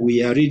whether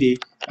we are really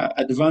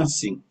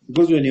advancing.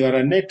 Because when you are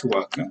a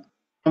network,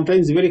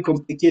 sometimes it's very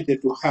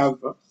complicated to have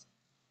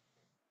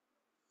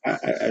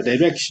a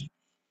direction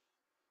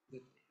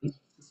to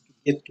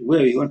get to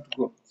where you want to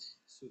go.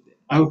 So the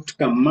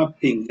outcome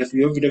mapping that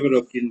we have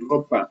developed in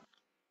ROPPA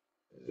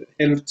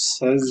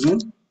helps us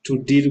to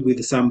deal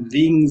with some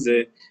things,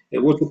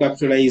 what to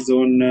capitalize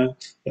on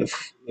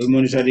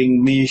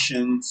monitoring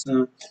missions,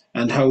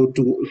 and how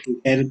to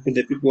help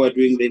the people who are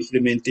doing the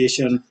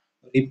implementation,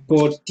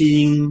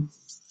 reporting,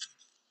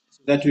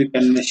 so that we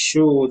can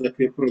show that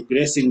we're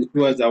progressing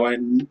towards our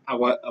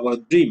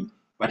dream.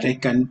 But I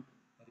can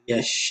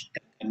tell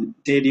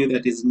you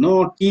that it's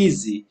not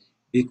easy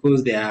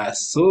because there are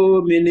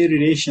so many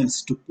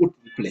relations to put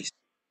in place.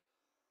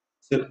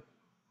 So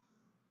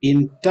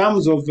in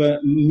terms of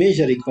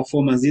measuring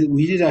performance, we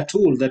need a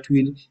tool that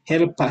will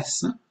help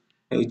us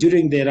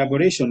during the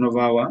elaboration of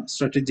our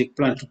strategic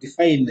plan to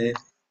define the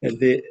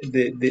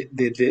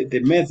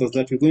methods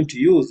that we're going to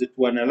use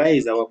to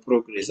analyze our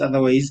progress.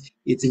 Otherwise,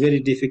 it's very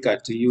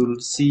difficult. You'll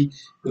see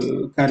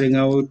carrying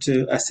out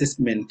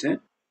assessment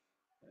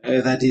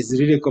that is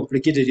really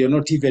complicated. You're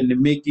not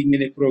even making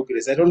any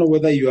progress. I don't know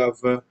whether you have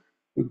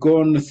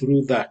gone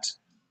through that.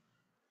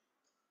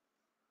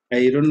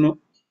 I don't know.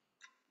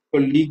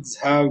 Colleagues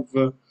have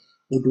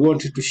would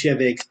want to share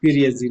their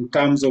experience in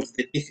terms of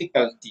the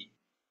difficulty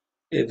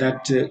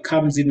that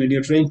comes in when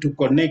you're trying to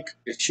connect,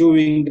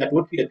 showing that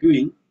what we are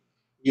doing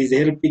is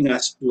helping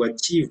us to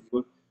achieve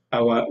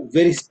our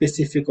very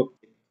specific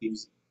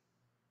objectives.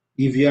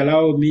 If you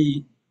allow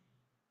me,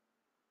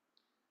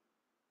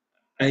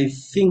 I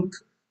think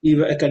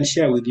if I can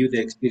share with you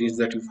the experience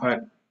that we've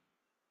had,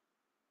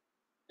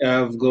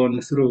 I've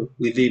gone through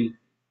within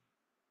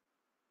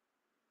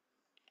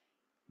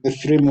the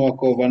framework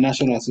of a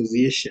national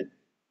association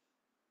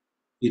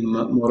in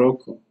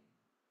Morocco.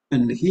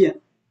 And here,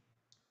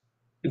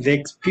 the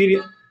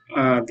experience,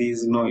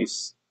 this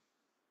noise.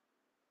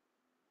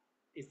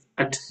 It's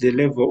at the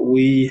level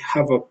we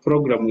have a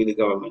program with the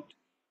government.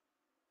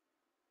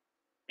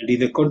 And in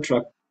the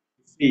contract,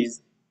 it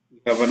says we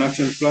have an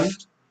action plan,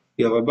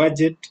 we have a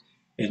budget,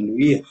 and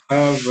we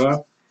have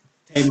a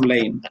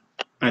timeline.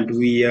 And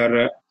we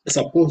are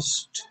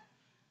supposed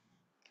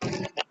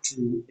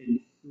to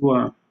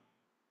ensure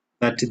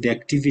that the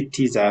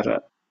activities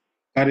are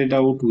carried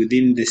out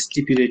within the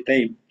stipulated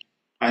time.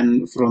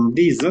 And from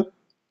this,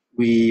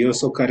 we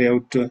also carry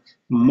out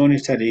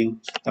monitoring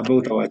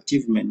about our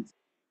achievements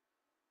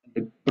and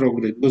the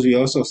progress, because we are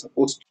also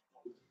supposed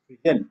to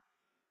present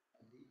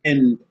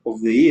end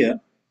of the year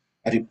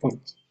a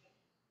report.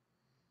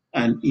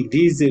 And it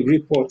is a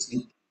report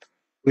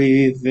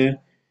with the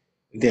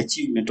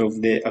achievement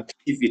of the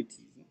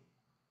activity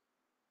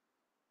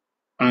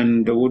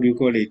and what do you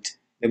call it,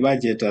 the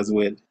budget as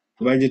well.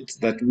 The budget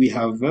that we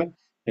have,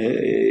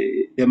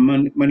 the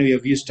money we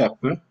have used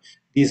up.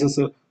 This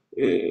also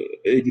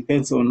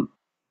depends on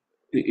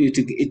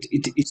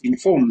it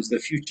informs the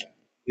future,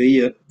 the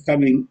year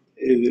coming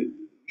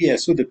year.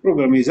 So the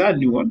program is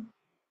annual,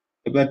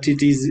 but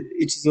it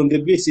is on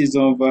the basis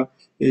of a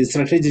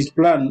strategic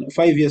plan,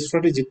 5-year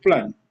strategic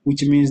plan,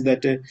 which means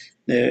that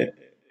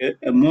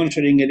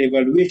monitoring and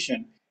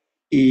evaluation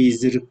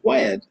is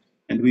required,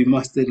 and we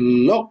must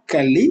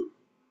locally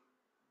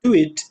do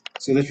it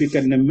so that we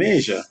can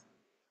measure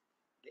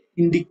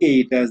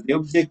indicators, the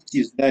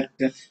objectives that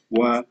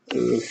were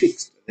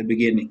fixed at the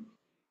beginning.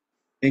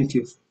 Thank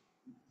you.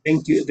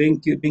 Thank you,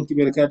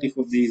 Belkati,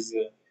 for this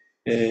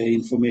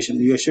information.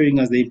 You are showing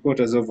us the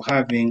importance of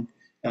having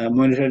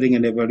monitoring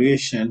and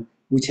evaluation,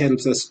 which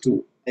helps us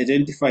to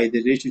identify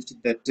the relationship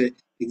that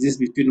exists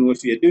between what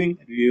we are doing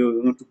and we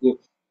want to go.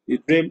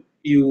 Prem,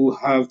 you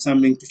have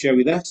something to share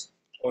with us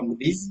on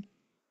this?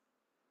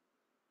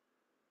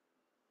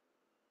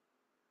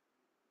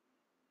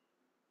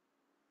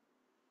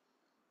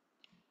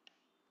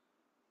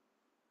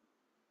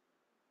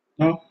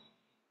 No?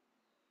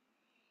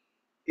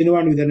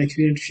 Anyone with an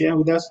experience to share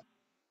with us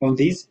on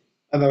this?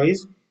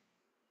 Otherwise?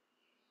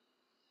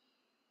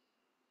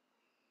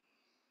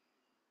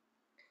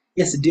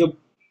 Yes, dear.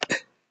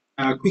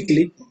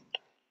 Quickly,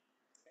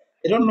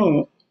 I don't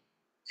know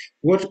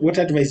what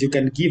advice you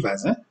can give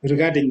us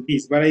regarding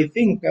this, but I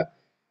think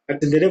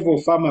at the level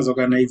of farmers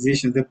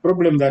organizations, the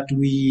problem that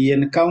we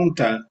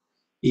encounter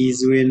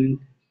is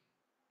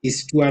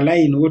to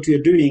align what we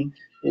are doing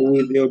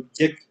with the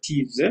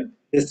objectives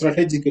the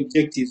strategic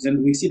objectives,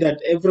 and we see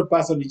that every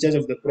person in charge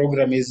of the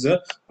program is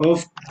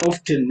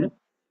often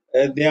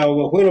they are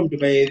overwhelmed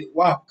by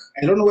work.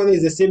 I don't know whether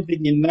it's the same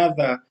thing in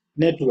other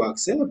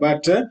networks,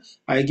 but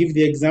I give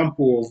the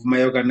example of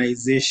my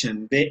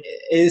organization, the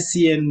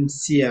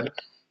ACNCR,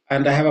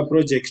 and I have a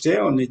project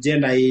on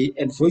gender,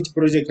 and for each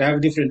project I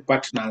have different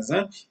partners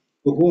to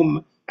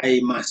whom I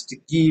must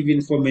give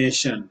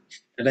information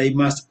and I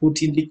must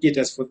put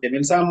indicators for them.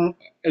 And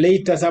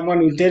later someone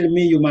will tell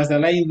me you must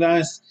align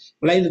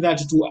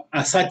that to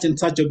a such and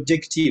such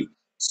objective.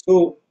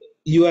 So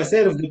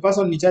yourself, the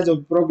person in charge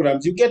of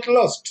programs, you get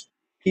lost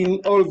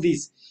in all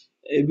this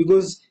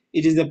because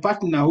it is the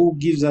partner who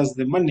gives us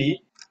the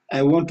money.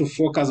 I want to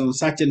focus on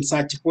such and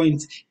such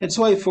points, and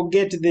so I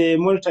forget the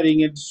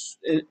monitoring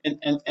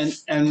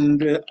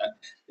and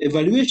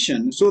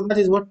evaluation. So that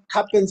is what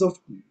happens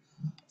often.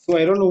 So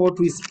I don't know what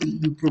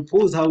you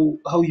propose,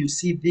 how you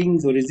see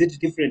things, or is it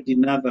different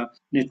in other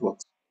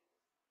networks?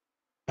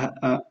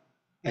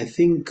 I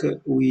think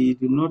we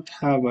do not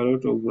have a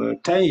lot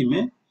of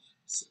time.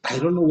 I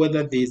don't know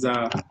whether there's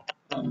a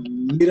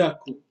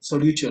miracle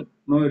solution.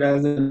 No, it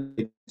doesn't.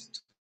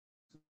 It's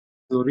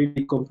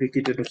already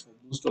complicated for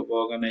most of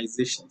our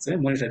organizations,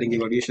 monitoring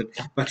evaluation.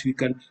 But we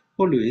can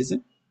always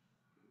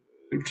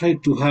try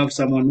to have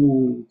someone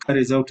who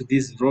carries out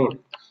this role.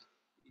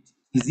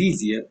 It's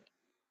easier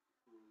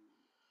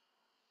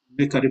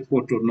make a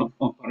report on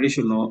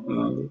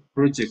operational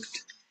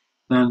project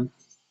than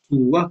to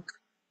work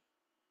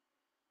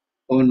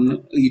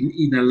on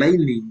in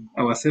aligning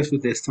ourselves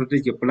with the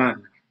strategic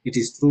plan. It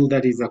is true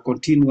that is a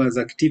continuous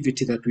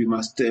activity that we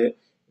must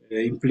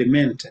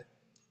implement.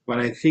 But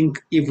I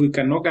think if we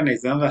can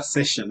organize another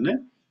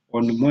session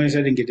on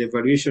monitoring and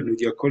evaluation with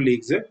your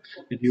colleagues,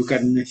 and you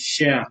can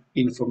share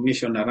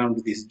information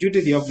around this.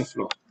 Judith, you have the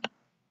floor.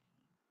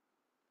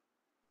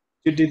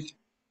 Judith.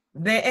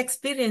 The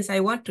experience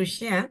I want to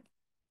share,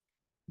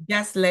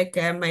 just like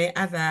my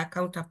other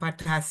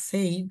counterpart has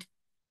said,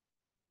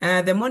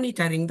 the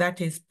monitoring that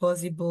is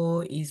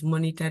possible is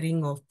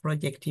monitoring of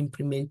project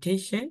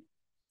implementation.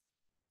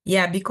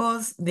 Yeah,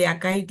 because there are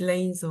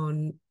guidelines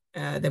on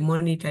the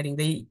monitoring.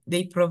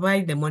 They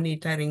provide the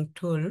monitoring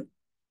tool.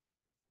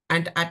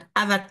 And at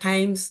other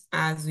times,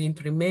 as we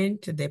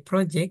implement the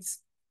projects,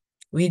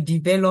 we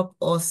develop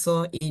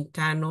also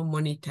internal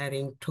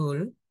monitoring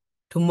tool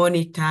to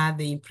monitor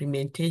the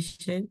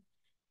implementation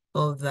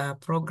of the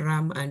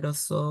program and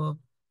also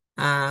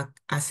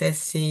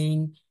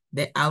assessing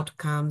the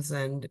outcomes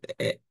and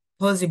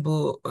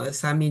possible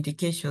some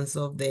indications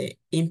of the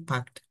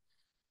impact.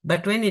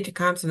 But when it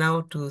comes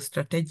now to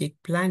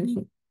strategic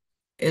planning,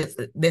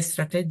 the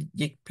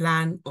strategic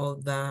plan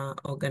of the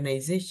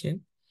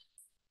organization,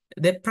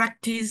 the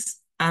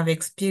practice I've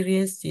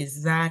experienced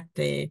is that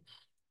if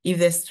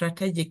the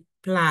strategic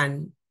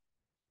plan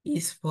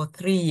is for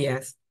 3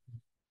 years,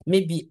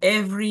 maybe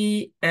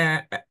every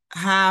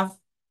half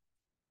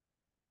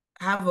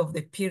of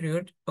the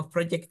period of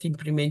project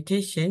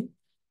implementation,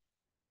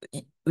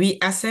 we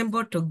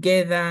assemble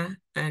together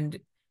and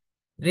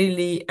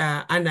really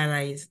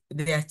analyze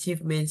the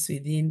achievements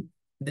within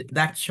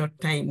that short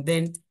time.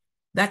 Then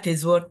that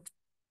is what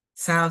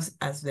serves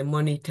as the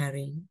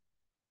monitoring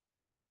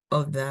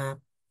of the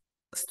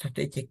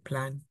strategic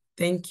plan.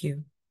 Thank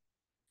you.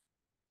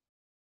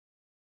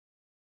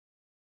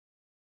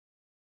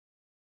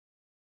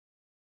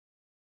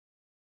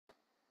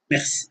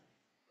 Merci.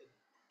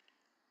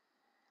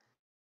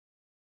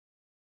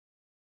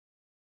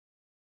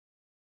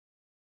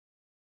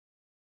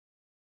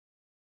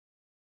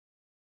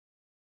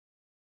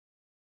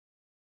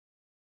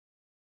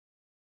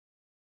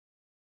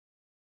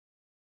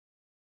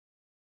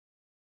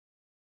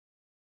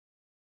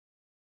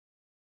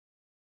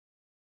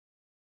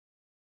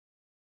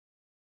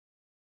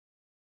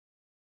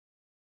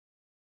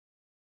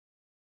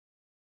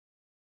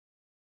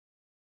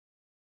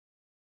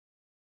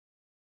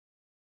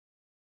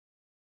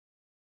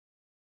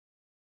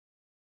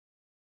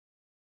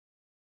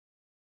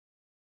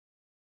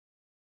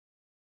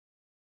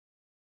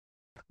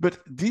 But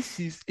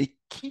this is a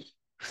key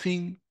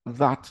thing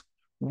that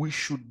we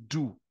should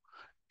do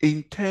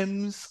in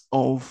terms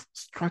of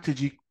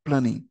strategic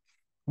planning.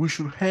 We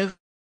should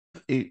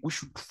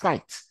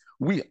fight,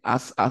 we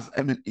as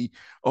M&E,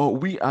 or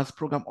we as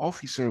program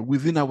officer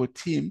within our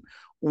team,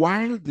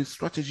 while the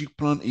strategic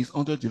plan is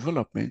under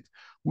development,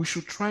 we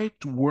should try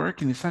to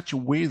work in such a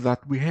way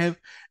that we have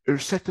a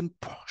certain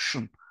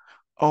portion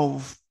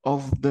of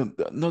the,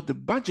 not the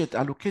budget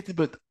allocated,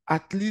 but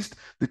at least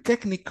the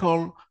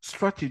technical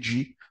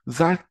strategy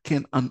that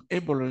can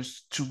enable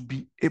us to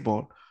be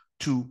able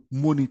to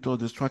monitor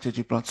the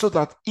strategy plan, so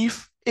that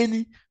if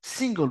any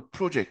single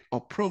project or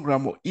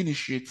program or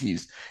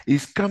initiatives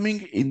is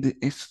coming in the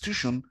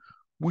institution,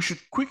 we should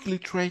quickly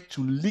try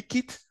to link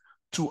it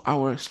to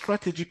our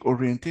strategic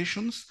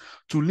orientations,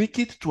 to link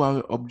it to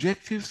our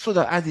objectives, so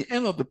that at the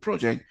end of the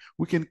project,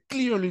 we can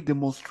clearly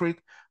demonstrate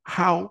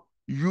how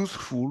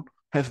useful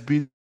has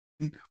been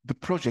the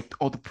project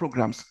or the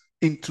programs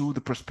into the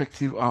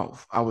perspective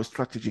of our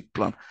strategic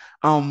plan.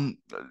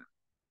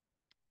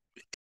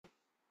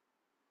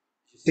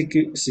 C'est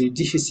que c'est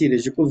difficile.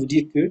 Je peux vous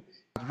dire que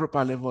at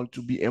ROPPA level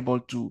to be able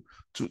to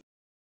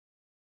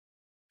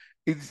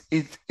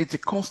it's a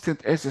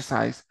constant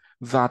exercise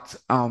that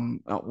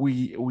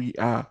we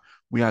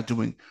are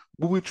doing.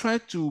 We will try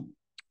to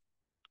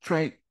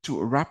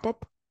wrap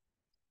up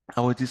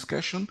our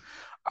discussion.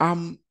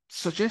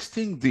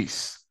 Suggesting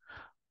this.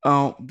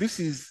 This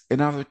is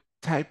another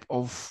type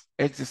of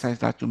exercise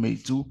that you may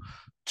do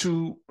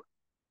to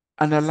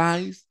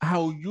analyze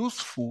how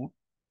useful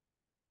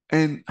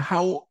and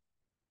how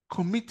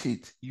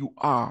committed you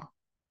are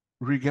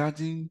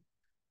regarding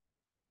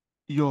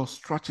your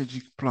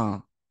strategic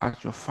plan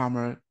at your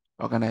farmer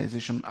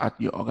organization, at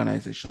your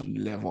organization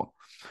level.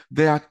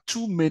 There are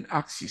two main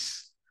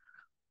axes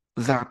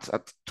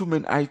two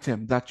main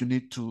items that you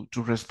need to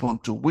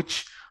respond to,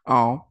 which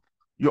are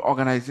your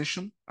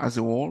organization as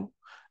a whole,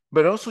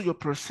 but also your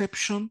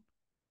perception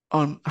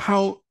on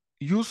how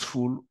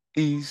useful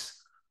is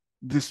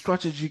the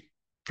strategic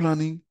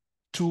planning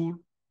tool.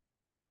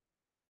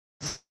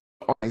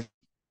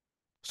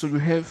 So you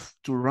have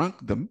to rank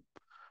them.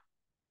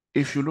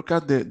 If you look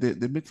at the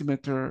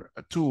Mentimeter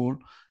tool,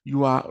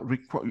 you are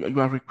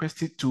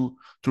requested to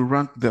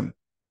rank them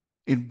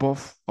in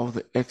both of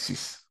the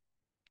axes.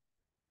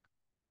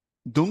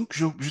 Donc,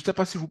 je ne sais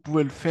pas si vous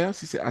pouvez le faire,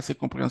 si c'est assez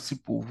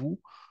compréhensible pour vous,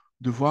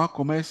 de voir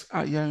comment est-ce...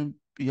 Ah, il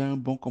y a un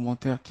bon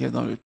commentaire qui est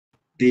dans le...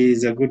 there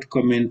is a good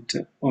comment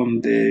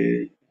on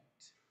the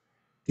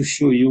to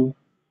show you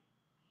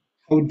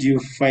how do you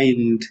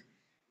find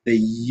the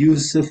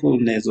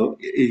usefulness of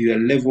your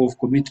level of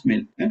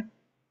commitment in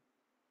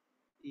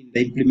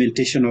the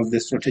implementation of the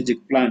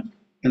strategic plan.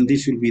 And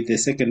this will be the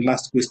second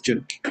last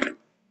question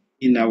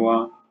in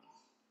our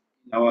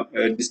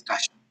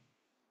discussion.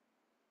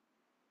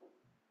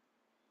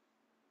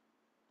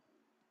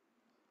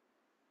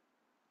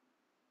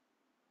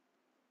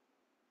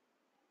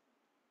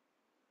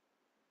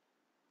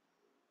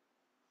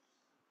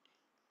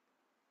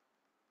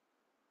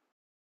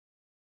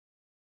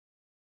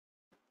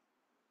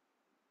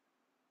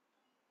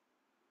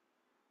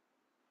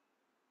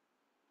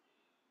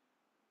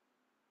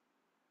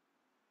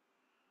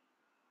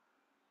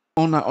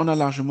 On a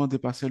largement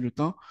dépassé le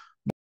temps.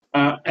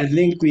 I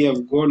think we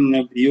have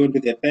gone beyond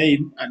the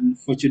time,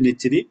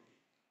 unfortunately.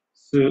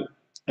 So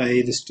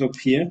I'll stop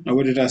here. I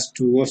wanted us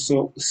to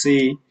also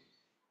say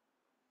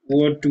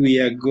what we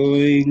are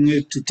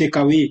going to take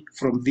away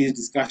from this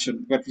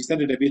discussion. But we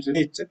started a bit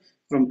late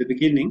from the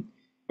beginning,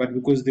 but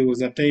because there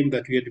was a time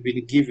that we had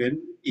been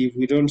given, if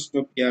we don't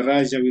stop here,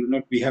 Raja will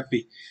not be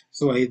happy.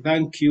 So I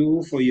thank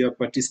you for your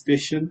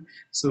participation.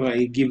 So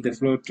I give the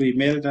floor to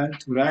Imelda,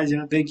 to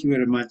Raja. Thank you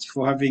very much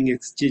for having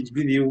exchanged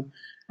with you,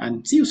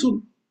 and see you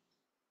soon.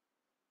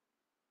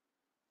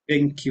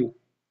 Thank you.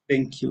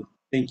 Thank you.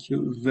 Thank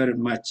you very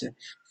much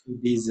for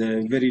this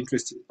very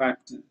interesting part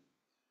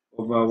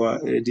of our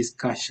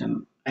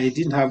discussion. I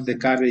didn't have the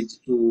courage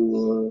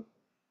to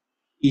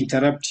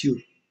interrupt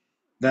you.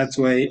 That's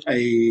why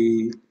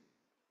I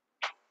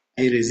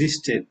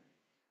resisted.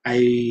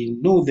 I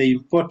know the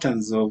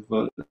importance of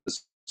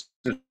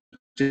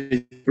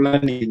strategic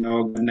planning in our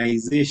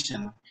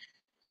organization.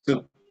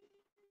 So,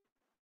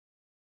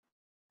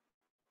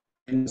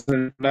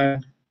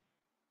 plan,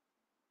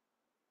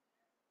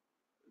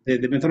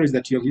 the methodology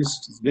that you have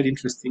used is very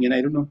interesting, and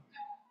I don't know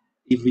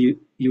if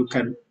you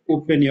can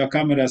open your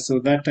camera so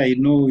that I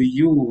know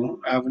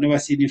you. I've never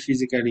seen you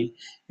physically,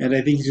 and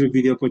I think it will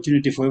be the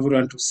opportunity for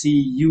everyone to see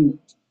you,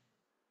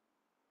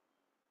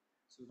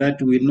 so that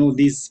we know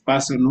this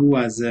person who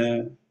has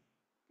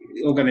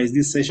organized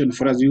this session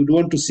for us. We would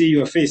want to see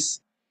your face.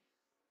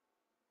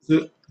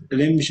 So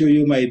let me show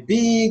you my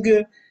big,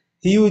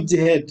 huge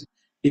head.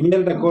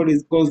 Imelda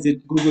calls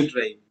it Google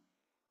Drive.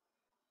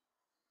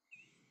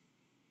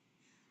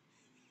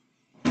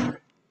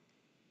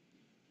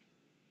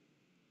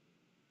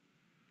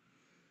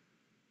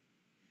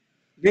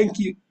 Thank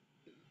you.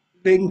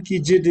 Thank you,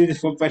 Judith,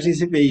 for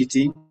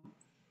participating.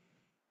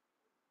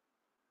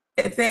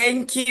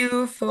 Thank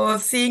you for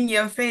seeing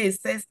your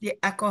face, says the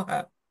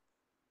Akoha.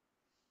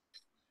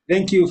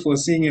 Thank you for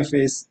seeing your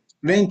face.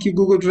 Thank you,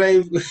 Google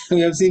Drive.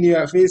 We have seen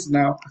your face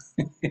now.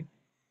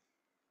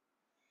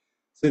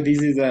 So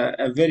this is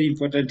a very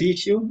important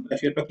issue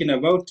that we're talking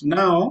about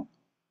now.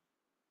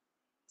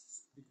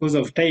 Because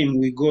of time,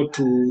 we go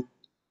to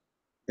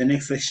the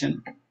next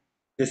session.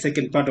 The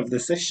second part of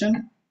the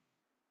session,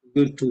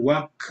 we're going to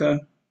work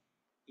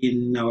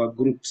in our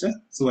groups.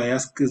 So I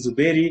ask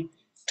Zuberi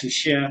to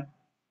share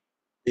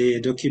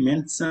the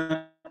documents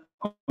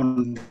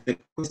on the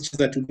questions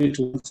that we're going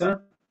to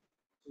answer.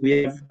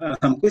 We have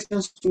some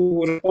questions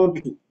to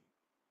respond to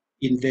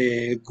in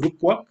the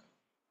group work.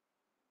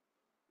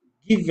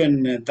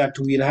 Given that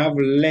we'll have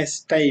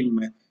less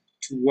time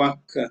to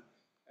work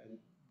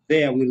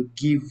there, we'll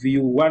give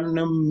you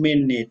 1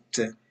 minute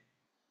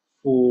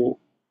for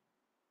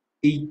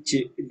each.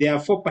 There are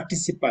 4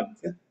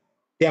 participants.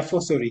 There are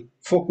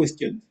 4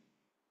 questions.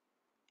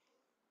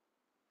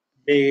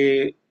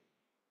 The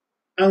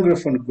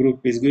Anglophone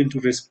group is going to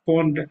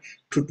respond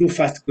to 2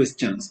 first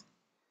questions,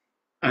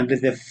 and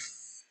the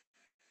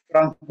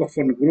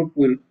Francophone group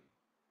will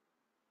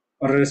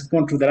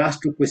respond to the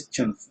last two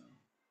questions.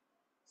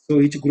 So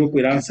each group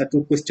will answer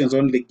two questions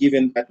only,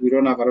 given that we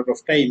don't have a lot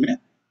of time.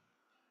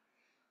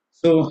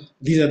 So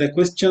these are the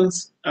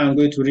questions. I'm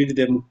going to read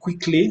them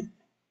quickly.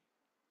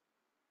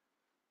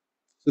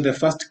 So the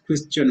first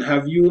question,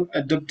 have you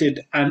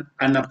adopted an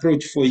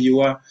approach for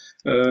your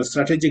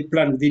strategic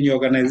plan within your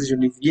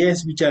organization? If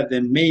yes, which are the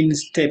main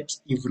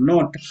steps? If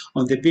not,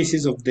 on the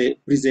basis of the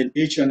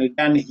presentation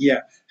done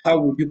here, how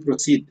would you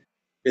proceed?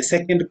 The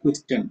second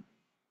question,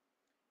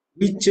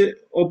 which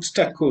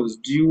obstacles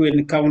do you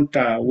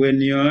encounter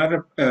when you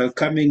are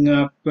coming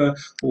up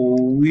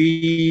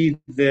with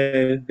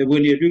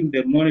when you're doing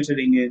the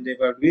monitoring and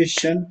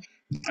evaluation,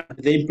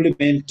 the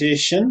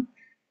implementation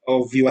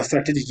of your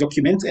strategic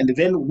documents, and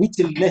then which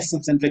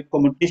lessons and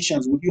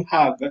recommendations would you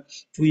have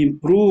to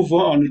improve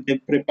on the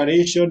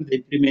preparation, the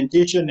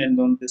implementation, and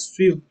on the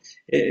swift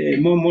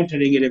more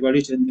monitoring and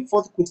evaluation? The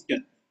fourth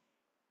question,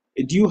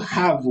 do you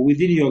have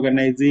within your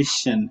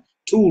organization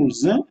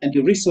tools and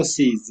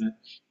resources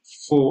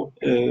for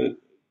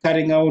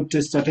carrying out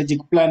strategic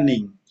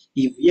planning?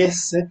 If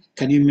yes,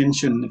 can you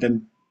mention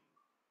them?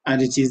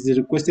 And it is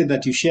requested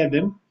that you share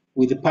them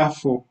with the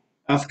PAFO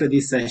after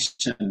this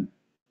session.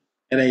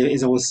 And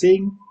as I was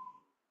saying,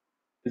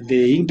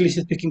 the English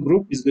speaking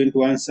group is going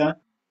to answer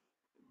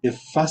the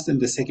first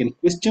and the second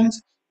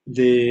questions.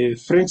 The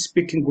French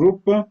speaking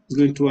group is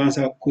going to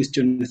answer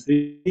question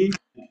 3.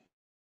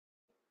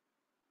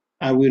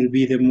 I will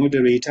be the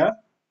moderator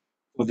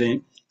for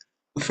the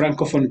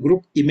Francophone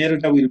group.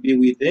 Imelda will be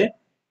with the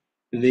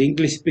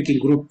English speaking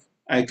group.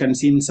 I can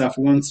see Insaf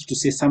wants to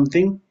say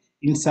something.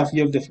 Insaf,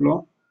 you have the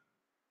floor.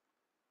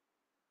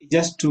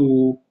 Just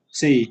to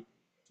say to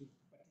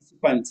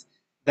participants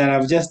that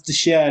I've just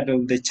shared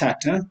on the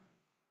chat,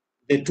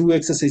 the two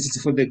exercises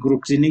for the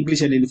groups in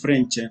English and in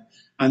French,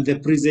 and the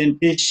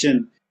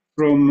presentation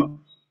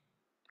from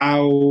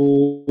our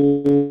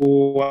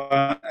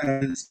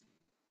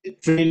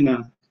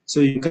trainer.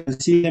 So you can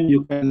see them,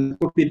 you can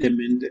copy them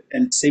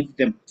and save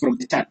them from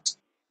the chat.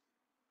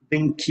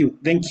 Thank you.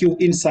 Thank you,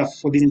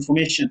 INSAF, for this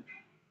information.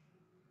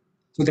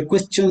 So the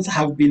questions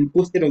have been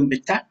posted on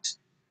the chat.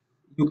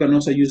 You can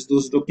also use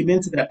those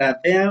documents that are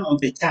there on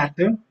the chat.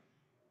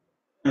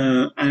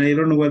 And I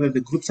don't know whether the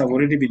groups have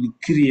already been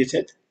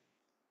created.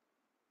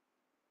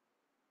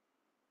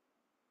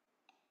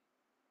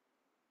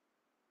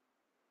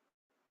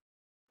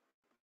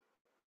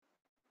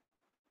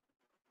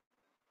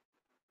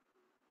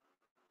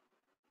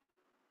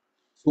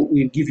 So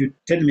we'll give you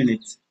 10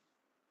 minutes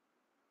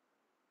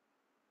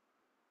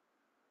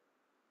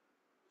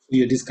for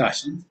your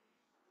discussion.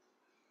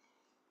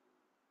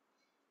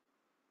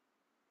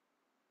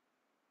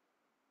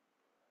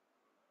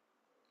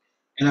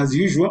 And as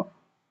usual,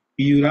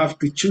 you have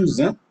to choose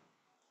a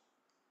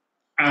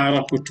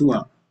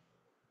rapporteur,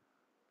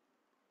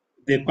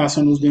 the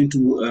person who's going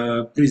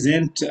to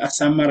present a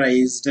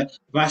summarized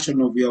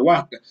version of your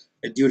work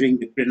during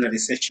the plenary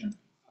session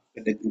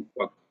after the group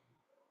work.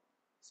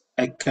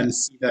 I can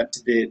see that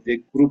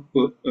the group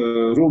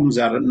rooms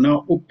are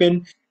now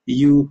open.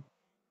 You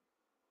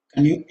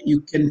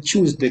can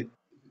choose the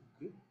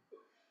group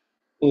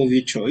of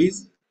your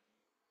choice.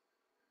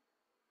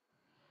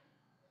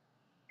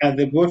 At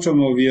the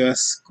bottom of your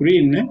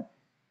screen,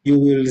 you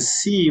will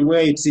see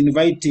where it's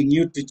inviting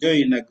you to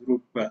join a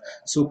group.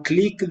 So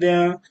click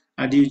there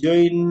and you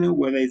join,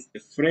 whether it's the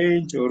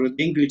French or the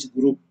English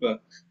group.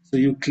 So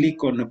you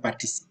click on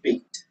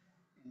participate,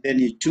 then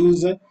you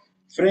choose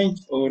French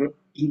or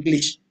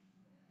English.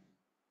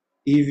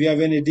 If you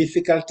have any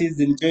difficulties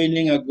in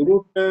joining a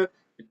group,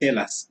 tell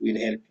us, we'll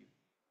help you.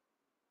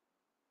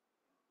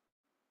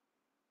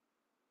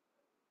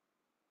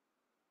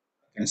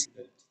 I can see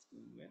that it's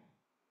going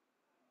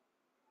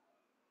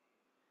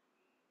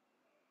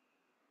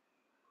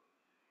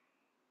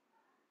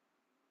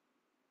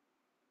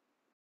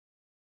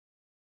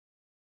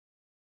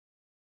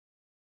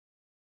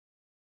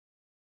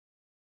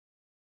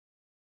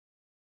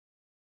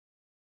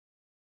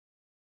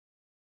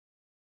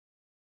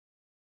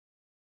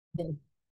well.